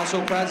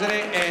Council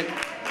President and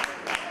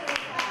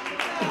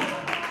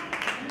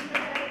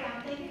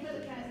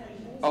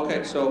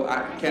okay, so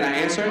can I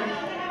answer it?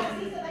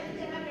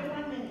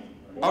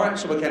 All right,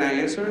 so but can I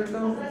answer it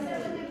though?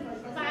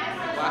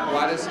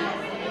 Why does he?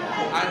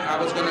 I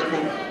was gonna.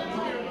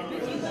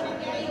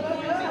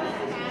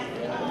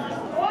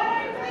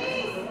 Order,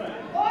 please.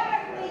 Order,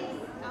 please.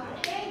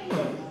 Thank you.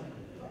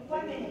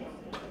 1 minute.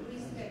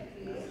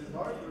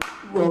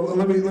 Well,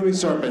 let me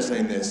start by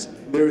saying this.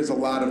 There is a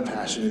lot of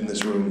passion in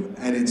this room,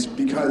 and it's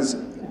because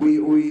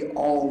We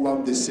all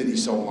love this city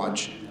so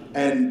much.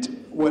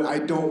 And what I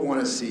don't want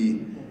to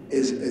see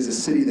is a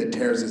city that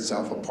tears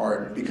itself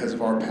apart because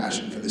of our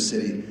passion for the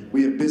city.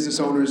 We have business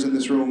owners in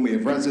this room, we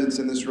have residents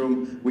in this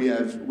room, we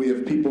have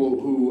people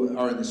who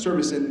are in the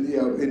service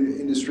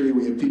industry,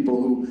 we have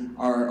people who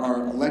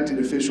are elected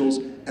officials,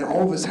 and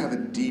all of us have a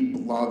deep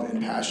love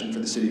and passion for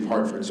the city of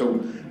Hartford.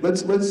 So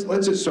let's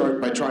just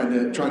start by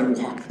trying to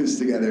walk this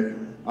together,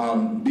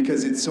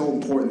 because it's so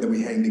important that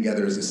we hang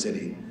together as a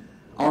city.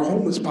 Our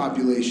homeless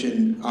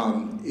population,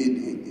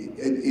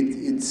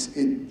 it's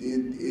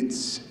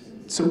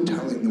so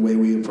telling the way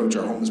we approach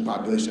our homeless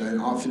population,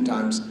 and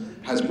oftentimes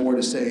has more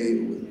to say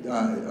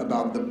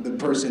about the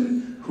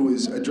person who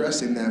is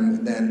addressing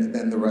them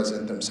than the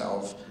resident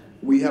themselves.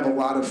 We have a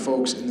lot of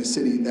folks in the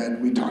city that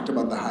we talked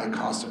about the high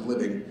cost of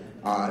living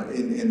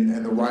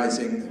and the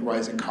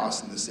rising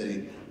costs in the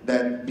city,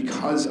 that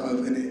because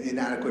of an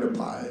inadequate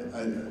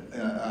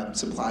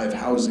supply of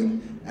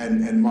housing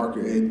and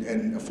market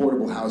and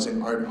affordable housing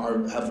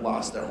have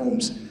lost their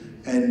homes.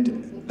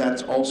 And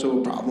that's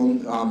also a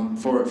problem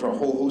for a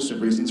whole host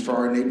of reasons for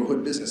our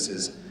neighborhood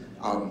businesses.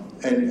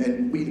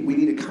 And we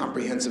need a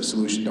comprehensive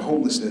solution to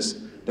homelessness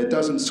that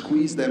doesn't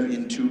squeeze them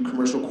into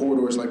commercial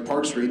corridors like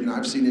Park Street, and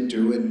I've seen it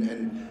too,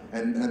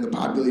 and the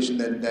population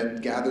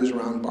that gathers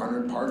around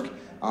Barnard Park,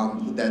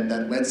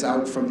 that lets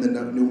out from the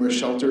numerous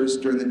shelters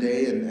during the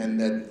day and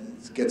that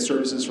gets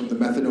services from the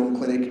methadone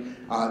clinic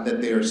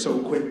that they are so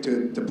quick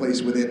to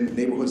place within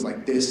neighborhoods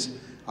like this.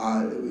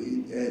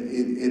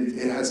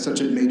 It has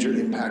such a major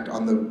impact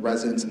on the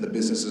residents and the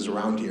businesses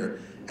around here,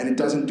 and it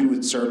doesn't do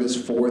its service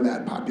for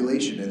that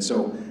population. And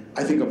so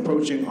I think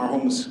approaching our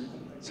homeless...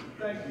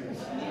 Thank you.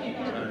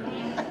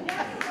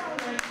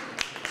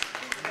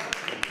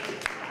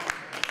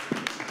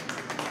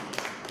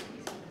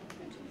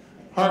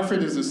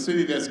 Hartford is a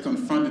city that's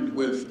confronted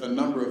with a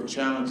number of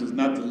challenges,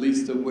 not the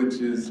least of which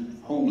is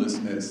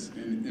homelessness.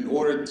 In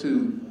order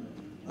to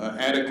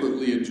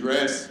adequately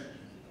address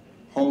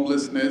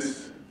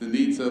homelessness, the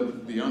needs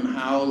of the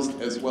unhoused,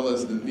 as well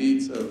as the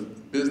needs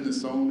of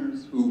business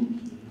owners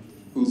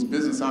whose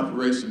business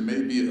operation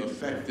may be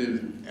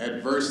affected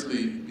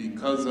adversely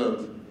because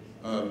of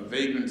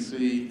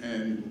vagrancy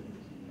and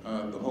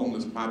the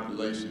homeless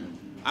population.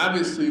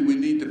 Obviously, we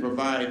need to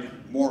provide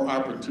more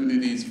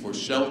opportunities for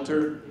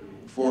shelter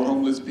for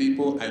homeless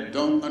people. I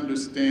don't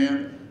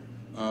understand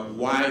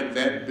why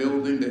that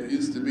building that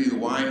used to be the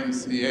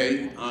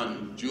YMCA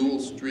on Jewel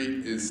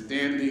Street is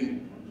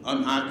standing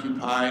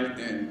unoccupied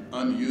and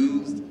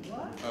unused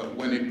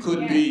when it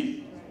could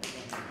be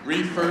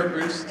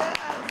refurbished.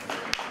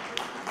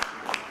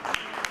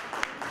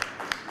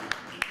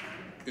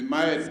 In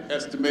my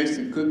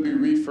estimation, could be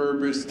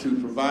refurbished to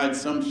provide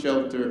some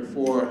shelter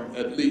for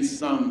at least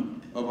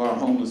some of our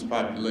homeless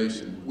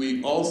population.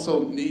 We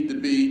also need to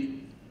be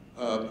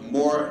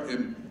more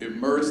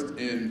immersed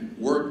in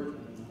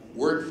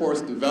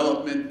workforce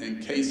development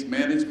and case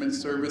management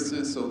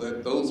services so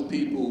that those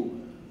people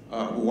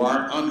who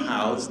are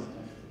unhoused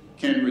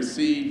can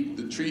receive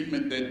the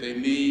treatment that they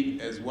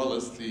need as well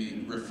as the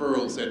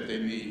referrals that they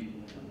need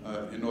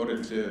in order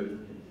to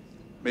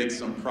make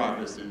some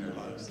progress in their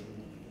lives.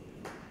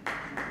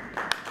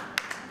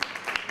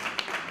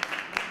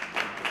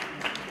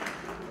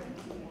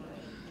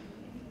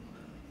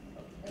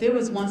 There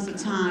was once a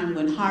time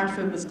when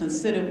Hartford was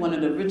considered one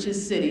of the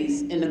richest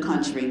cities in the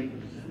country.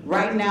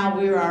 Right now,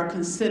 we are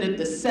considered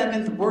the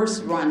 7th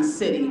worst run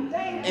city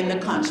in the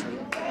country.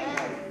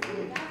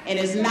 And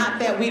it's not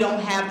that we don't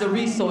have the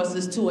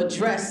resources to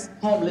address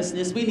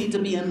homelessness. We need to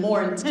be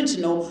more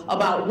intentional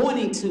about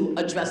wanting to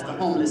address the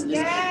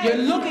homelessness. You're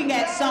looking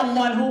at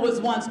someone who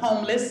was once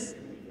homeless.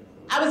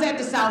 I was at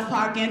the South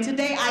Park, and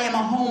today I am a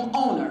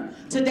homeowner.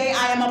 Today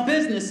I am a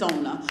business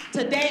owner.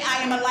 Today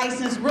I am a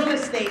licensed real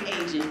estate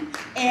agent.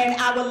 And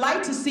I would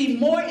like to see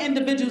more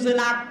individuals in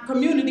our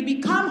community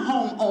become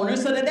homeowners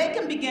so that they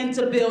can begin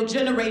to build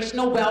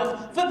generational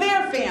wealth for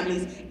their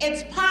families.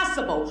 It's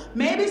possible.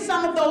 Maybe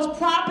some of those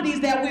properties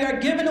that we are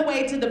giving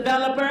away to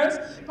developers,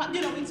 you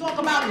know, we talk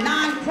about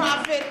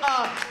nonprofit,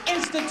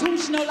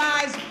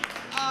 institutionalized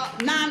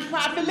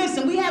nonprofit.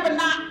 Listen, we have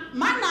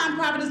my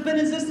nonprofit has been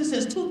in existence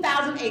since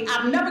 2008.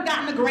 I've never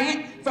gotten a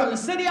grant from the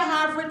city of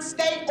Hartford,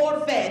 state,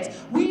 or feds.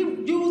 We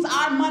use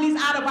our monies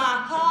out of our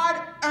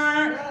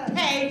hard-earned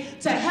pay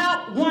to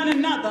help one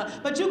another.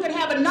 But you could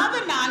have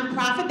another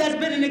nonprofit that's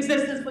been in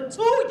existence for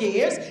 2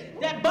 years.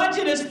 That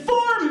budget is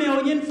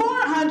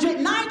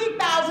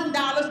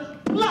 $4,490,000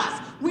 plus.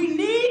 We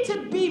need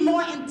to be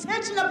more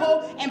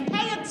intentional and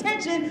pay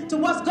attention to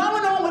what's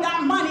going on with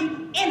our money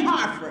in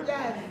Hartford.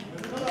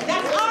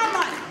 That's our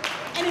money.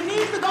 And it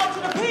needs to go to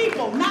the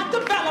people, not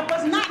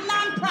developers, not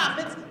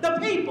nonprofits, the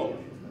people.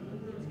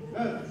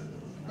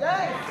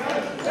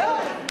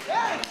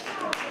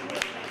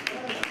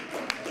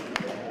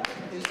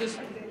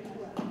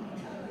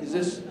 Is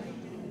this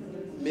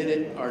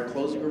minute our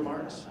closing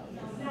remarks?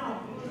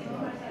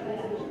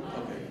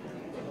 Okay.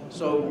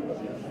 So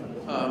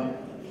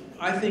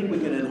I think we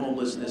can end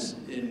homelessness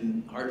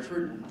in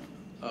Hartford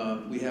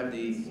We have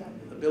the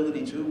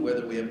ability to,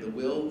 whether we have the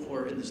will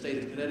or in the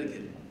state of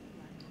Connecticut.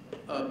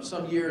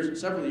 Several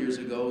years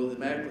ago, the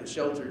Immaculate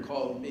Shelter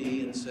called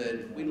me and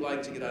said, we'd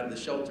like to get out of the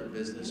shelter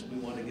business. We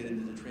want to get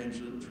into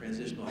the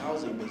transitional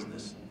housing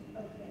business.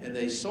 And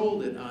they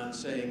sold it on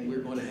saying we're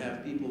going to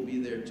have people be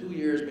there 2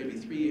 years, maybe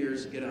 3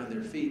 years, get on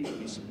their feet, there'll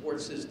be support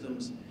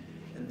systems,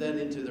 and then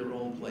into their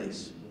own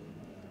place.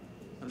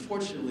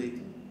 Unfortunately,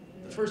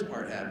 the first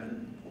part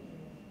happened.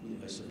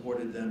 I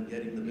supported them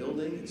getting the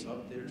building. It's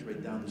up there, it's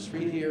right down the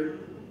street here.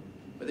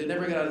 But they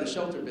never got out of the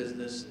shelter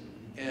business,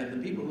 and the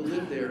people who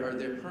live there are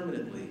there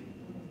permanently.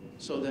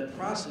 So that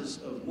process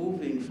of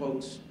moving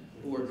folks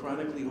who are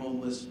chronically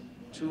homeless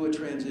to a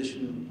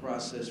transition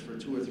process for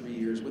 2 or 3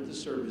 years with the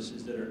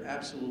services that are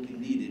absolutely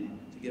needed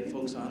to get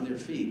folks on their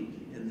feet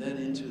and then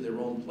into their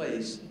own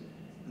place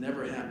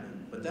never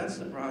happened. But that's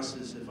the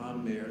process, if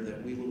I'm mayor,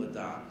 that we will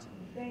adopt.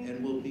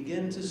 And we'll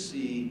begin to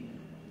see,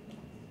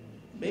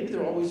 maybe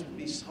there'll always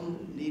be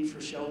some need for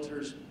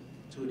shelters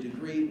to a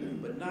degree,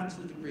 but not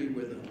to the degree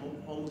where the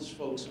homeless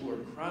folks who are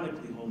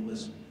chronically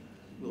homeless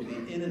will be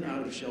in and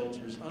out of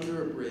shelters,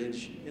 under a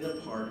bridge, in a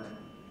park.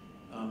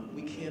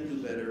 We can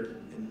do better,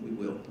 and we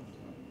will.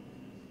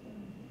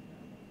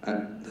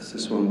 Does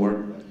this one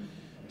work?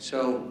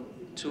 So,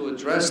 to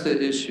address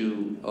the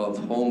issue of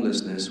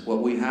homelessness,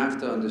 what we have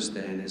to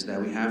understand is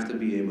that we have to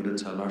be able to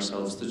tell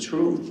ourselves the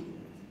truth.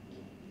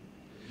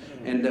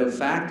 And the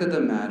fact of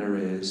the matter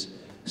is,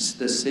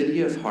 the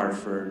city of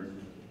Hartford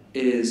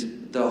is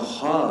the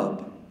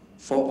hub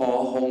for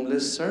all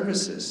homeless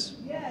services.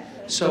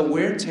 So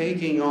we're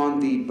taking on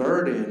the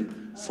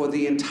burden for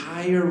the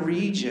entire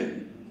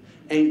region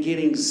and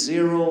getting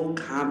zero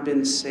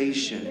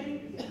compensation.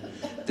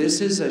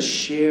 This is a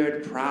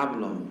shared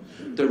problem.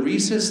 The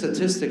recent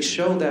statistics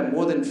show that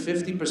more than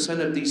 50%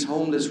 of these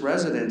homeless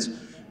residents,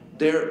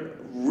 their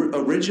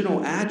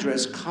original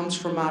address comes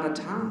from out of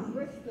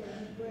town.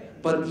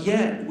 But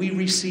yet, we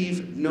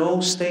receive no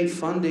state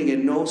funding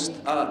and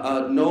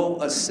no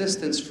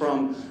assistance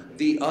from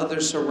the other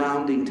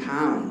surrounding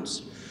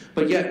towns.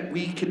 But yet,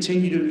 we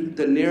continue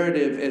the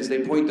narrative as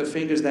they point the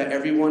fingers that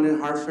everyone in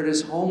Hartford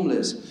is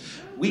homeless.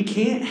 We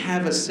can't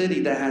have a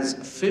city that has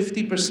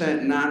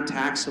 50%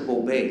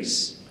 non-taxable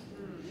base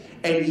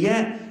and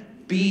yet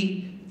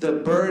be the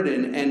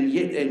burden and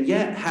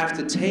yet have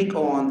to take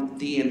on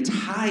the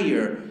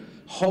entire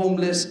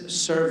homeless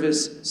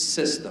service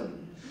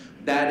system.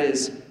 That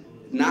is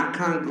not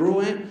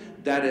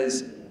congruent, that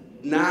is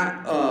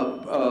not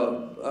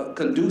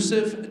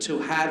conducive to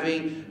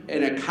having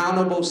an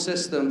accountable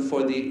system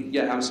for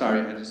the, I'm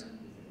sorry,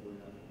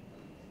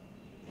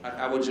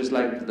 I would just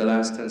like the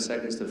last 10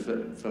 seconds to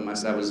for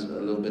myself. I was a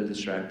little bit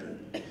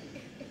distracted.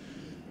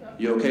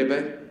 You okay,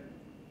 babe?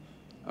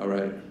 All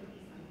right.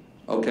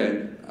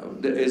 Okay.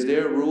 Is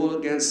there a rule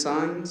against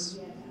signs?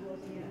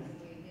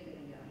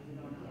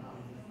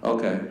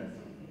 Okay.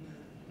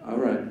 All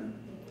right.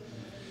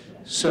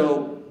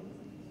 So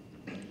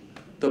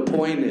the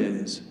point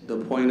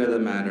of the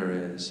matter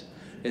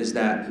is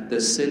that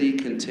the city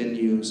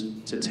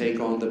continues to take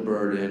on the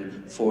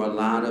burden for a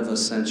lot of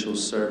essential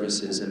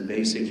services and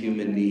basic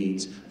human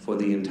needs for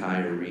the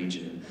entire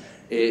region.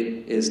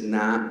 It is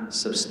not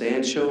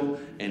substantial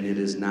and it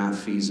is not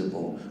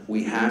feasible.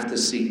 We have to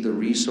seek the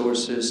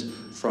resources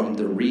from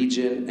the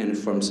region and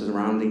from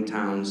surrounding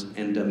towns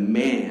and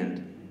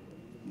demand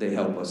they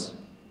help us.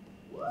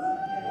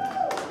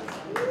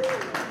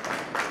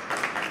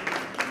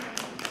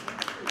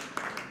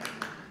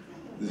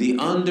 The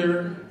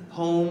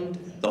underhomed,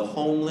 the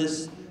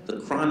homeless, the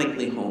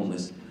chronically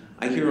homeless.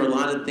 I hear a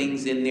lot of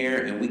things in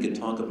there, and we could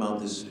talk about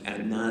this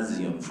ad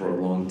nauseum for a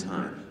long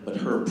time. But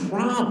her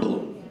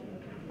problem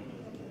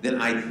that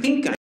I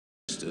think I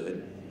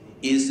understood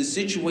is the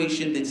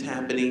situation that's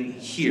happening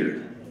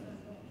here.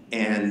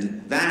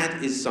 And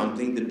that is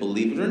something that,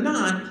 believe it or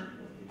not,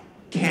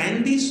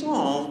 can be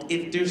solved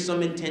if there's some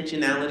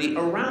intentionality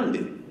around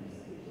it.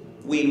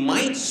 We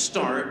might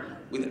start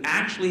with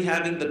actually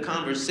having the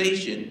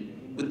conversation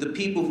with the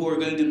people who are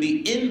going to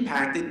be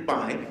impacted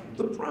by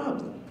the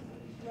problem.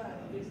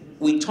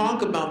 We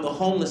talk about the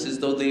homeless as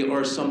though they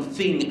are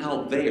something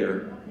out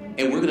there,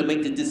 and we're going to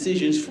make the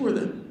decisions for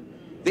them.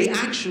 They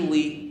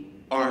actually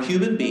are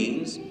human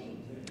beings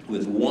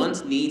with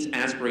wants, needs,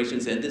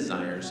 aspirations, and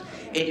desires.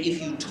 And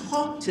if you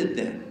talk to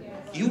them,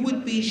 you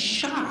would be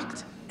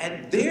shocked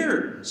at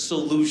their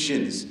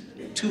solutions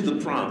to the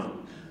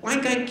problem.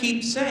 Like I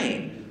keep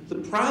saying, the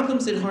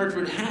problems that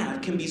Hartford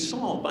have can be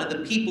solved by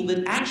the people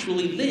that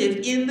actually live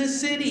in the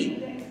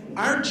city.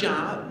 Our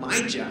job,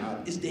 my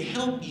job, is to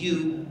help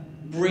you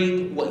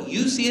bring what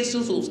you see as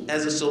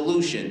a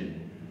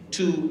solution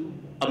to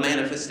a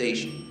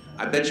manifestation.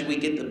 I bet you we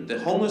get the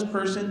homeless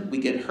person, we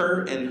get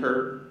her and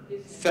her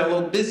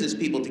fellow business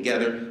people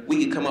together,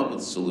 we can come up with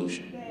a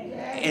solution.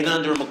 And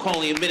under a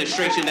Macaulay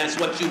administration, that's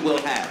what you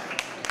will have.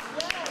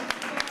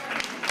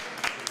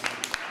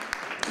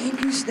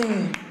 Thank you,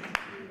 Stan.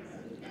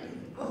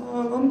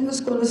 I'm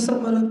just going to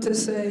sum it up to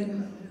say,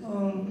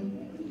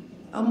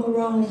 I'm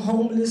around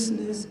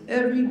homelessness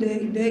every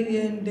day,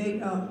 day in,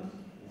 day out.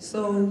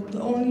 So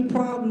the only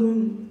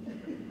problem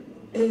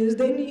is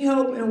they need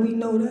help, and we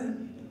know that.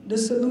 The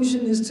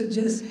solution is to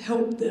just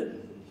help them.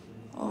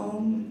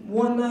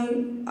 One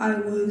night I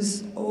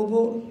was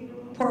over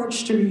Park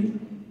Street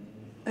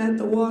at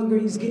the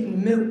Walgreens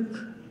getting milk,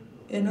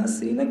 and I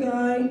seen a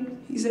guy.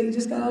 He said he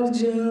just got out of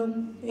jail,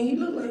 and he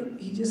looked like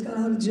he just got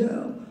out of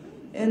jail.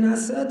 And I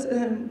said to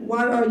him,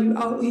 "Why are you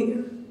out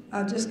here?"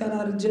 "I just got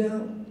out of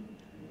jail."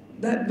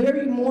 That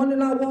very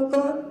morning I woke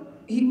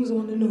up, he was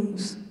on the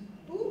news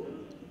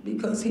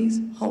because he's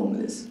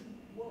homeless.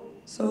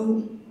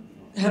 So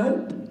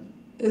help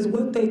is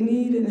what they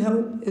need, and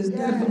help is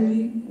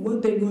definitely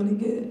what they're going to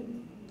get.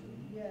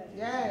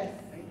 Yes.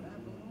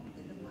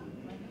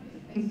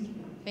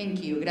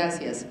 Thank you,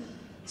 gracias.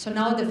 So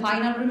now the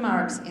final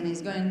remarks, and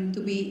it's going to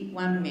be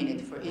 1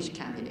 minute for each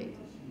candidate.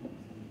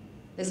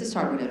 Let's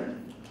start with Eric.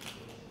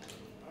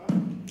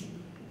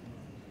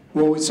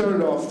 Well, we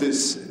started off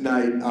this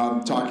night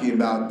talking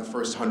about the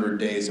first 100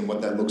 days and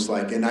what that looks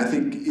like. And I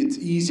think it's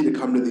easy to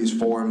come to these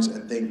forums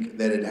and think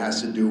that it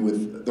has to do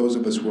with those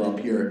of us who are up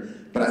here.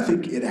 But I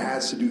think it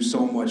has to do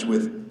so much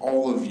with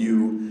all of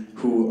you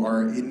who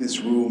are in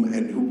this room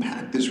and who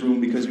packed this room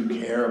because you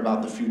care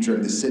about the future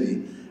of the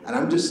city. And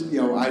I'm just,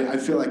 I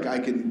feel like I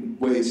can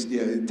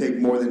take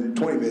more than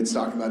 20 minutes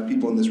talking about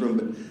people in this room.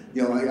 But,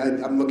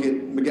 I'm looking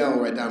at Miguel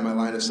right down my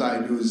line of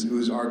sight,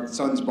 who's our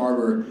son's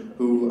barber,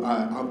 who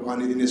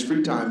in his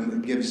free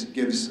time gives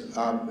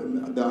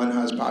the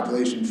unhoused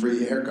population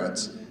free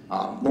haircuts.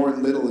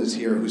 Lauren Little is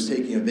here, who's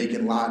taking a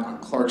vacant lot on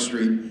Clark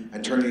Street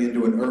and turning it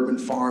into an urban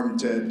farm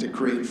to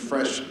create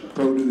fresh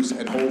produce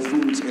and whole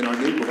foods in our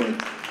neighborhood.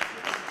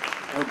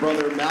 Her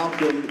brother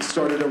Malcolm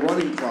started a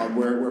running club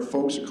where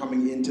folks are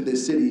coming into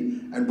this city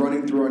and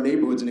running through our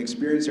neighborhoods and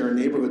experiencing our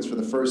neighborhoods for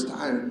the first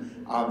time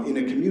in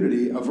a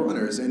community of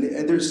runners. And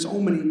there's so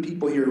many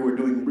people here who are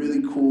doing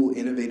really cool,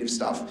 innovative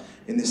stuff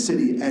in this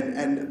city.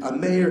 And a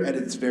mayor at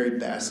its very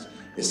best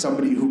is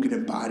somebody who can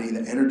embody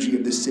the energy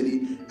of the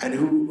city and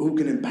who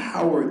can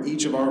empower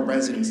each of our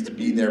residents to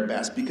be their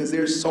best, because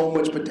there's so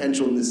much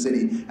potential in this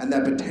city, and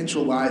that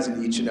potential lies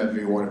in each and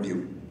every one of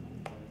you.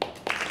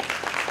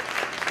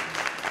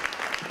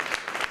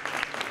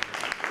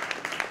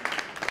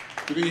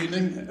 Good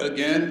evening.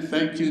 Again,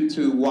 thank you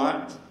to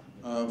Watt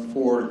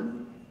for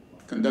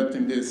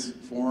conducting this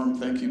forum.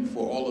 Thank you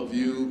for all of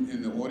you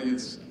in the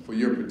audience for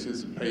your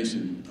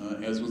participation.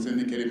 As was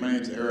indicated, my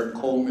name is Eric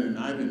Coleman, and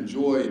I've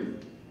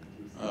enjoyed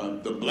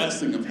the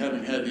blessing of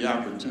having had the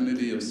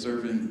opportunity of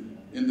serving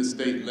in the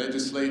state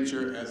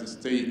legislature as a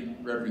state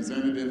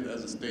representative,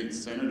 as a state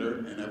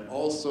senator, and I've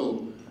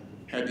also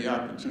had the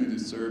opportunity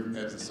to serve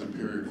as a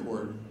Superior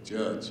Court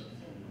judge.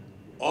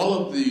 All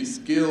of the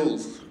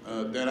skills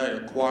that I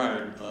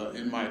acquired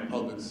in my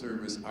public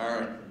service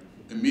are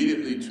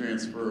immediately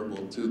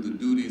transferable to the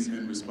duties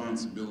and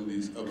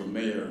responsibilities of a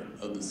mayor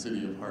of the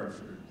city of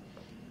Hartford.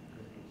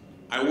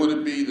 I want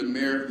to be the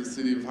mayor of the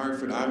city of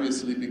Hartford,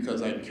 obviously,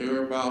 because I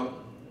care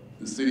about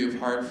the city of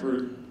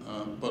Hartford,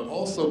 but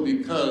also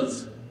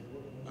because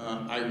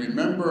I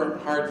remember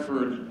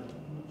Hartford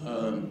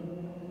of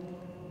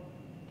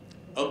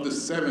the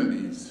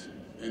 70s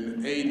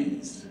and the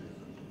 80s.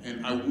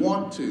 And I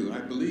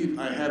believe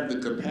I have the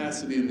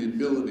capacity and the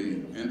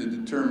ability and the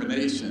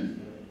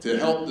determination to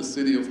help the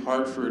city of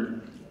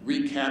Hartford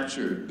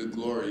recapture the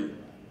glory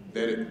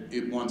that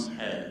it once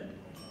had.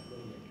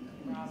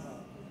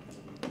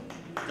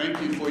 Thank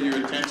you for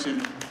your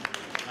attention.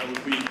 I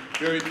would be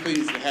very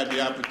pleased to have the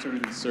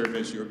opportunity to serve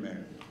as your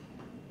mayor.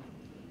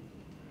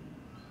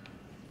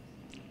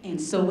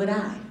 And so would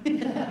I.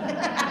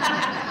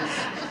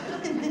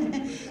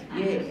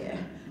 Yeah.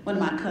 One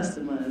of my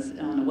customers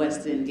on the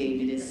West End gave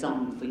me this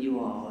song for you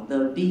all.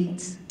 The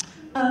beats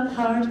of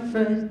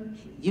Hartford,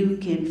 you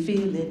can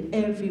feel it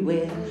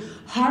everywhere.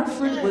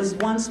 Hartford was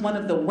once one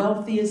of the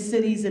wealthiest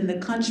cities in the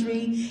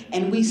country,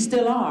 and we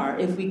still are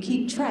if we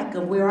keep track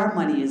of where our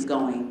money is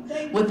going.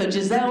 With the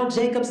Giselle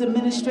Jacobs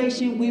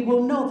administration, we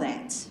will know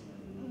that.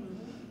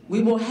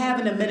 We will have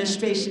an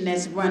administration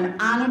that's run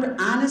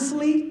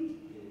honestly,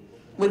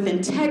 with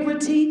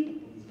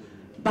integrity,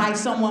 by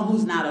someone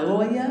who's not a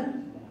lawyer,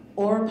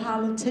 or a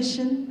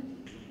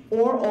politician,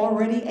 or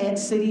already at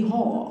City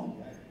Hall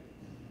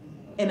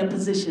in a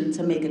position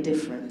to make a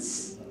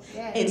difference.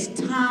 It's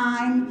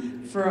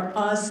time for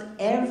us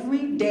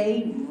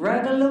everyday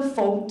regular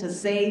folk to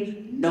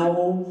say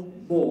no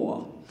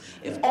more.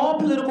 If all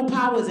political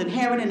power is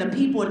inherent in the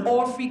people and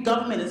all free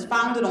government is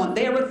founded on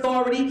their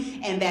authority,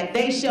 and that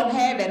they shall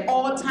have at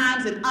all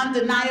times an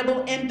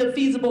undeniable,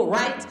 indefeasible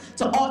right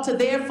to alter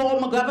their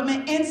form of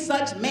government in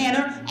such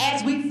manner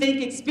as we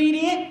think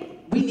expedient,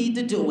 we need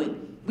to do it.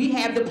 We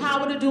have the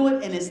power to do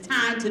it, and it's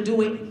time to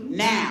do it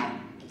now.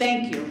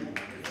 Thank you.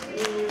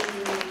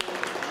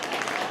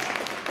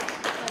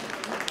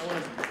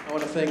 I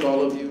want to thank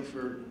all of you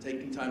for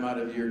taking time out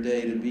of your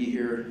day to be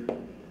here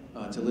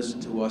to listen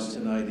to us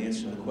tonight,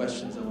 answer the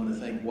questions. I want to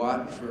thank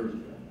Watt for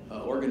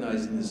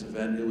organizing this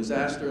event. It was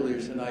asked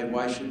earlier tonight,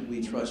 why should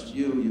we trust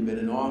you? You've been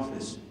in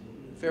office.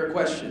 Fair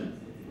question.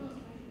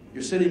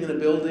 You're sitting in a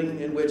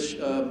building in which,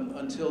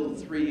 until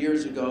 3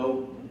 years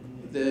ago,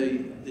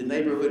 the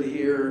neighborhood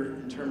here,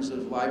 in terms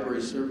of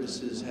library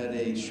services, had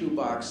a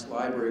shoebox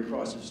library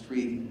across the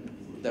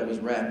street that was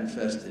rat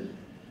infested.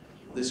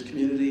 This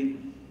community,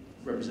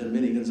 Representative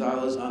Minnie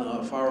Gonzalez, Ana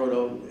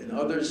Alfaro, and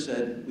others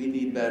said, we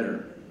need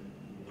better.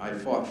 I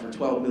fought for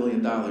 $12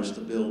 million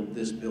to build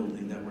this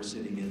building that we're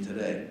sitting in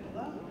today.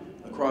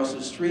 Across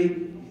the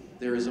street,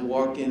 there is a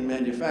walk-in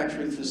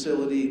manufacturing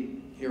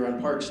facility here on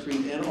Park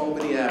Street and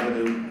Albany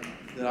Avenue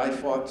that I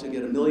fought to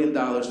get $1 million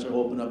to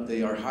open up.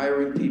 They are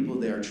hiring people,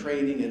 they are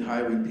training and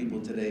hiring people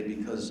today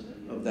because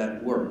of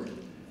that work.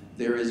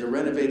 There is a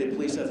renovated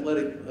police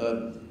athletic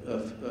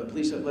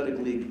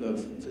league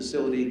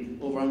facility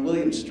over on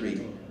William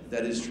Street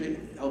that is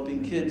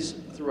helping kids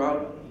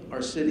throughout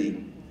our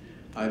city.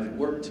 I've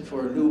worked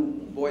for a new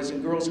Boys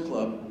and Girls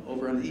Club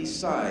over on the east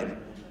side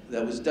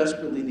that was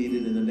desperately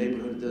needed in a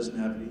neighborhood that doesn't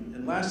have any.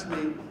 And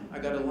lastly, I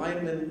got a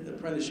lineman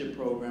apprenticeship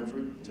program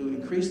to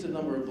increase the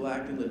number of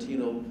Black and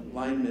Latino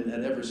linemen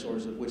at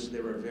Eversource, of which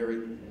there are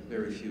very,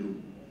 very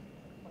few.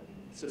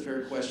 It's a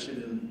fair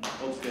question, and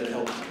hopefully that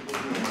helps.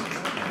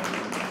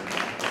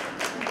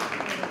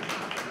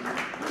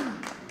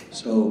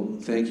 So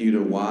thank you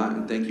to Watt,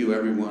 and thank you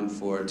everyone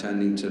for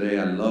attending today.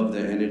 I love the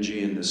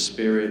energy and the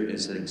spirit.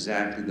 It's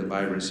exactly the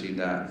vibrancy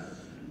that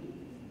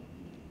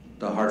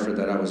the Hartford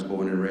that I was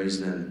born and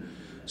raised in.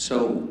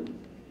 So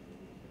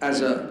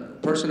as a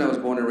person that was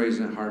born and raised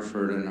in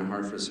Hartford and a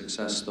Hartford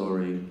success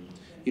story,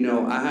 you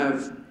know, I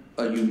have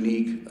a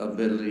unique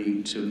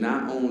ability to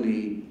not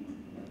only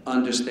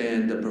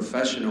understand the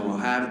professional,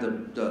 have the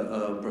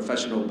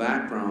professional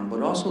background,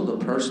 but also the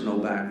personal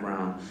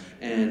background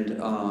and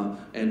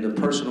the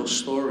personal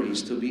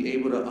stories to be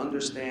able to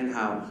understand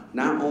how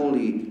not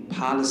only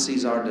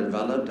policies are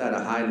developed at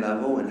a high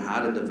level and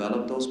how to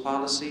develop those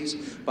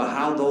policies, but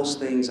how those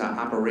things are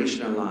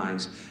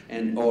operationalized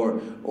and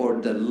or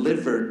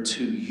delivered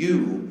to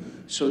you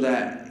so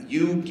that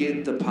you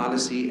get the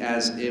policy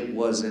as it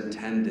was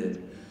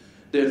intended.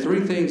 There are three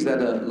things that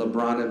a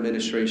LeBron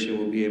administration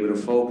will be able to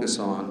focus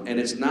on, and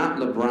it's not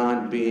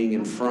LeBron being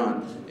in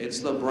front, it's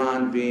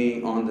LeBron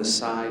being on the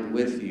side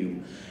with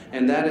you.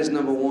 And that is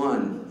number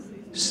one,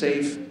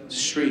 safe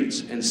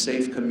streets and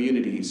safe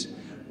communities.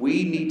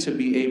 We need to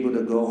be able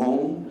to go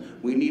home,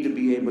 we need to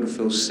be able to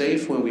feel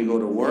safe when we go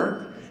to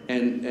work,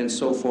 and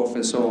so forth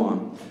and so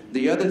on.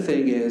 The other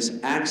thing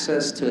is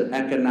access to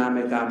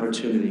economic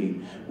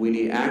opportunity. We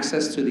need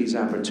access to these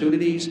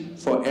opportunities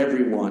for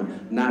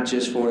everyone, not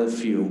just for a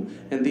few.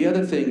 And the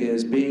other thing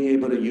is being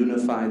able to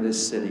unify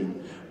this city.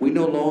 We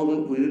no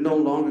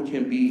longer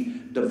can be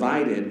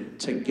divided.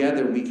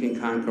 Together we can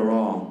conquer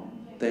all.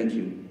 Thank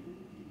you.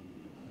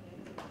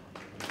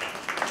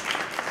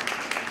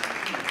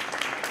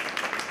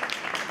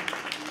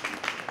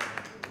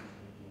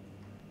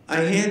 I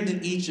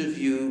handed each of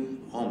you,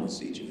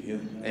 almost each of you,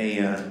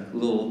 a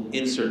little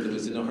insert that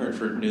was in the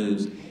Hartford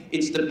News.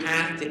 It's the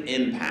path to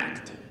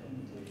impact.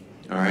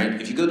 All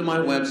right? If you go to my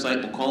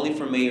website,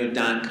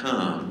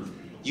 McCauleyforMayor.com,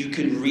 you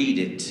can read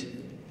it.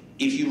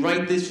 If you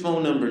write this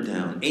phone number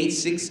down,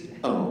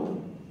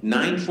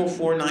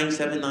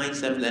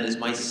 860-944-9797, that is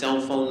my cell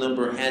phone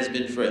number, has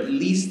been for at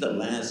least the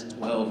last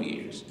 12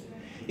 years.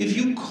 If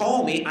you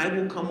call me, I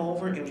will come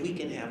over and we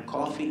can have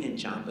coffee and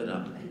chop it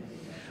up.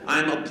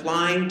 I'm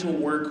applying to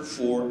work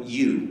for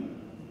you.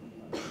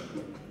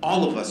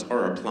 All of us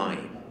are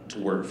applying to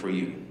work for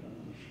you.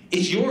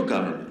 It's your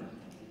government.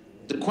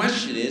 The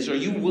question is, are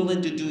you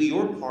willing to do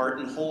your part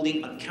in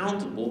holding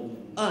accountable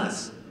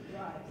us?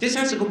 This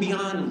has to go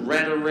beyond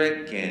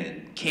rhetoric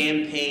and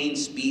campaign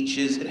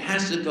speeches. It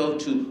has to go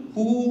to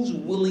who's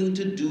willing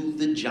to do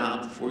the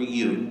job for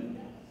you.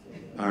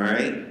 All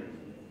right?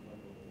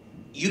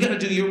 You got to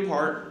do your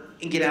part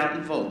and get out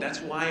and vote. That's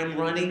why I'm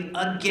running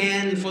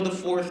again for the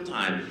 4th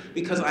time,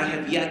 because I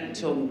have yet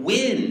to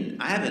win.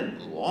 I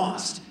haven't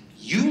lost.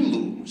 You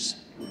lose.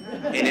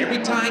 And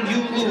every time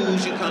you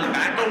lose, you come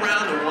back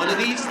around to one of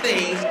these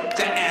things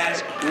to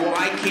ask,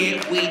 why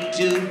can't we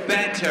do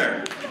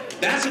better?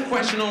 That's a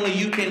question only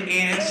you can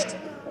answer,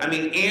 and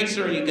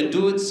you can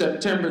do it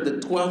September the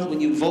 12th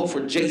when you vote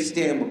for J.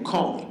 Stan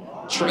McCauley.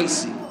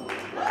 Tracy.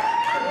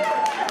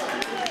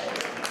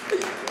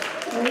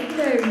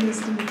 Okay,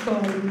 Mr.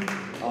 McCauley.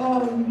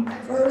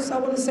 First, I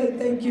want to say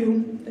thank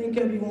you. Thank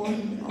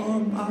everyone.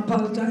 I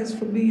apologize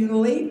for being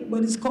late,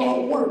 but it's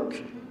called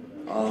work.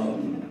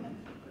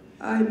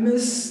 I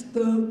missed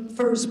the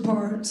first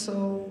part,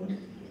 so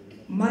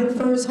my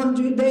first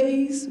 100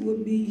 days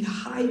would be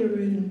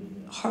hiring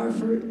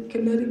Hartford,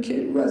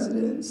 Connecticut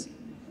residents.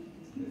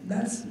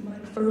 That's my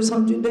first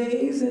 100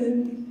 days,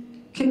 and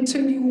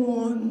continue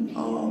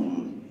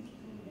on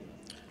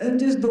and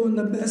just doing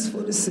the best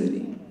for the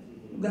city.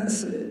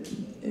 That's it,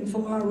 and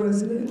for our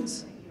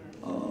residents.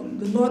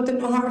 The north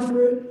end of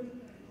Hartford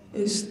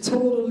is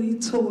totally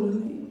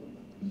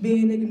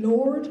being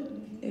ignored,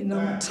 and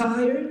I'm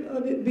tired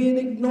of it being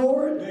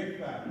ignored.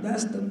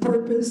 That's the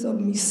purpose of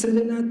me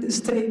sitting at this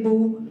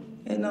table,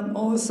 and I'm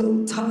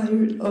also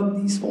tired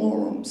of these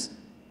forums.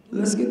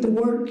 Let's get to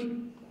work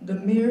the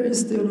mayor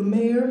is still the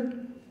mayor,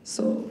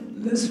 so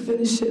let's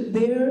finish it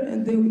there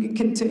and then we can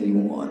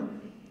continue on.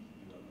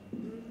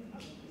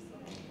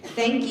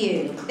 Thank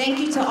you. Thank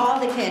you to all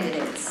the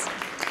candidates.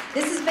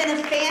 This has been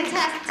a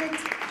fantastic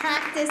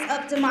practice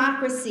of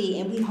democracy,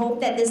 and we hope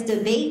that this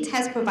debate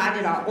has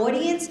provided our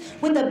audience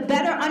with a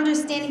better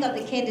understanding of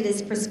the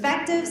candidates'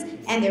 perspectives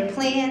and their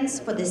plans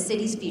for the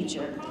city's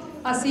future.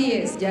 Así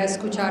es, ya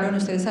escucharon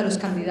ustedes a los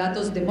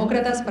candidatos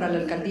demócratas para la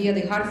alcaldía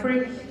de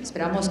Hartford.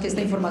 Esperamos que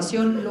esta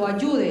información lo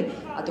ayude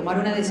a tomar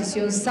una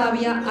decisión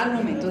sabia al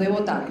momento de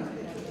votar.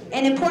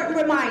 An important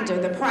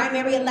reminder, the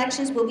primary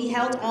elections will be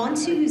held on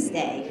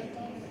Tuesday,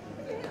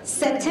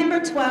 September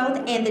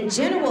 12th, and the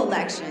general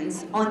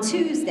elections on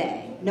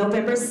Tuesday,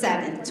 November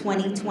 7th,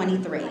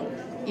 2023.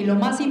 Y lo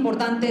más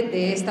importante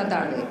de esta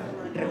tarde,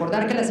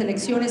 recordar que las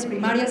elecciones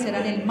primarias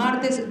serán el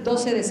martes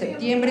 12 de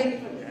septiembre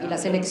y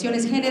las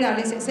elecciones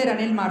generales serán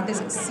el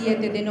martes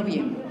 7 de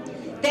noviembre.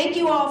 Thank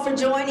you all for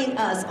joining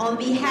us on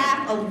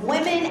behalf of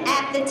Women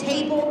at the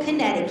Table,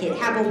 Connecticut.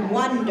 Have a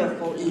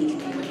wonderful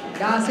evening.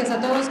 Gracias a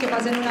todos, que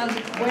pasen unas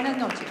buenas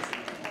noches.